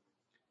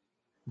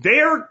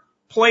 They're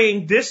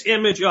playing this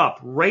image up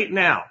right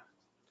now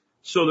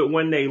so that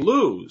when they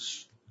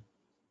lose,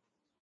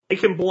 they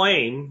can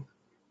blame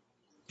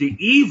the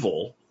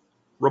evil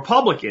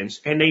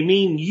Republicans, and they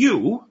mean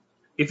you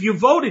if you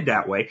voted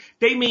that way.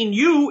 They mean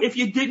you if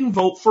you didn't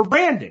vote for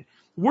Brandon.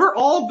 We're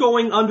all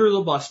going under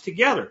the bus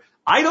together.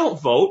 I don't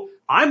vote.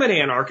 I'm an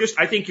anarchist.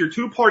 I think your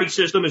two-party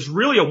system is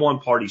really a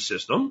one-party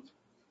system.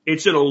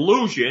 It's an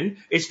illusion.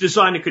 It's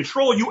designed to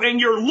control you, and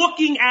you're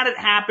looking at it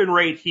happen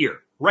right here,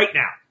 right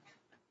now.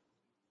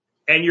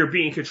 And you're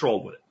being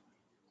controlled with it.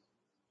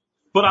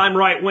 But I'm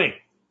right-wing.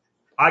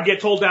 I get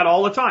told that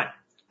all the time.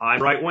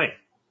 I'm right-wing.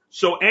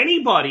 So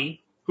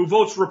anybody who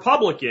votes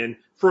Republican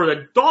for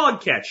the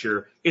dog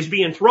catcher is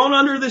being thrown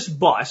under this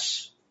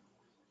bus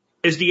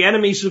as the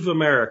enemies of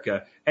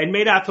America and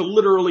made out to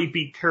literally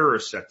be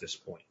terrorists at this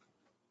point.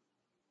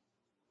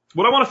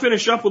 What I want to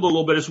finish up with a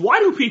little bit is, why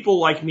do people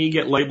like me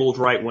get labeled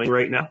right-wing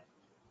right now?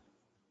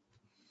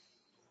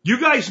 You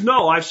guys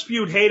know I've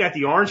spewed hate at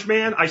the Orange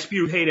Man. I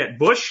spewed hate at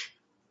Bush.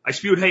 I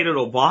spewed hate at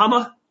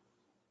Obama.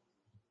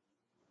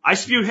 I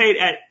spewed hate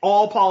at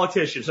all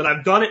politicians, and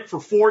I've done it for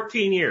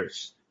 14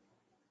 years.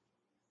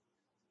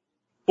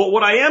 But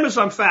what I am is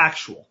I'm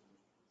factual.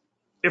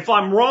 If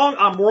I'm wrong,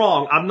 I'm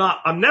wrong.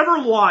 I'm never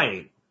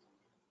lying.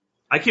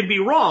 I can be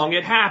wrong.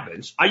 It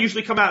happens. I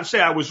usually come out and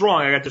say I was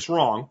wrong. I got this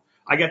wrong.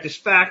 I got this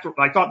fact.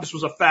 I thought this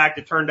was a fact.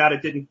 It turned out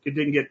it didn't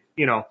get,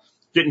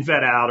 didn't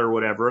vet out or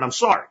whatever. And I'm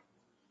sorry.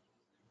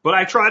 But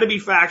I try to be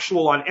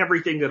factual on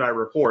everything that I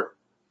report.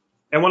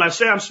 And when I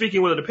say I'm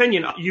speaking with an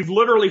opinion, you've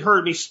literally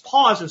heard me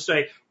pause and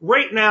say,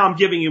 right now I'm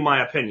giving you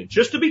my opinion.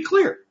 Just to be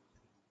clear,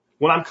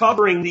 when I'm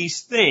covering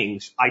these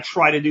things, I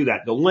try to do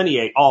that,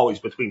 delineate always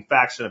between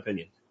facts and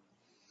opinion.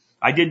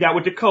 I did that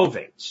with the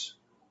Covains.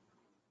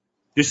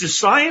 This is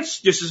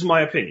science. This is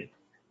my opinion.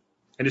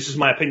 And this is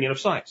my opinion of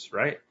science,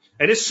 right?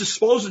 And it's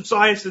supposed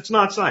science that's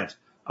not science.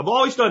 I've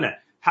always done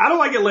that. How do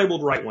I get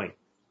labeled right-wing?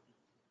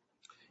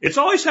 It's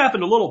always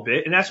happened a little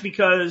bit, and that's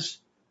because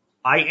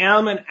I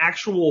am an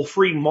actual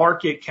free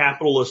market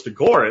capitalist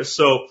agorist,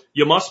 so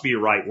you must be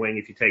right-wing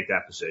if you take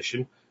that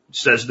position,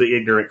 says the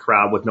ignorant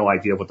crowd with no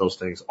idea what those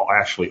things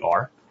actually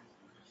are.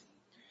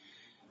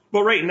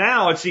 But right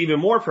now, it's even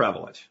more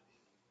prevalent.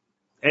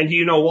 And do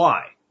you know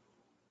why?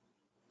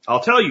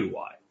 I'll tell you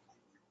why.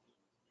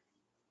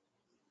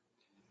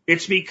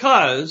 It's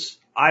because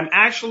I'm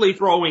actually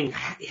throwing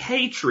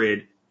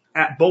hatred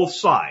at both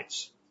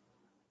sides.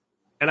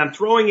 And I'm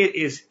throwing it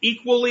as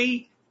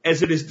equally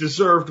as it is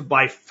deserved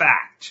by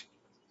fact.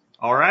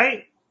 All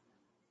right?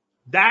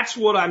 That's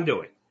what I'm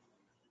doing.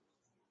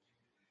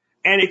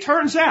 And it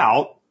turns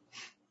out,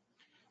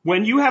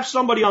 when you have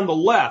somebody on the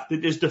left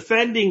that is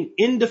defending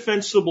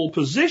indefensible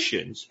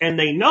positions, and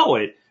they know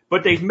it,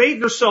 but they've made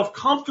themselves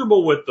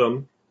comfortable with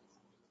them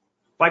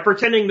by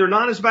pretending they're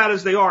not as bad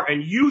as they are,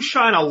 and you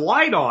shine a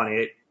light on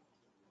it,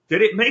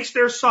 that it makes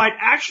their side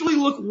actually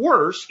look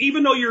worse,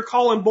 even though you're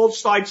calling both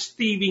sides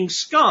thieving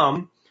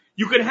scum.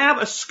 You can have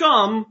a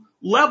scum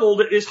level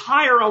that is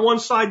higher on one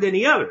side than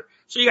the other.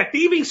 So you got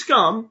thieving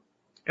scum,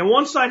 and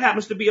one side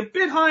happens to be a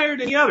bit higher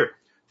than the other.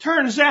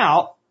 Turns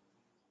out,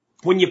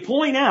 when you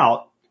point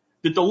out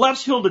that the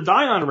left's hill to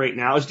die on right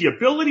now is the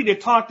ability to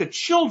talk to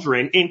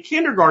children in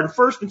kindergarten,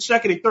 first and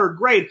second and third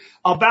grade,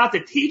 about the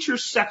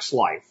teacher's sex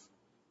life,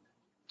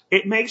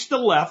 it makes the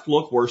left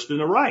look worse than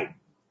the right.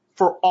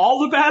 For all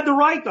the bad the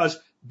right does,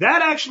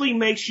 that actually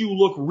makes you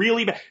look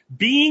really bad.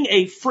 Being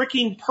a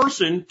freaking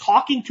person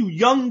talking to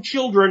young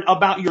children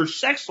about your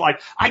sex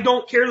life, I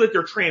don't care that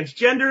they're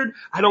transgendered.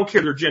 I don't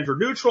care they're gender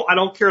neutral. I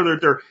don't care that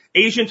they're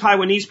Asian,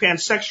 Taiwanese,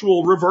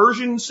 pansexual,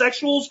 reversion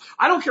sexuals.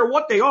 I don't care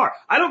what they are.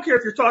 I don't care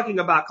if you're talking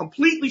about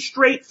completely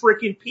straight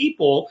freaking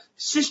people,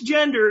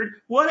 cisgendered,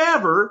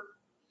 whatever.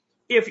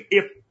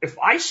 If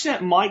I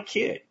sent my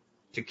kid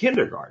to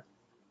kindergarten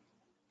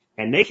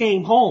and they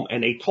came home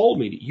and they told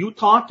me that you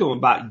talked to them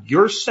about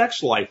your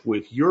sex life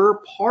with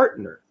your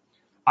partner,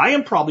 I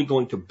am probably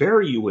going to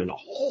bury you in a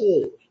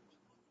hole.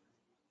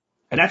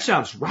 And that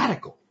sounds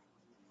radical.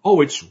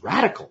 Oh, it's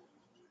radical.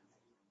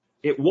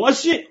 It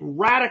wasn't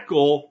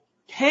radical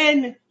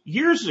 10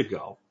 years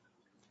ago.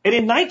 And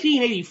in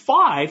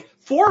 1985,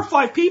 4 or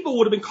 5 people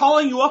would have been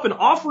calling you up and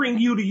offering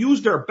you to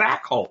use their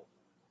backhoe.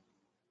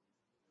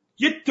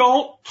 You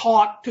don't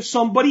talk to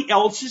somebody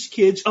else's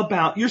kids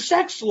about your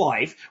sex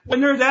life when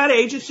they're that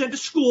age and sent to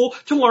school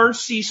to learn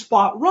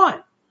C-spot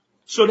run.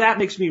 So that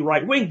makes me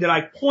right wing. Did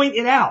I point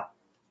it out?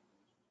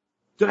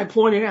 Did I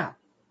point it out?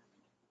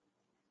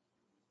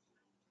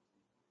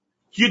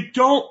 You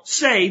don't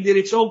say that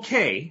it's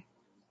okay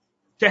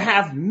to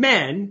have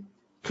men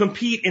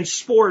compete in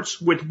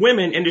sports with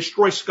women and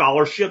destroy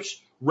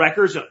scholarships,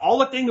 records, and all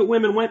the thing that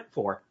women went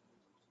for.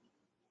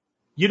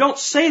 You don't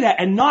say that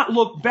and not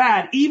look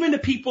bad, even to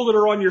people that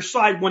are on your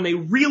side when they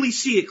really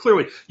see it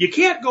clearly. You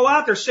can't go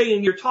out there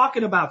saying you're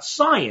talking about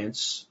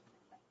science,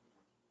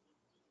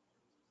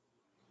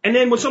 and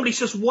then when somebody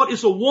says, what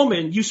is a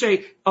woman? You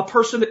say, a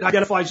person that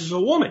identifies as a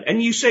woman.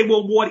 And you say,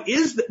 well,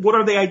 what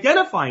are they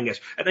identifying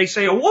as? And they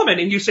say, a woman.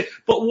 And you say,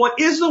 but what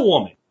is a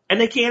woman? And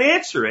they can't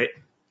answer it.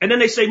 And then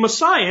they say,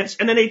 science.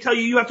 And then they tell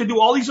you you have to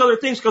do all these other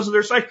things because of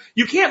their side.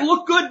 You can't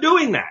look good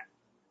doing that.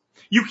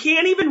 You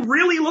can't even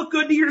really look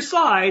good to your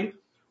side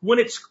when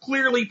it's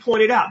clearly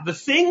pointed out. The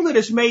thing that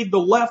has made the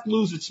left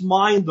lose its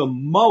mind the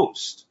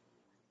most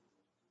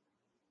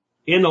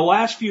in the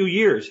last few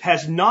years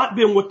has not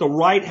been what the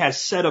right has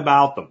said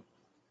about them.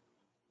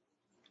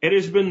 It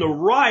has been the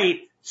right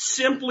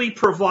simply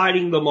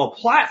providing them a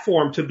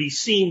platform to be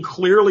seen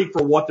clearly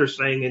for what they're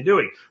saying and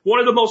doing. One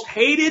of the most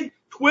hated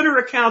Twitter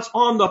accounts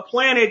on the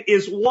planet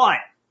is what?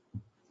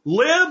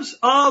 Libs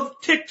of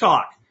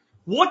TikTok.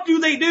 What do?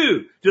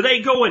 Do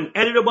they go and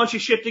edit a bunch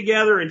of shit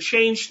together and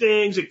change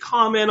things and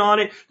comment on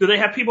it? Do they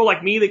have people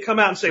like me that come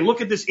out and say,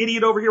 look at this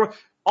idiot over here?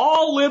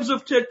 All Libs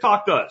of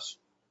TikTok does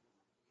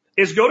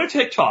is go to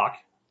TikTok,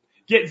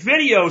 get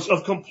videos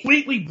of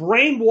completely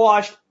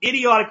brainwashed,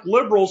 idiotic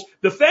liberals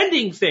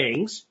defending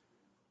things,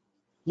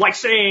 like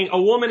saying a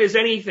woman is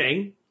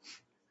anything,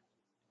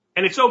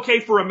 and it's okay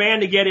for a man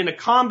to get in a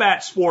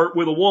combat sport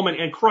with a woman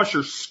and crush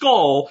her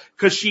skull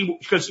because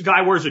the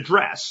guy wears a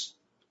dress.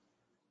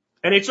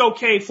 And it's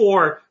okay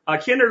for a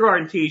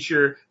kindergarten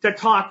teacher to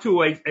talk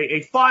to a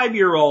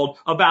 5-year-old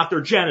about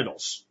their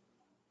genitals.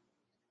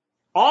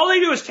 All they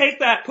do is take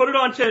that, put it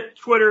on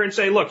Twitter and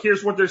say, look,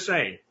 here's what they're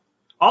saying.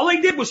 All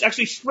they did was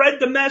actually spread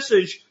the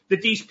message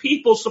that these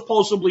people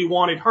supposedly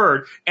wanted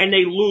heard, and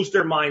they lose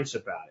their minds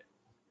about it.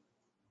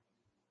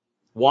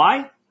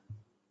 Why?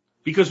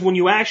 Because when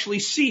you actually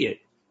see it,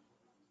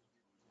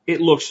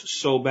 it looks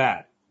so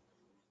bad.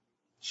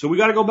 So we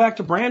got to go back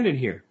to Brandon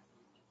here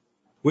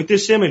with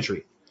this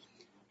imagery.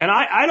 And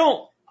I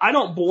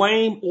don't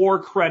blame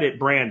or credit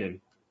Brandon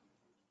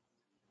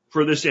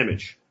for this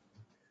image.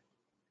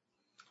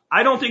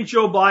 I don't think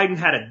Joe Biden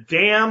had a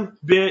damn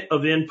bit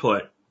of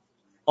input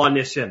on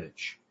this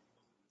image.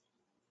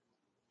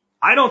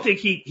 I don't think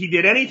he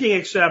did anything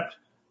except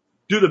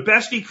do the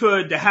best he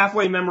could to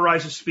halfway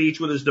memorize a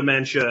speech with his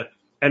dementia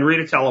and read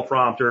a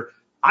teleprompter.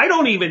 I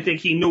don't even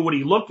think he knew what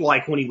he looked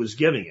like when he was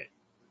giving it.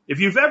 If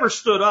you've ever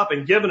stood up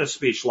and given a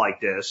speech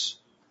like this,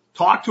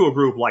 talked to a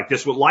group like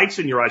this with lights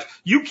in your eyes,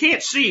 you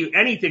can't see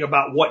anything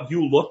about what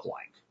you look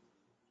like.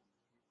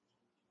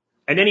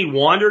 And then he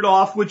wandered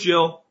off with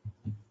Jill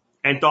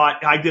and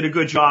thought, I did a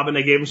good job, and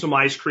they gave him some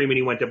ice cream and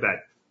he went to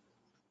bed.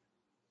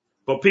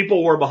 But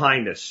people were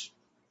behind this.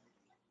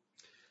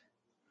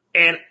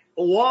 And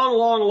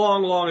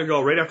long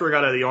ago, right after I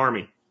got out of the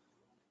Army,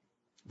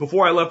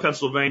 before I left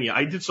Pennsylvania,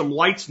 I did some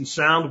lights and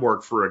sound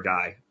work for a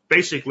guy.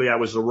 Basically, I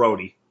was a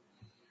roadie.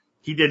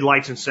 He did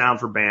lights and sound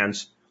for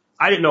bands.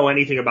 I didn't know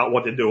anything about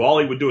what to do. All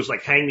he would do is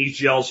like hang these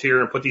gels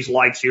here and put these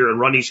lights here and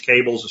run these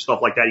cables and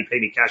stuff like that. He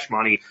paid me cash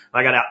money.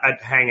 I'd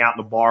hang out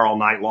in the bar all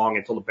night long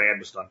until the band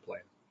was done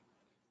playing.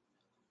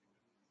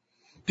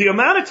 The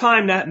amount of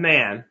time that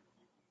man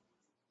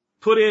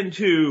put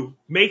into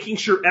making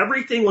sure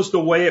everything was the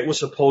way it was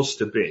supposed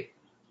to be,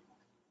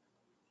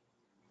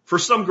 for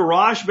some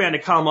garage band to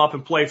come up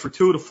and play for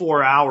 2 to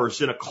 4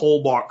 hours in a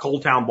coal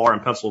town bar in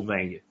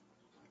Pennsylvania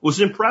was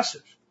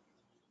impressive.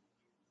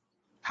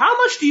 How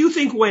much do you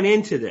think went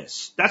into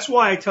this? That's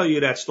why I tell you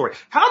that story.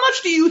 How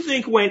much do you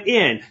think went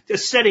in to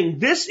setting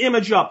this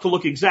image up to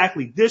look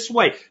exactly this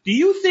way? Do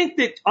you think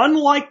that,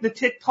 unlike the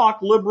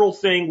TikTok liberal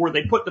thing where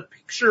they put the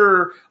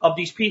picture of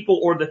these people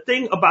or the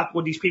thing about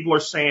what these people are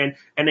saying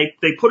and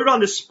they put it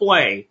on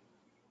display,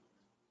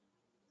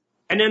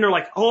 and then they're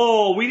like,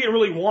 oh, we didn't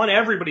really want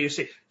everybody to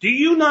see. Do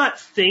you not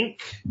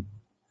think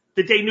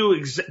that they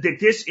knew that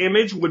this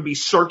image would be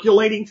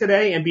circulating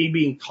today and be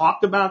being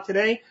talked about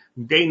today?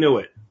 They knew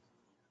it.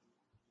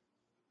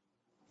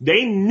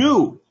 They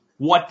knew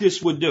what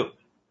this would do.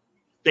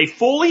 They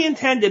fully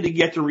intended to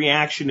get the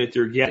reaction that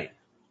they're getting.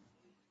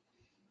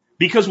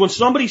 Because when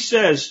somebody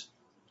says,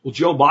 well,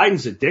 Joe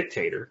Biden's a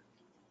dictator,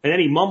 and then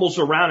he mumbles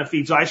around and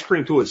feeds ice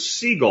cream to a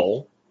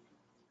seagull,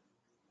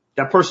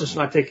 that person's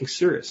not taken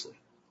seriously.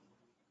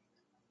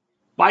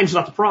 Biden's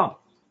not the problem.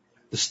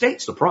 The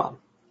state's the problem.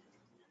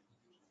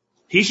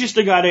 He's just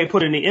the guy they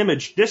put in the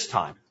image this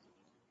time.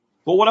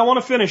 But what I want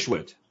to finish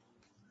with,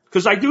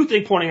 because I do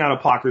think pointing out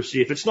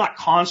hypocrisy, if it's not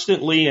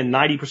constantly and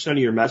 90% of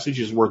your message,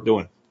 is worth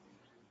doing.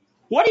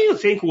 What do you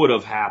think would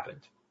have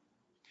happened?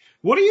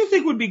 What do you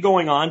think would be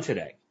going on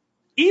today?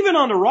 Even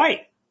on the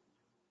right.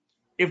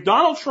 If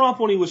Donald Trump,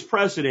 when he was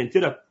president,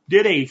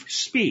 did a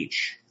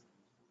speech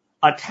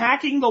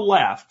attacking the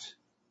left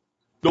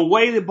the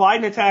way that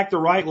Biden attacked the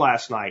right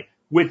last night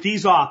with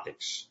these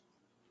optics,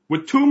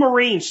 with two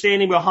Marines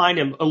standing behind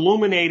him,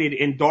 illuminated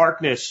in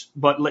darkness,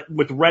 but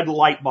with red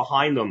light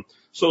behind them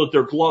so that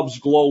their gloves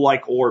glow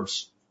like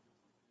orbs,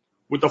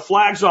 with the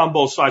flags on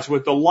both sides,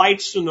 with the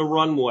lights in the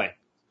runway,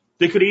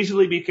 they could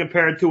easily be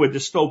compared to a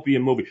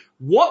dystopian movie.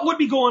 What would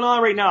be going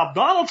on right now if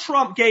Donald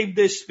Trump gave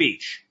this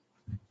speech?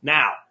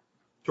 Now,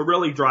 to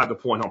really drive the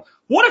point home,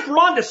 what if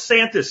Ron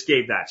DeSantis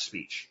gave that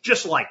speech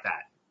just like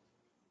that?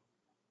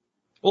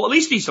 Well, at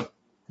least he's a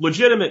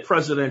legitimate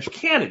presidential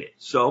candidate,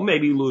 so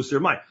maybe you lose their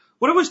mind.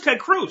 What if it was Ted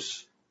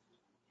Cruz?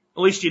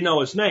 At least you know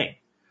his name.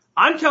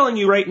 I'm telling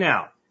you right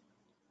now,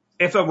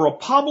 if a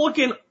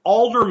Republican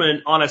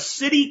alderman on a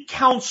city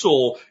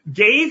council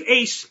gave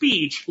a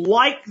speech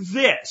like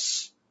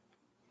this,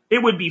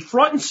 it would be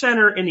front and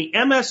center in the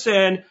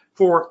MSN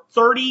for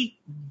 30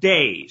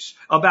 days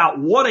about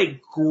what a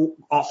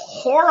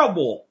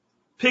horrible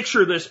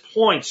picture this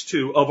points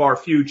to of our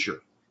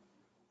future.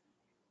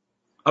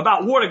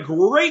 About what a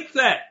great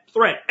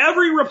threat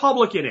every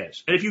Republican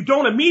is. And if you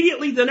don't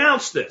immediately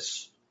denounce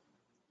this,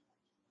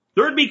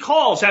 there'd be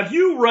calls. Have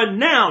you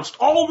renounced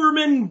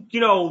Alderman,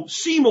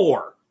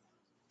 Seymour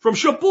from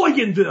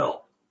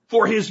Sheboyganville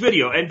for his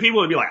video? And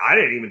people would be like, I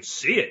didn't even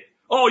see it.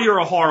 Oh, you're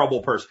a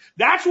horrible person.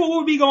 That's what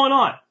would be going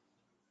on.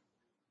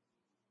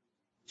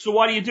 So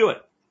why do you do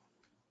it?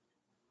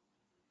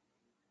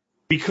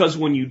 Because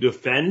when you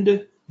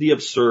defend the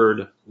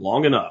absurd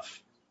long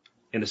enough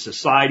in a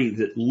society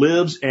that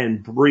lives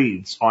and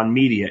breathes on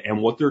media and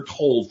what they're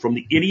told from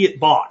the idiot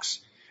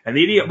box, and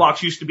the idiot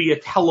box used to be a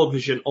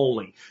television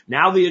only.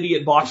 Now the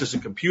idiot box is a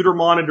computer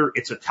monitor,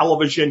 it's a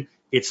television,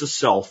 it's a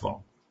cell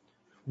phone.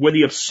 When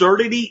the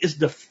absurdity is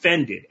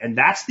defended, and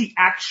that's the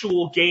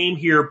actual game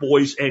here,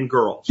 boys and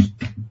girls.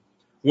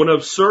 When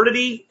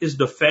absurdity is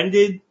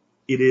defended,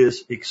 it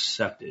is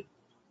accepted.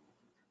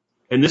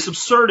 And this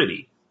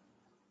absurdity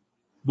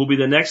will be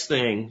the next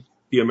thing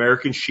the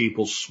American sheep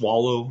will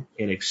swallow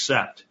and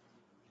accept.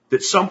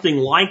 That something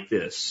like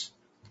this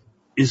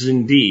is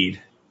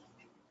indeed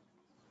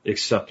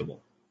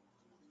acceptable.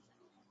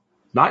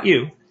 Not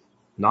you,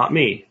 not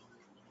me,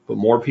 but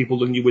more people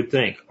than you would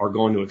think are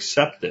going to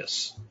accept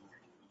this.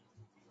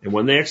 And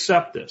when they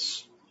accept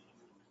this,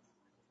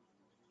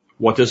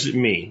 what does it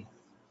mean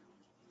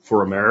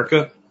for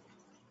America,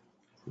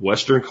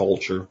 Western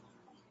culture,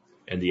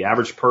 and the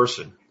average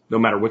person, no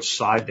matter which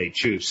side they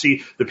choose?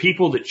 See, the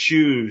people that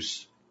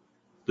choose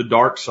the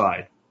dark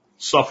side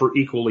suffer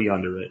equally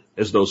under it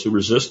as those who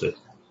resist it.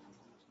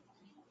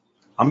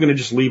 I'm going to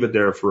just leave it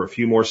there for a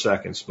few more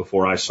seconds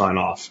before I sign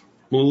off.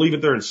 I'm going to leave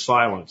it there in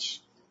silence.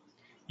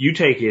 You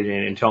take it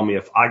in and tell me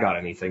if I got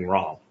anything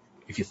wrong.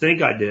 If you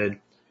think I did,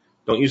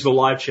 don't use the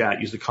live chat.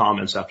 Use the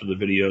comments after the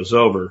video is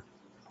over,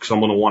 because I'm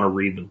going to want to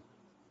read them.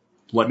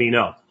 Let me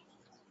know.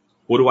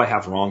 What do I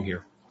have wrong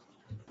here?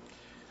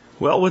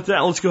 Well, with that,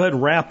 let's go ahead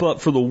and wrap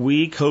up for the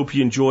week. Hope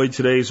you enjoyed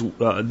today's,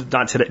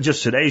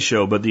 just today's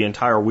show, but the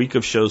entire week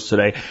of shows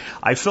today.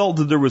 I felt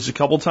that there was a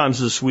couple times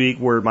this week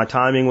where my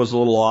timing was a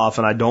little off,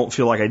 and I don't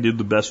feel like I did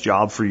the best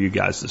job for you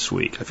guys this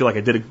week. I feel like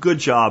I did a good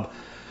job,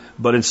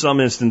 but in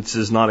some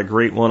instances, not a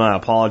great one. I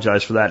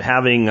apologize for that.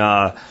 Having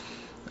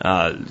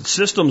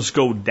systems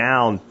go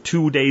down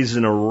 2 days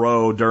in a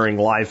row during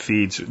live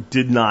feeds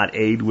did not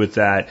aid with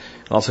that.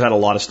 Also had a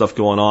lot of stuff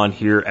going on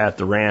here at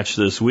the ranch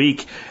this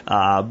week,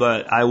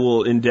 but I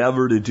will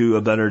endeavor to do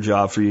a better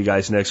job for you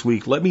guys next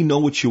week. Let me know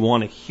what you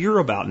want to hear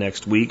about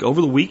next week over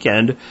the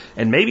weekend,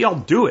 and maybe I'll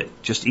do it.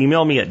 Just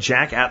email me at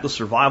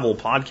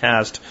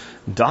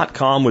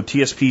jack@thesurvivalpodcast.com with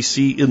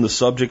TSPC in the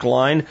subject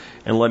line,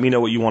 and let me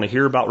know what you want to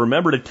hear about.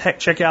 Remember to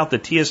check out the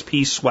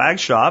TSP Swag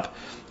Shop.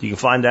 You can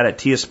find that at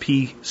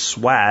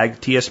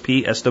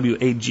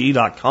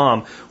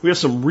TSPSwag.com. We have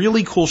some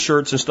really cool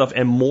shirts and stuff,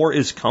 and more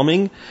is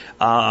coming.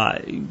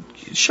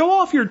 Show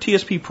off your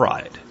TSP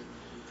pride.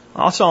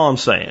 That's all I'm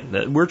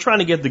saying. We're trying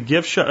to get the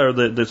gift shop or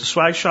the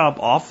swag shop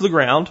off the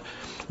ground.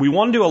 We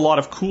want to do a lot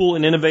of cool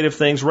and innovative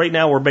things. Right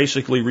now, we're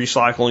basically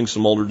recycling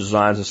some older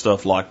designs and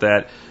stuff like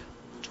that.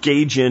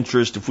 Gauge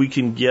interest. If we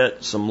can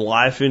get some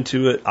life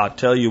into it, I'll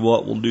tell you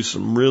what, we'll do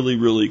some really,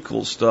 really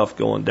cool stuff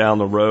going down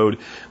the road.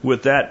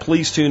 With that,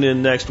 please tune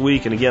in next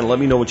week. And again, let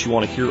me know what you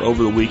want to hear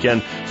over the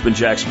weekend. It's been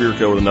Jack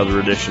Spirko with another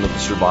edition of the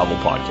Survival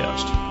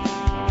Podcast.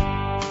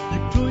 You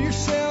pull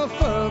yourself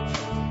up,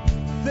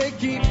 they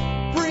keep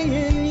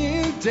bringing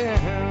you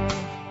down.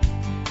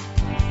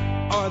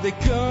 Are they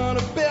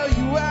gonna bail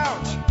you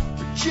out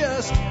or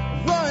just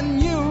run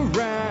you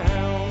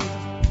around?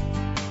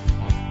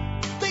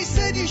 They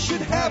said you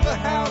should have a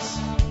house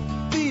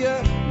the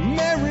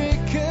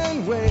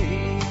American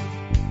way.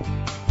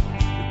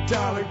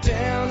 $1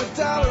 down,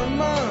 $1 a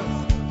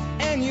month,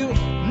 and you'll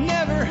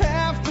never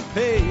have to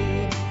pay.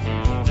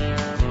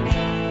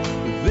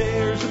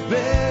 There's a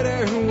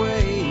better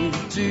way to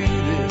do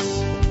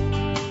this.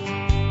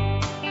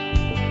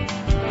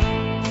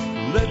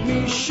 Let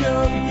me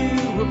show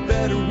you a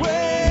better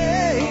way.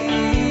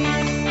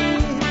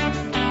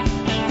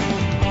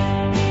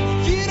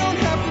 You don't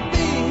have to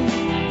be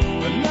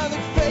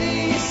another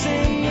face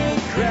in the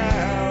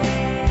crowd.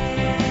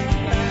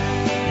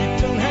 You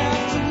don't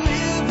have to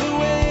live the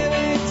way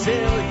they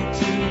tell you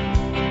to.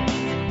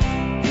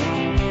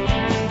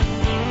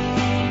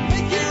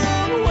 Make your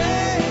own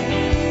way,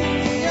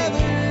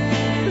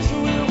 others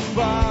will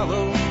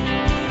follow.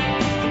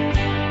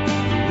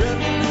 The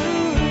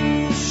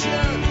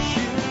revolution is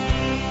you.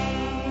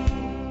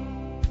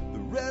 The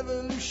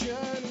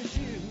revolution is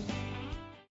you.